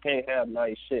 Like, jokers can't have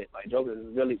nice shit. Like, jokers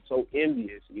is really so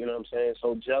envious, you know what I'm saying?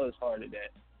 So jealous-hearted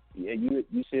that, yeah,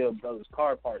 you see a brother's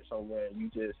car parked somewhere and you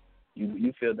just,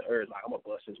 you feel the urge, like, I'm going to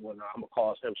bust this one out. I'm going to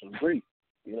cause him some grief.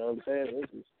 You know what I'm saying?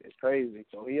 It's crazy.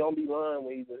 So he don't be lying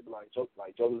when he just,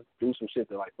 jokers do some shit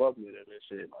to, like, fuck with him and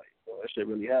shit. Like, you know, that shit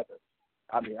really happened.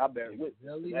 I mean, I bear witness. It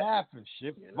really happened.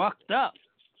 Shit fucked up.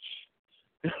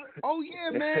 Oh,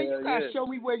 yeah, man. You got to show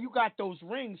me where you got those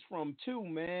rings from, too,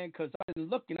 man, because I've been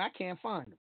looking. I can't find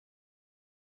them.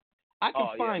 I can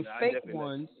find fake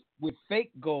ones with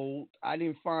fake gold. I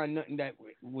didn't find nothing that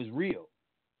was real.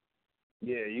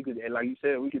 Yeah, you could, and like you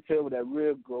said, we could tell with that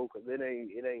real gold because it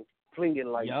ain't flinging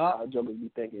like how jokers be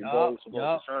thinking gold's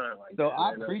supposed to shine like so that.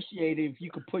 I appreciate it if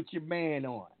you could put your man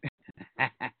on.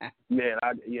 Man,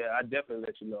 I definitely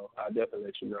let you know.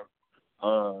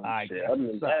 Shit, other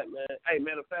than that, man. Hey,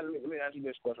 matter of fact, let me ask you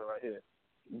this question right here.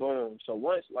 Boom. So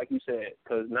once, like you said,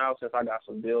 because now since I got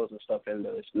some bills and stuff in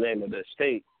the name of the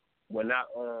estate, when I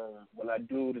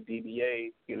do the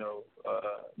DBA,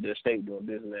 the estate doing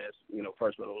business,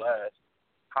 first, middle, last,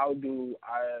 how do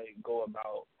I go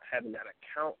about having that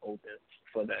account open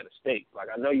for that estate? Like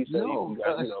I know you said you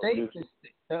got,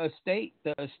 the estate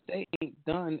ain't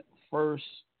done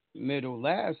first, middle,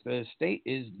 last. The estate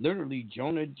is literally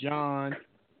Jonah John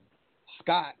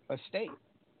Scott estate.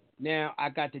 Now I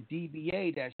got the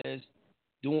DBA that says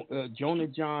Jonah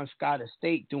John Scott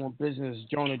estate doing business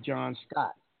Jonah John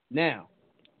Scott. Now,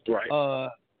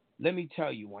 let me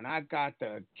tell you, when I got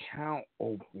the account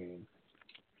open,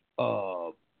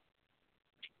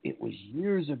 it was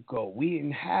years ago. We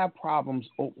didn't have problems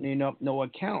opening up no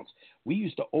accounts. We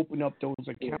used to open up those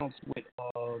accounts with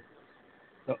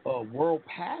the World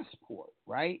Passport,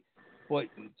 right? But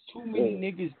too many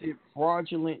niggas did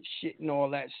fraudulent shit and all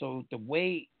that, so the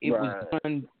way it was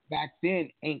done back then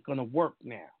ain't gonna work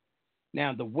now.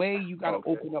 Now, the way you gotta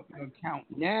open up an account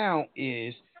now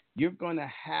is you're gonna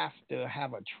have to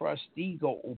have a trustee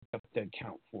go open up the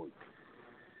account for you.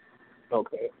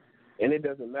 Okay. And it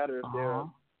doesn't matter if they're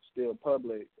still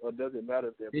public, or does it matter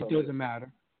if they're public? It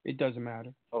doesn't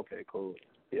matter. Okay, cool.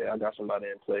 Yeah, I got somebody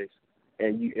in place.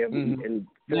 And you and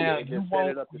now you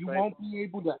won't be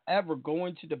able to ever go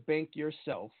into the bank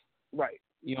yourself. Right.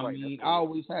 You know what I mean? I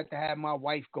always had to have my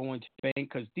wife go into the bank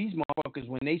because these motherfuckers,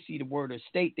 when they see the word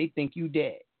estate, they think you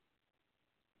dead.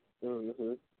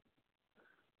 Mm-hmm.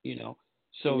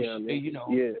 So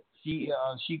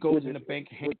she goes in the bank,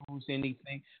 handles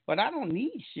anything. But I don't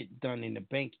need shit done in the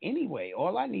bank anyway.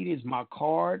 All I need is my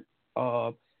card,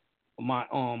 my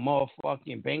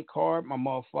motherfucking bank card, my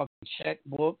motherfucking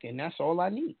checkbook, and that's all I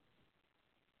need.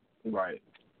 Right.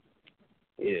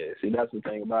 Yeah. See, that's the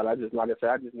thing about it. I just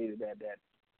needed that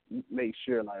make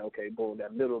sure, like, okay, boom,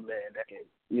 that middleman that can,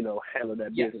 handle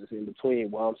that business in between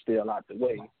while I'm still out the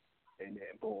way, and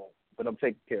then boom. But I'm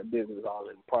taking care of business all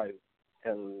in private,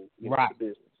 handling the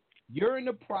business. You're in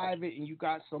the private, and you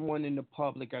got someone in the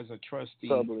public as a trustee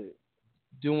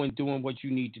doing what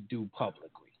you need to do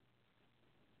publicly.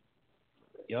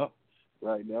 Yep.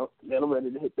 Right now, man, I'm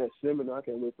ready to hit that seminar. I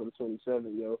can't wait for the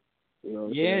 27th, yo.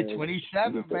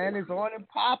 27th, man, is on and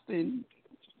popping.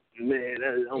 Man,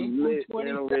 I'm lit.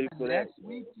 Man, I'm ready for that. Next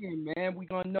weekend, man, we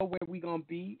gonna know where we gonna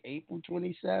be. April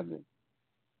 27th.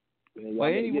 Man,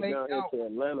 y'all get down here to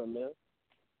Atlanta, man.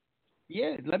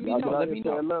 Yeah, let me know.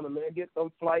 Atlanta, man. Get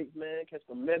some flights, man. Catch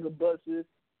some mega buses,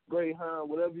 Greyhound,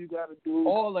 whatever you got to do.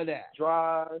 All of that.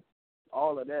 Drive,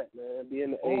 all of that, man. Be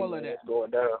in the all of that. It's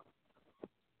going down.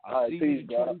 I'll see you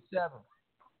the 27th.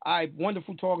 All right,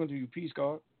 wonderful talking to you. Peace,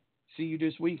 God. See you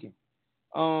this weekend.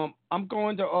 I'm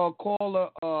going to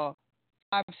call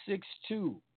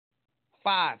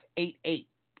 562-588.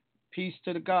 Peace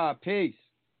to the God. Peace.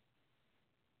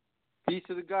 Peace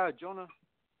to the God, Jonah.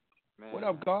 Man, what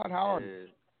up, God? How are you?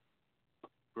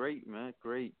 Great, man.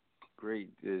 Great.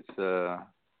 It's just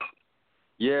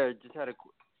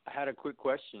had a quick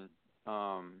question.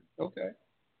 Okay.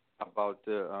 About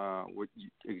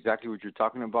exactly what you're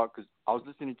talking about, because I was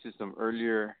listening to some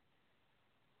earlier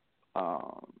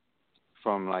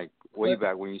from like way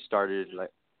back when you started,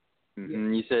 like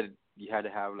you said you had to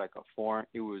have like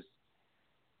you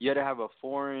had to have a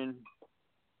foreign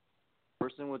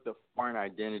person with a foreign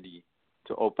identity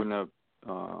to open up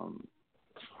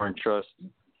foreign trust.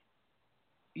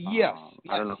 Yes.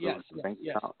 I don't know if it was a bank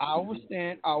account. I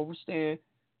understand.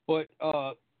 But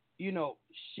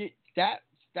shit,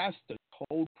 that's the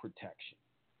total protection.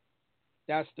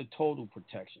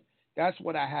 That's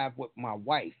what I have with my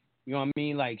wife. You know what I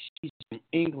mean? Like, she's from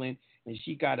England and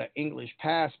she got an English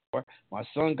passport. My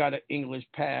son got an English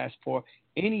passport.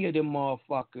 Any of them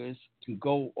motherfuckers can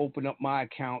go open up my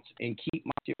accounts and keep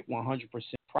my shit 100%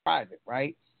 private,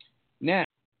 right? Now,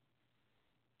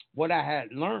 what I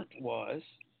had learned was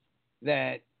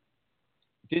that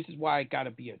this is why it got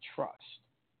to be a trust,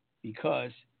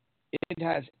 because if it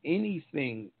has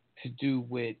anything to do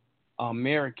with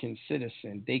American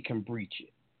citizen, they can breach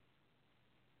it.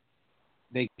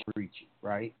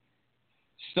 Right?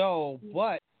 So,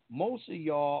 but most of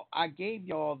y'all, I gave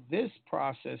y'all this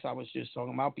process I was just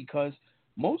talking about because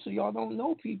most of y'all don't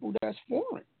know people that's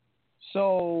foreign.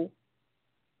 So,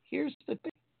 here's the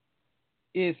thing.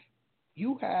 If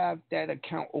you have that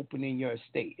account open in your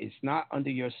estate, it's not under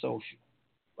your social,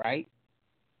 right?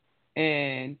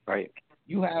 And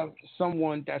you have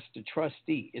someone that's the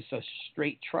trustee. It's a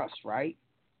straight trust, right?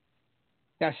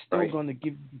 That's still going to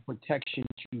give you the protection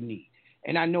you need.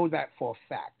 And I know that for a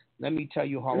fact. Let me tell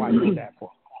you how I know that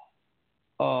for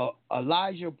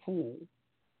Elijah Poole.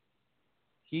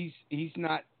 He's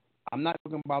not. I'm not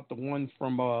talking about the one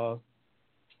from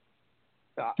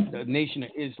the Nation of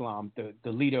Islam,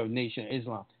 the leader of Nation of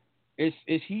Islam.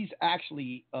 He's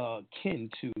actually kin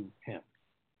to him.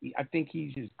 I think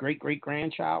he's his great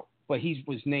grandchild, but he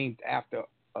was named after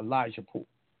Elijah Poole.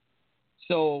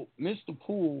 So Mr.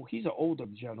 Poole, he's an older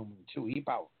gentleman too. He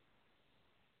about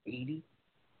 80.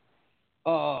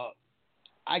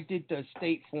 I did the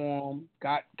state for him,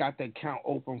 got the account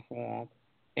open for him,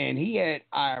 and he had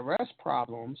IRS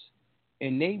problems,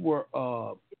 and they were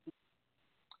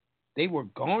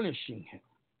garnishing him,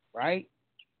 right?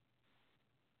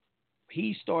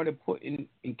 He started putting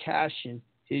and cashing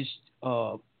his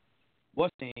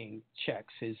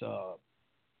checks, his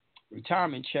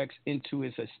retirement checks into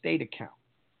his estate account.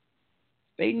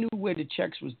 They knew where the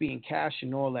checks was being cashed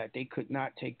and all that. They could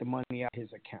not take the money out of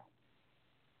his account.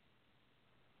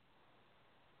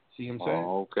 See what I'm saying?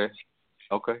 Oh,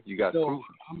 okay. You got proof.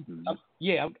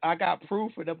 I got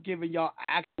proof, and I'm giving y'all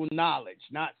actual knowledge,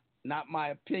 not my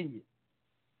opinion.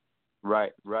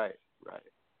 Right.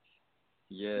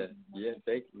 Yeah.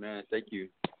 Thank you, man. Thank you.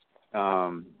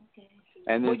 And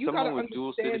then someone with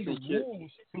dual citizenship.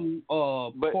 The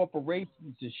rules to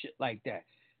corporations and shit like that.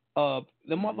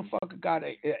 The motherfucker got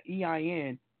a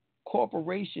EIN.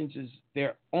 Corporations is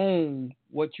their own,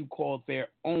 what you call their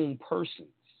own persons.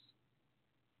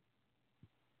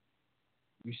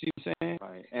 You see what I'm saying?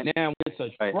 Right. Now, it's a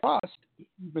trust, it's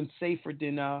even safer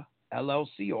than a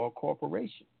LLC or a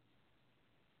corporation.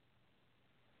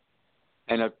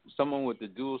 And someone with the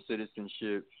dual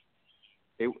citizenship,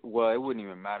 it wouldn't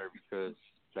even matter because,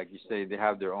 like you say, they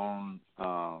have their own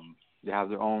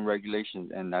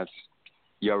regulations, and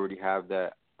you already have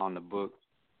that on the book,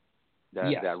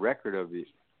 that record of it.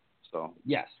 So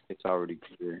yes, it's already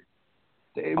clear.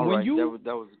 That was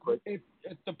the question.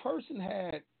 If the person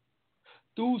had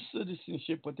dual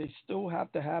citizenship, but they still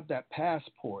have to have that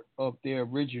passport of their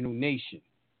original nation,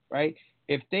 right?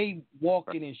 If they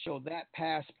walk in and show that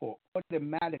passport,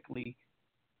 automatically,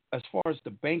 as far as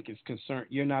the bank is concerned,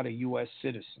 you're not a U.S.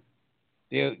 citizen.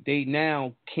 They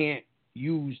now can't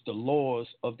use the laws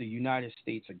of the United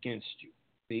States against you.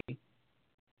 See?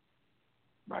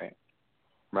 Right.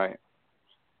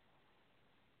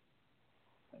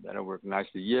 That'll work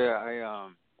nicely.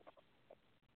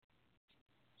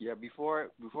 Yeah, before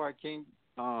I came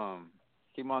on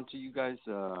to you guys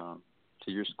to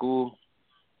your school,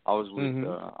 I was with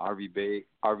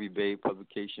RV Bay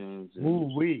Publications.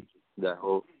 And that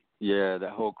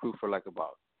whole crew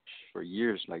for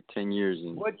years, like 10 years.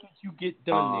 And what did you get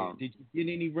done there? Did you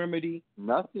get any remedy?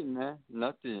 Nothing, man.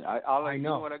 Nothing. I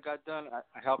know what I got done.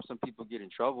 I helped some people get in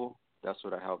trouble. That's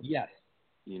what I helped. Yes.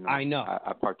 I know.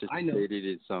 I participated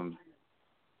in some.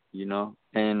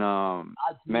 And I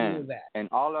man, that. And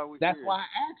all I would That's hear. why I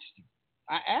asked you.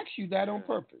 I asked you that on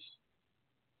purpose.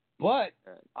 But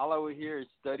all I would hear is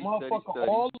study.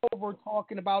 All over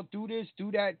talking about do this,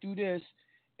 do that, do this,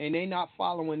 and they not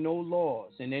following no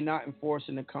laws, and they're not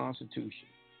enforcing the Constitution.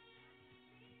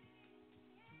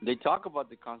 They talk about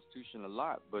the Constitution a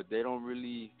lot, but they don't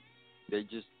really. They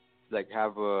just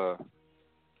have I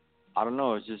don't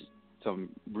know. It's just some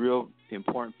real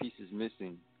important pieces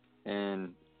missing,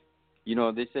 and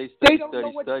they say study,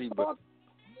 but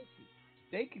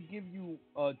they could give you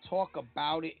a talk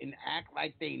about it and act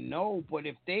like they know, but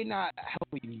if they not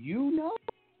helping you know,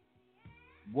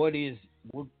 what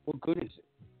good is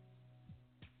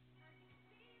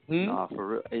it? Nah, for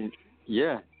real. And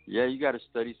yeah, you got to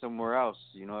study somewhere else.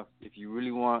 If you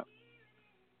really want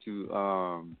to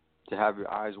have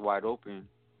your eyes wide open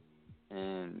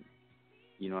and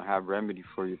have remedy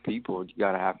for your people, you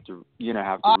have to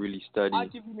really study. I'll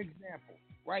give you an example.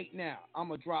 Right now, I'm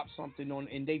going to drop something on,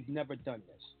 and they've never done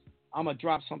this. I'm going to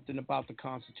drop something about the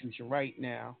Constitution right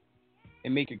now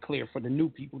and make it clear for the new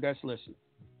people that's listening.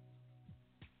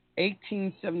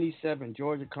 1877,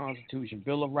 Georgia Constitution,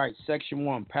 Bill of Rights, Section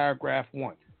 1, Paragraph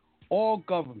 1. All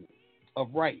government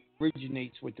of right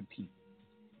originates with the people,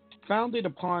 founded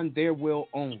upon their will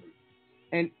only,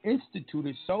 and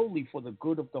instituted solely for the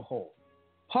good of the whole.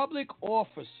 Public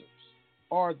officers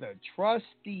are the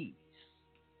trustees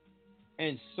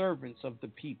and servants of the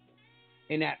people,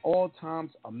 and at all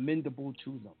times amendable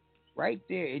to them. Right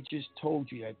there, it just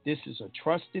told you that this is a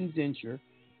trust indenture.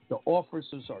 The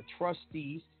officers are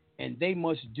trustees, and they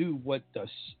must do what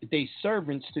they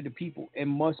servants to the people and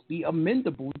must be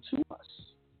amendable to us.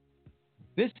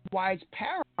 This is why it's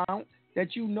paramount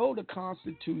that you know the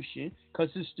Constitution, because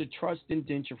it's the trust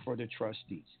indenture for the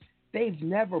trustees. They've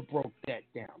never broke that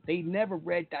down. They never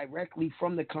read directly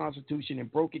from the Constitution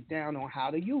and broke it down on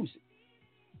how to use it.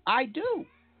 I do.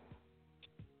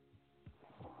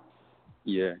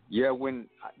 Yeah. When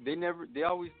they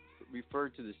always refer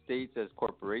to the states as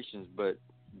corporations, but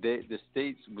the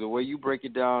states, the way you break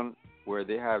it down, where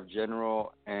they have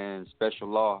general and special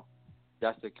law,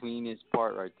 that's the cleanest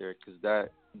part right there, because that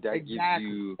gives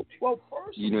you. Well,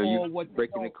 first of all, what they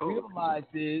don't realize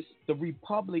is the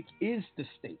republic is the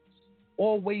states.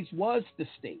 Always was the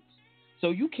states. So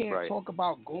you can't talk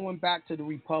about going back to the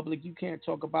republic. You can't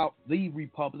talk about the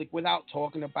republic without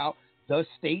talking about the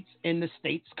states and the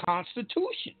states'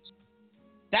 constitutions.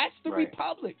 That's the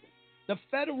republic. The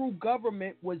federal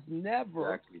government was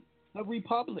never a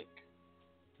republic.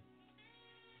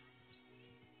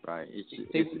 Right.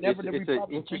 They were never the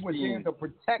republic. They were there to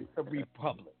protect the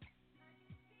republic.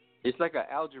 It's like an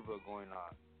algebra going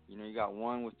on. You know, you got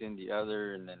one within the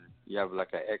other, and then you have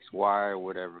like an X, Y, or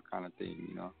whatever kind of thing.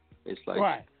 You know, it's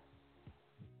like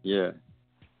yeah.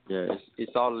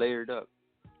 It's all layered up.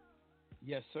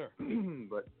 Yes, sir.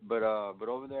 but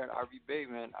over there at RV Bay,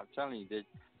 man, I'm telling you that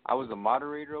I was a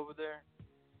moderator over there.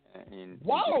 In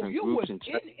different you groups was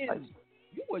and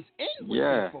you was in with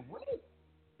it for real.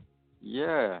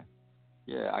 Yeah,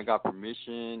 I got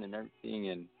permission and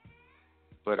everything,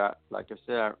 but like I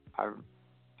said,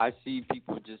 I see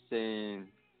people just saying,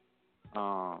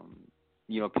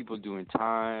 people doing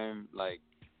time, like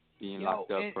being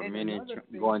locked up for a minute,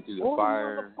 going through the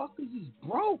fire. All motherfuckers is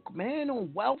broke, man,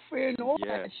 on welfare and all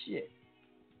that shit.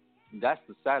 That's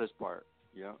the saddest part,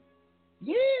 Yeah.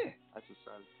 That's the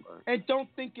saddest part. And don't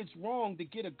think it's wrong to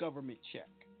get a government check.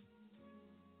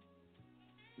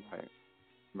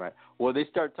 Right. Well,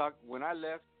 when I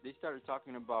left, they started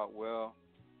talking about, well,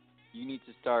 you need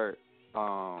to start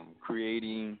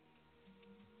creating,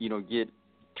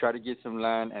 try to get some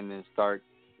land and then start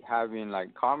having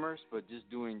like commerce, but just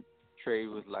doing trade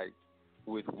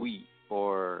with wheat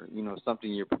or,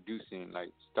 something you're producing,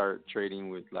 like start trading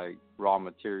with like raw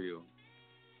material.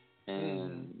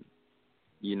 And,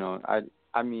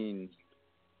 I mean,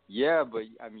 but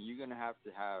I mean, you're going to have,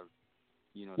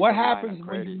 what happens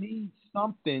when you need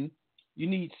something,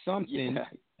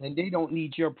 and they don't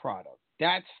need your product?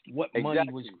 That's what money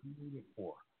was created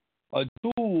for. A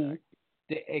tool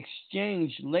to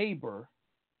exchange labor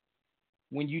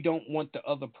when you don't want the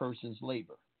other person's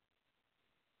labor.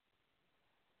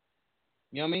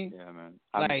 You know what I mean? Yeah, man.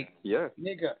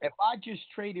 Nigga, if I just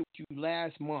traded with you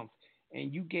last month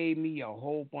and you gave me a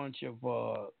whole bunch of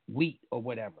wheat or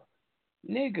whatever,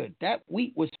 nigga, that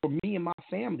wheat was for me and my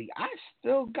family. I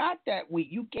still got that wheat.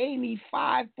 You gave me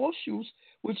 5 bushels,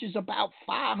 which is about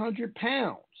 500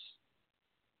 pounds.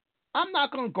 I'm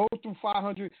not going to go through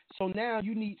 500. So now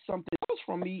you need something else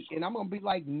from me, and I'm going to be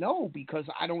like, no, because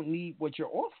I don't need what you're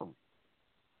offering.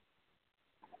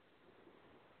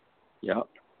 Yeah,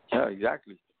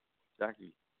 exactly.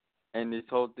 And this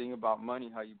whole thing about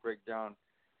money, how you break down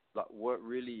what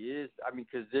really is, I mean,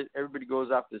 because everybody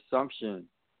goes off the assumption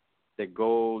that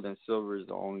gold and silver is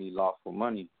the only lawful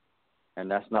money, and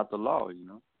that's not the law,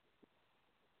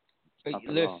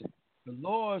 Listen, the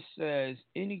law says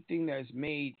anything that's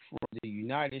made for the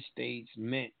United States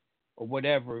Mint or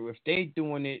whatever, if they're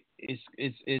doing it,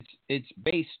 it's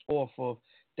based off of,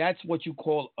 that's what you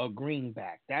call a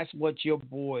greenback. That's what your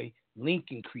boy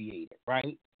Lincoln created,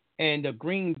 right? And the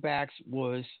greenbacks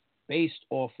was based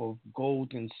off of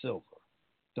gold and silver,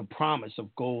 the promise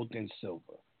of gold and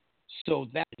silver. So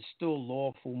that is still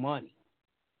lawful money,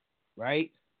 right?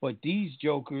 But these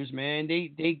jokers, man,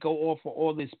 they go off of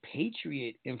all this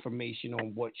patriot information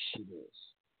on what shit is.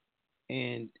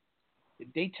 And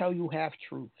they tell you half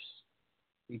truths.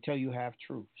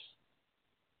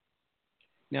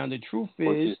 Now, the truth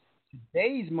is,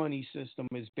 today's money system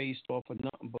is based off of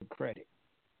nothing but credit.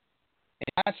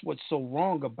 And that's what's so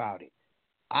wrong about it.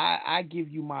 I give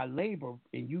you my labor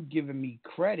and you giving me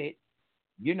credit.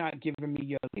 You're not giving me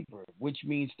your labor, which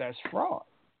means that's fraud.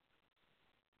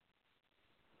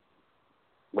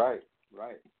 Right.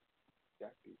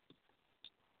 Exactly.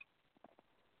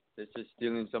 It's just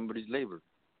stealing somebody's labor.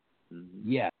 Mm-hmm.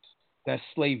 Yes, that's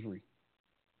slavery.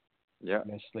 Yeah.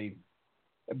 That's slavery.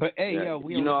 But, hey,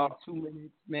 we only got 2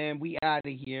 minutes, man. We out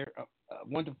of here.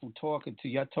 Wonderful talking to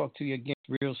you. I'll talk to you again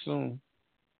real soon.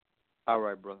 All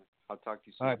right, brother. I'll talk to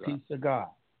you soon. All right, peace to God.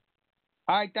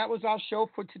 All right, that was our show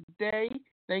for today.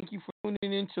 Thank you for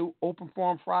tuning in to Open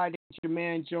Forum Friday with your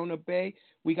man, Jonah Bay.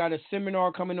 We got a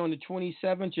seminar coming on the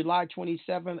 27th, July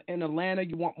 27th in Atlanta.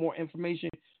 You want more information,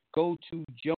 go to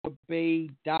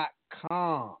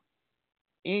jonahbay.com.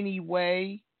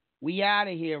 Anyway, we out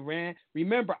of here, man.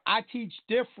 Remember, I teach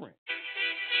different.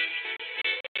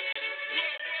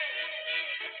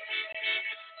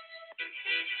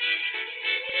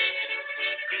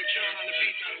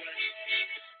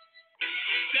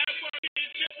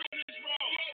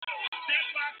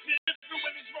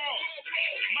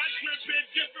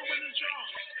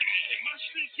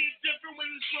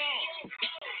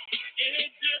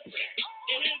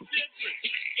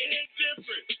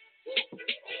 different.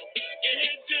 It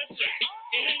hit different.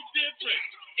 It hit different.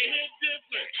 It hit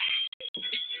different.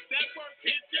 That work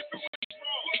hit different when it's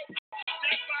wrong.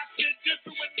 That box hit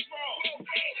different when it's wrong.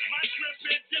 My drip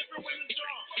hit different when it's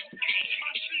wrong.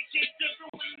 My stick hit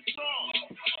different when it's wrong.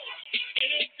 It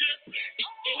hit different.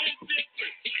 It hit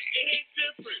different. It hit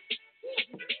different.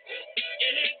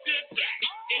 It hit different.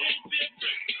 It hit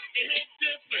different. It hit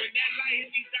different. When that light hit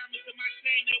these diamonds in my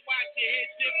chain, they watch it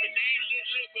hit different. They ain't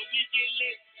lit, but we get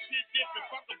lit. Shit different.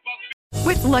 Fuck a buck.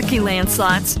 With Lucky Land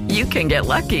Slots, you can get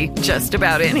lucky just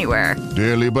about anywhere.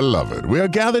 Dearly beloved, we are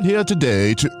gathered here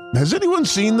today to... Has anyone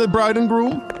seen the bride and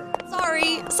groom?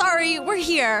 Sorry, we're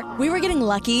here. We were getting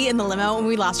lucky in the limo and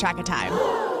we lost track of time.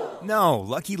 No,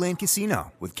 Lucky Land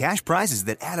Casino, with cash prizes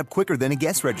that add up quicker than a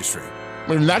guest registry.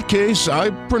 In that case,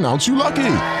 I pronounce you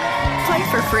lucky.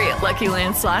 Play for free at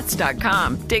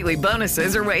LuckyLandSlots.com. Daily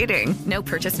bonuses are waiting. No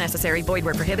purchase necessary. Void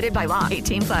where prohibited by law.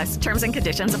 18+. Terms and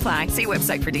conditions apply. See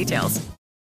website for details.